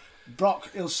because Brock,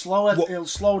 he'll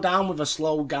slow down with a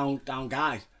slow down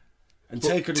guy. And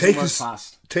Taker doesn't work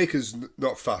fast. Taker's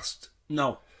not fast.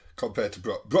 No. Compared to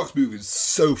Brock. Brock's moving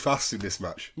so fast in this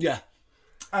match. Yeah.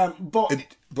 But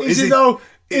is he he though?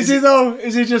 Is he though?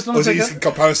 Is he just Undertaker? Or is he in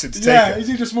comparison to Taker? Yeah, is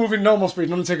he just moving normal speed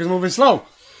and Undertaker's moving slow?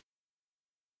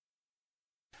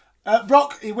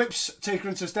 Brock, he whips Taker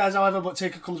into the stairs, however, but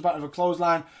Taker comes back with a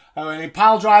clothesline and he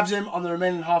pile drives him on the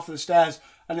remaining half of the stairs,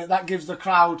 and that gives the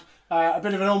crowd a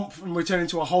bit of an oomph, and we turn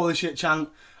into a holy shit chant.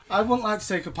 I wouldn't like to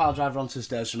take a pile driver onto the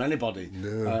stairs from anybody.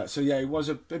 No. So yeah, it was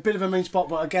a bit of a mean spot,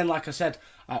 but again, like I said,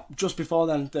 just before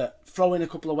then, throw in a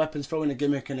couple of weapons, throw in a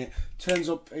gimmick, and it turns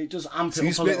up, it does amp it up a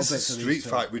little bit. It's a street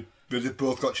fight where they've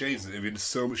both got chains and it's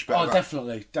so much better.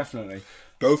 Oh, definitely.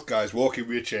 Both guys walking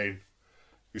with a chain,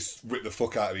 just rip the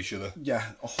fuck out of each other. Yeah,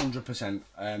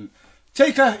 100%.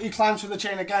 Taker, he climbs for the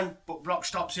chain again, but Brock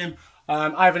stops him.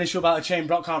 I have an issue about the chain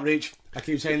Brock can't reach. I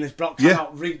keep saying this. Brock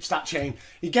cannot reach that chain.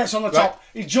 He gets on the top,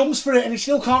 he jumps for it, and he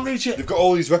still can't reach it. They've got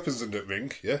all these weapons in the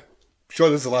ring, yeah? Sure,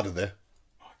 there's a ladder there.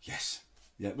 Yes.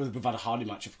 Yeah, we've had a Hardy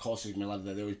match, of course there's going to be a ladder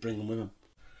there. They always bring them with them.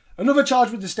 Another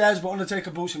charge with the stairs, but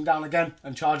Undertaker boots him down again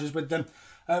and charges with them.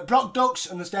 Brock ducks,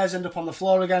 and the stairs end up on the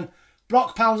floor again.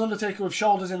 Brock pounds Undertaker with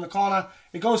shoulders in the corner.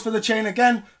 He goes for the chain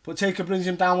again, but Taker brings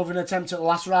him down with an attempt at the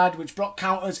last ride, which Brock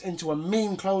counters into a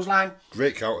mean clothesline.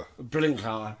 Great counter. Brilliant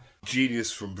counter.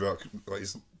 Genius from Brock. Like,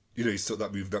 he's took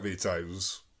that move that many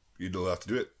times. You know how to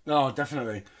do it. Oh,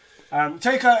 definitely.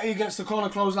 Taker, he gets the corner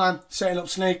clothesline, setting up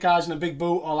Snake Eyes and a big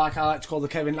boot, or like I like to call the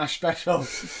Kevin Nash special.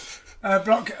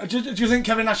 Brock, do you think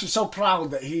Kevin Nash is so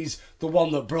proud that he's the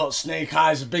one that brought Snake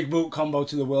Eyes, a big boot combo,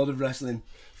 to the world of wrestling?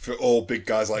 For all big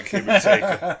guys like him and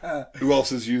Taker. Who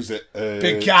else has used it?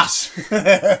 Big Cass.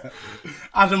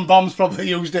 Adam Bomb's probably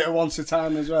used it once a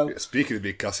time as well. Speaking of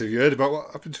Big Cass, have you heard about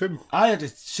what happened to him? I had a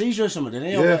seizure or something, didn't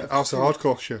he? Yeah, House of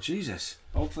Hardcore show. Jesus.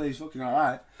 Hopefully he's fucking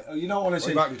alright. You don't want to see...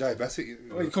 He might be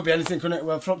diabetic. Well, it could be anything, couldn't it?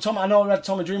 Well, from Tom, I know I read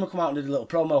Tommy Dreamer come out and did a little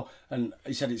promo, and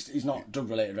he said he's not drug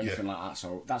related or anything like that,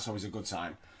 so that's always a good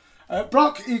sign.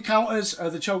 Brock, he counters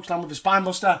the chokeslam with a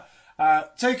spinebuster.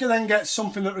 Taker then gets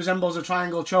something that resembles a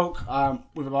triangle choke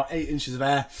with about 8 inches of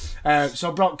air.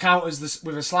 So Brock counters this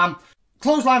with a slam.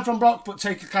 Clothesline from Brock, but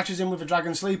Taker catches him with a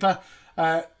dragon sleeper.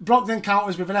 Brock then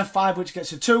counters with an F5, which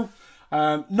gets a 2.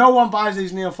 No one buys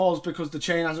these near falls because the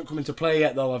chain hasn't come into play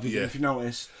yet, though, if you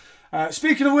notice.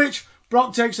 Speaking of which,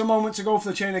 Brock takes a moment to go for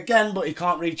the chain again, but he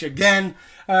can't reach again.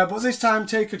 But this time,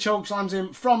 Taker chokeslams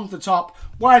him from the top.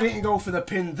 Why didn't he go for the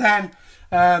pin then?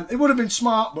 It would have been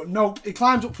smart, but nope. He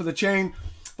climbs up for the chain.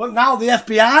 But now the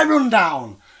FBI run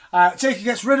down. Taker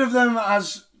gets rid of them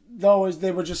as though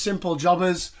they were just simple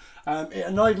jobbers. It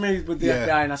annoyed me with the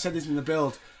FBI, and I said this in the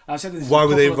build. I said this Why in a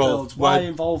were they couple of involved? builds. Why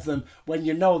involve them when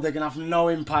you know they're going to have no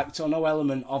impact or no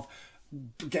element of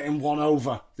getting one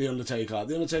over The Undertaker?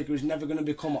 The Undertaker is never going to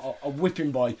become a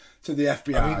whipping boy to the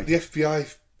FBI. I mean, the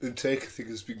FBI and Taker thing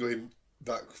has been going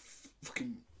back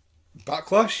fucking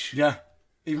backlash. Yeah,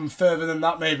 even further than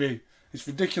that maybe. It's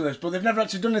ridiculous, but they've never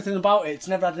actually done anything about it. It's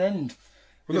never had an end.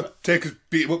 Well, look, Taker's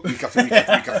beat him up week after week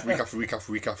after week after week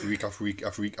after week after week after week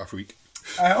after week after week.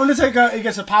 Undertaker, he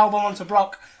gets a powerbomb onto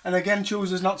Brock and again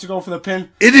chooses not to go for the pin.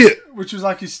 Idiot! Which was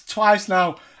like his twice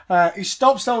now. He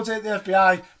stops though to hit the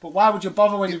FBI, but why would you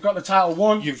bother when you've got the title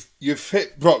won? You've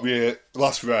hit Brock with your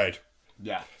last ride.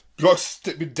 Yeah. Brock's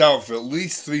been down for at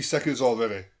least 3 seconds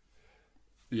already.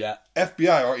 Yeah.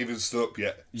 FBI aren't even stood up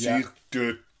yet. So Yeah. you do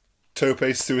a tope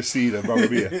suicida, Mamma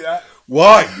Mia. Yeah.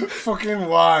 Why? Fucking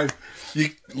why?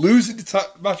 You losing the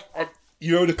match on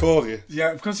your own accord here.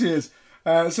 Yeah, of course he is.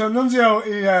 So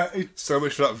Nunzio, he so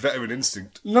much for that veteran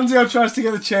instinct. Nunzio tries to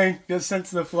get the chain, gets sent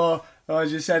to the floor.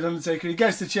 As you said, Undertaker, he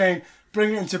gets the chain,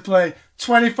 bring it into play.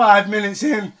 25 minutes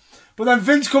in, but then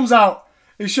Vince comes out.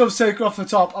 He shoves Taker off the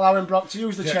top, allowing Brock to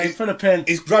use the chain for the pin.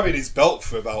 He's grabbing his belt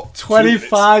for about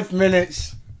 25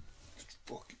 minutes.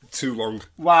 Too long.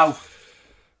 Wow.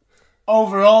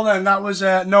 Overall, then that was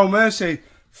No Mercy.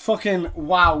 Fucking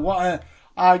wow! What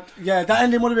a that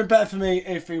ending would have been better for me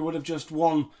if he would have just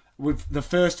won with the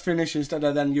first finish instead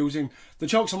of then using the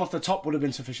chokeslam off the top would have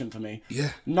been sufficient for me.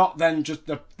 Yeah. Not then just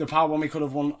the powerbomb he could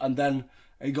have won, and then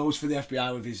he goes for the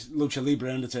FBI with his Lucha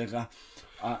Libre Undertaker,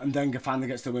 and then finally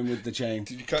gets the win with the chain.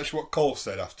 Did you catch what Cole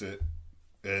said after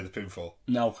the pinfall?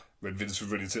 No. When Vince was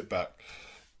running it back.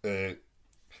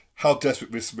 How desperate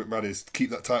Mr. McMahon is to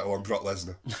keep that title on Brock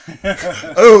Lesnar.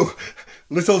 Oh,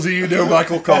 little do you know,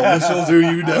 Michael Cole. Little do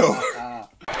you know.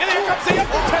 And here comes The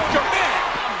Undertaker.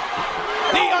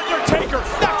 The Undertaker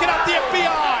knocking out the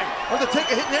FBI.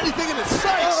 Undertaker hitting anything in his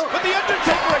sights. But The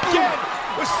Undertaker again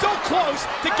was so close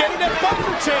to getting that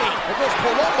bumper chain. There goes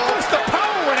Palumbo. First the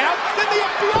power went out, then the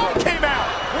FBI came out.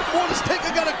 What more does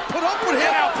Taker got to put up with him?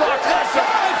 And out Brock Lesnar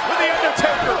with The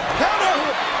Undertaker. Counter.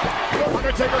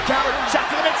 Undertaker counter, shot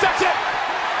to the midsection.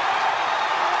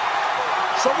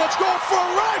 Someone's going for a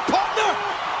ride, partner.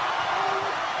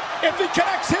 If he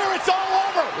connects here, it's all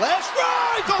over. Last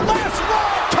ride. The last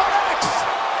ride connects.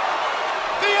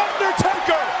 The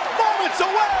Undertaker, moments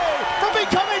away from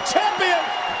becoming champion.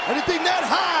 Anything that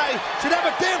high should have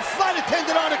a damn flight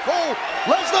attendant on it, Cole.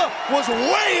 Lesnar was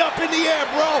way up in the air,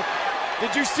 bro.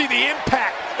 Did you see the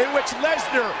impact in which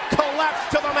Lesnar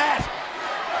collapsed to the mat?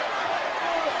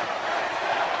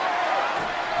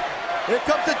 Here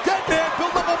comes the dead man,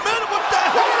 build up momentum. What the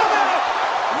hell? Wait a minute!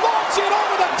 Launching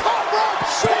over the top rope,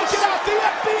 taking out the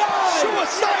FBI!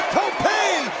 Suicide tope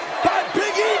by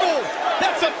Big Evil!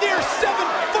 That's a near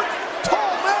 7-foot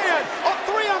tall man, a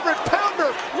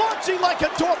 300-pounder, launching like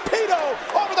a torpedo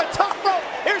over the top rope.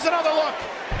 Here's another look.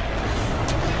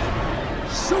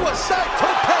 Suicide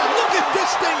tope, look at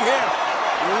this thing here.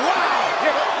 Wow!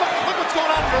 Yeah, look what's going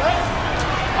on in the ring.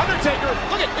 Undertaker,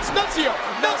 look at it's Nunzio.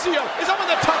 Nunzio is up on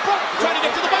the top rope, trying to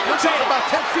get to the biker chain. About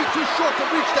 10 feet too short to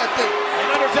reach that thing.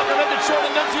 And Undertaker ended short,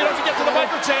 and Nunzio doesn't get to the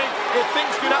biker chain. If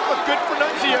things do not look good for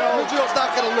Nunzio. Nunzio's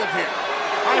not going to live here.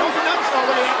 I hope for Nunzio. Oh,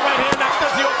 look at that right hand, knocks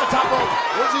Nunzio off the top rope.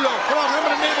 Nunzio, come on,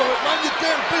 remember the neighborhood. Mind your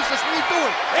damn business. What are you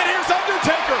doing? And here's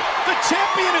Undertaker. The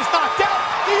champion is knocked out.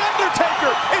 The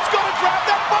Undertaker is going to grab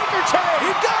that biker chain.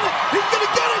 He got it. He's going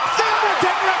to get it. The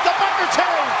Undertaker has the biker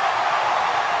chain.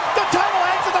 The title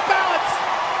hangs in the balance.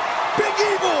 Big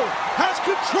Evil has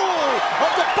control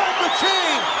of the biker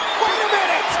chain. Wait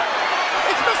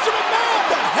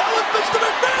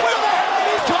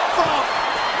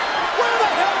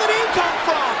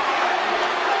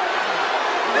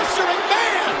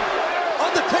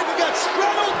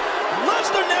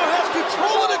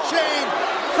chain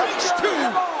thanks to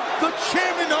the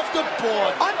chairman of the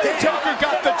board. Undertaker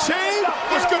got the chain,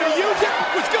 was going to use it,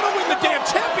 was going to win the damn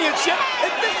championship,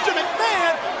 and Mr.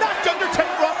 McMahon knocked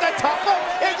Undertaker off that top rope,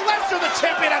 and Lesnar, the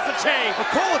champion, has the chain.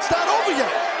 McCall, it's not over yet.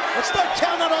 Let's not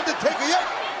count out Undertaker yet.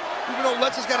 Even though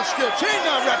Lesnar's got a steel chain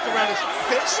now wrapped around his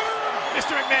fist.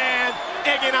 Mr. McMahon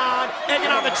egging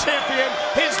on the champion,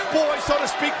 his boy, so to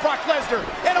speak, Brock Lesnar,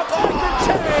 and a Piper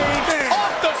chain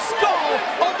off the skull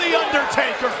of the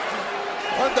Undertaker.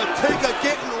 Undertaker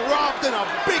getting robbed in a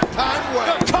big-time way.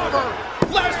 The cover,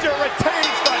 Lesnar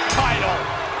retains the title.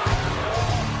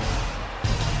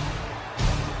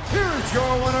 Here's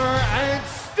your winner and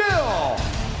still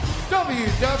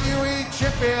WWE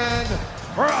Champion,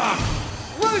 Brock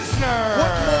Lesnar.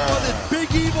 What more did Big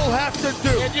Evil have to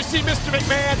do? And you see Mr.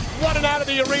 McMahon running out of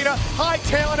the arena,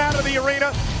 hightailing out of the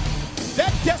arena.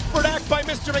 That desperate act by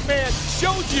Mr. McMahon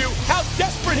shows you how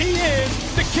desperate he is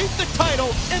to keep the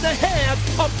title in the hands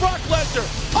of Brock Lesnar.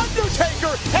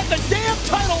 Undertaker had the damn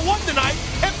title won tonight,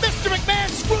 and Mr. McMahon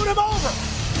screwed him over.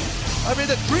 I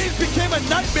mean, the dream became a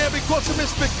nightmare because of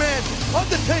Mr. McMahon.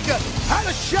 Undertaker had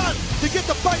a shot to get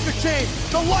the Piper chain.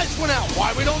 The lights went out.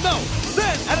 Why? We don't know.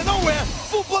 Then, out of nowhere,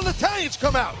 full-blood Italians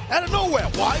come out. Out of nowhere.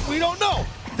 Why? We don't know.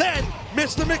 Then,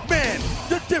 Mr. McMahon,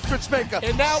 the difference maker,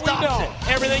 and now we know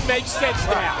everything makes sense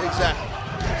now.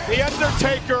 Exactly. The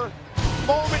Undertaker,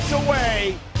 moments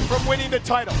away from winning the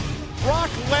title.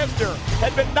 Brock Lesnar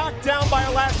had been knocked down by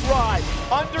a last ride.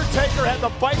 Undertaker had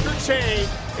the biker chain,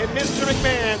 and Mr.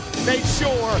 McMahon made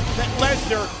sure that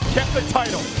Lesnar kept the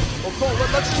title. Well, go,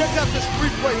 let's check out this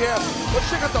replay here. Let's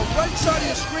check out the right side of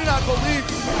your screen, I believe.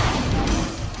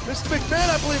 Mr. McMahon,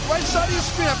 I believe, right side of your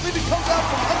screen. I believe he comes out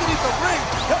from underneath the ring.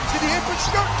 Up to the apron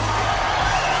skirt.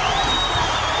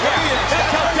 That's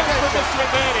how desperate Mr.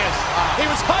 McMahon is. He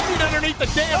was hiding underneath the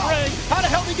damn ring. How the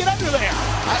hell did he get under there?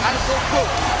 I have no clue.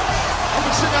 I've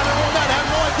been sitting out there all night. I have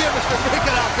no idea, Mr. McMahon,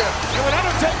 get out there. And when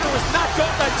Undertaker was knocked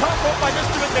off that top rope by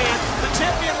Mr. McMahon, the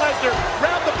champion Lesnar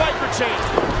grabbed the biker chain.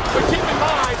 But keep in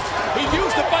mind, he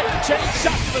used the biker chain,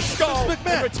 shot to the skull,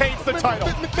 and retains the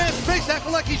title. McMahon's face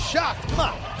acting like he's shocked.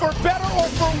 Come on. For better or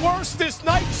for worse, this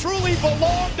night truly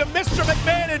belonged to Mr.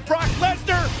 McMahon and Brock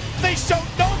Lesnar. They showed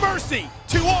no mercy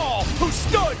to all who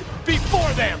stood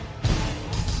before them.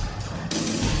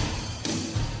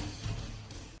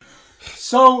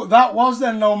 So that was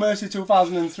then No Mercy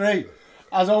 2003.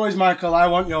 As always, Michael, I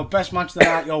want your best match of the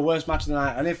night, your worst match of the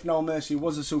night, and if No Mercy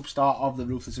was a superstar of the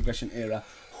Ruthless Aggression era,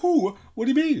 who would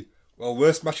he be? Well,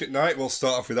 worst match at night, we'll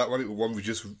start off with that one. It was one we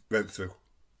just went through.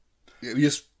 It was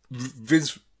just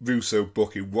Vince Russo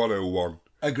booking 101.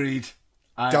 Agreed.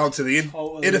 Down to the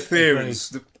interference,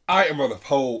 the item on the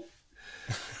pole,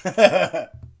 the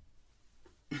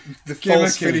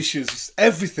false finishes, just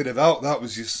everything about that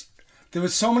was just... There were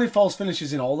so many false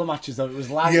finishes in all the matches, though. It was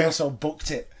like Russo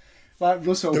booked it. Like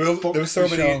Russo there were so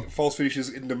many false finishes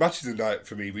in the match of the night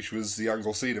for me, which was the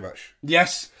Angle Cena match.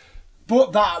 Yes.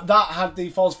 But that had the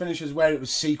false finishes where it was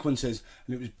sequences,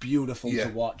 and it was beautiful to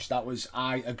watch. That was,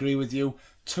 I agree with you,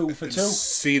 2 for 2.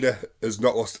 Cena has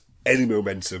not lost any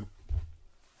momentum.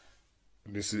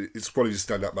 And it's probably his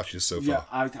stand-up matches so far.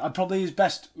 Yeah, probably his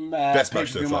best match so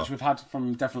far. Match we've had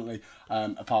from definitely,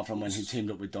 apart from when he teamed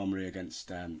up with Dawn Marie against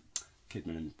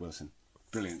Kidman and Wilson.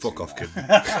 Brilliant. Fuck off, Kidman.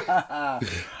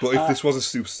 But if this was a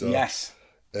superstar... Yes.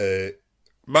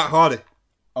 Matt Hardy.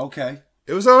 Okay.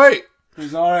 It was alright. It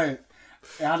was alright.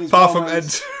 Apart from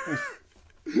Ed.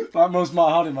 Like most Matt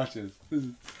Hardy matches.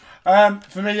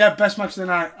 For me, best match of the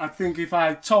night. I think if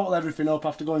I total everything up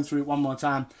after going through it one more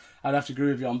time, I'd have to agree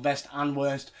with you on best and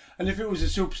worst. And if it was a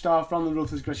superstar from the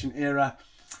Ruthless Aggression era,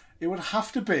 it would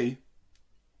have to be...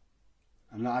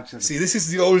 I'm not actually... See, this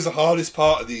is always the hardest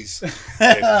part of these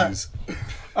interviews.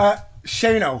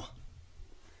 Shano.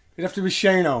 It'd have to be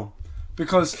Shano.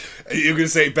 Because... You're going to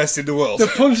say best in the world? The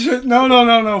punches...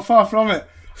 No, far from it.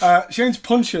 Shane's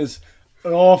punches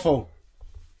are awful.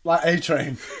 Like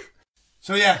A-Train.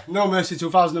 So yeah, No Mercy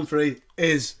 2003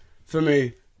 is, for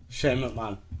me, Shane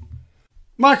McMahon.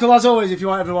 Michael, as always, if you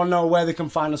want everyone to know where they can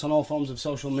find us on all forms of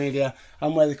social media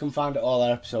and where they can find all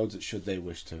our episodes, should they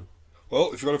wish to.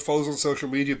 Well, if you want to follow us on social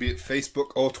media, be it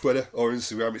Facebook or Twitter or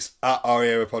Instagram, it's at Our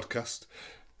Era Podcast.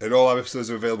 And all our episodes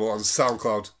are available on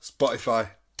SoundCloud,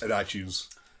 Spotify and iTunes.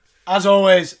 As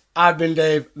always, I've been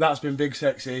Dave, that's been Big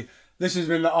Sexy. This has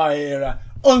been the Our Era.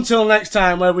 Until next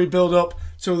time, where we build up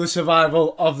to the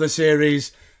survival of the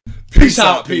series. Peace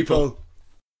out, people.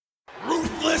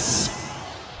 Ruthless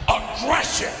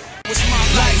Aggression. It's my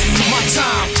life, my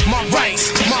time, my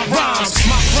rights, my rhymes,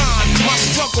 my grind, my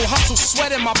struggle, hustle,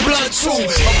 sweat in my blood too. A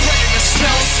predator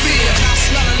smells fear, I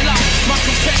smell a lot. My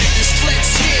competitors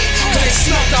flex here, cause they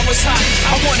smelled I was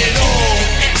want it all.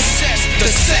 Excess, the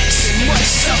sex, and much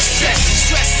success.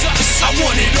 Stress us, I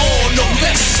want it all, no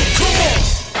less. So come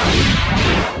on.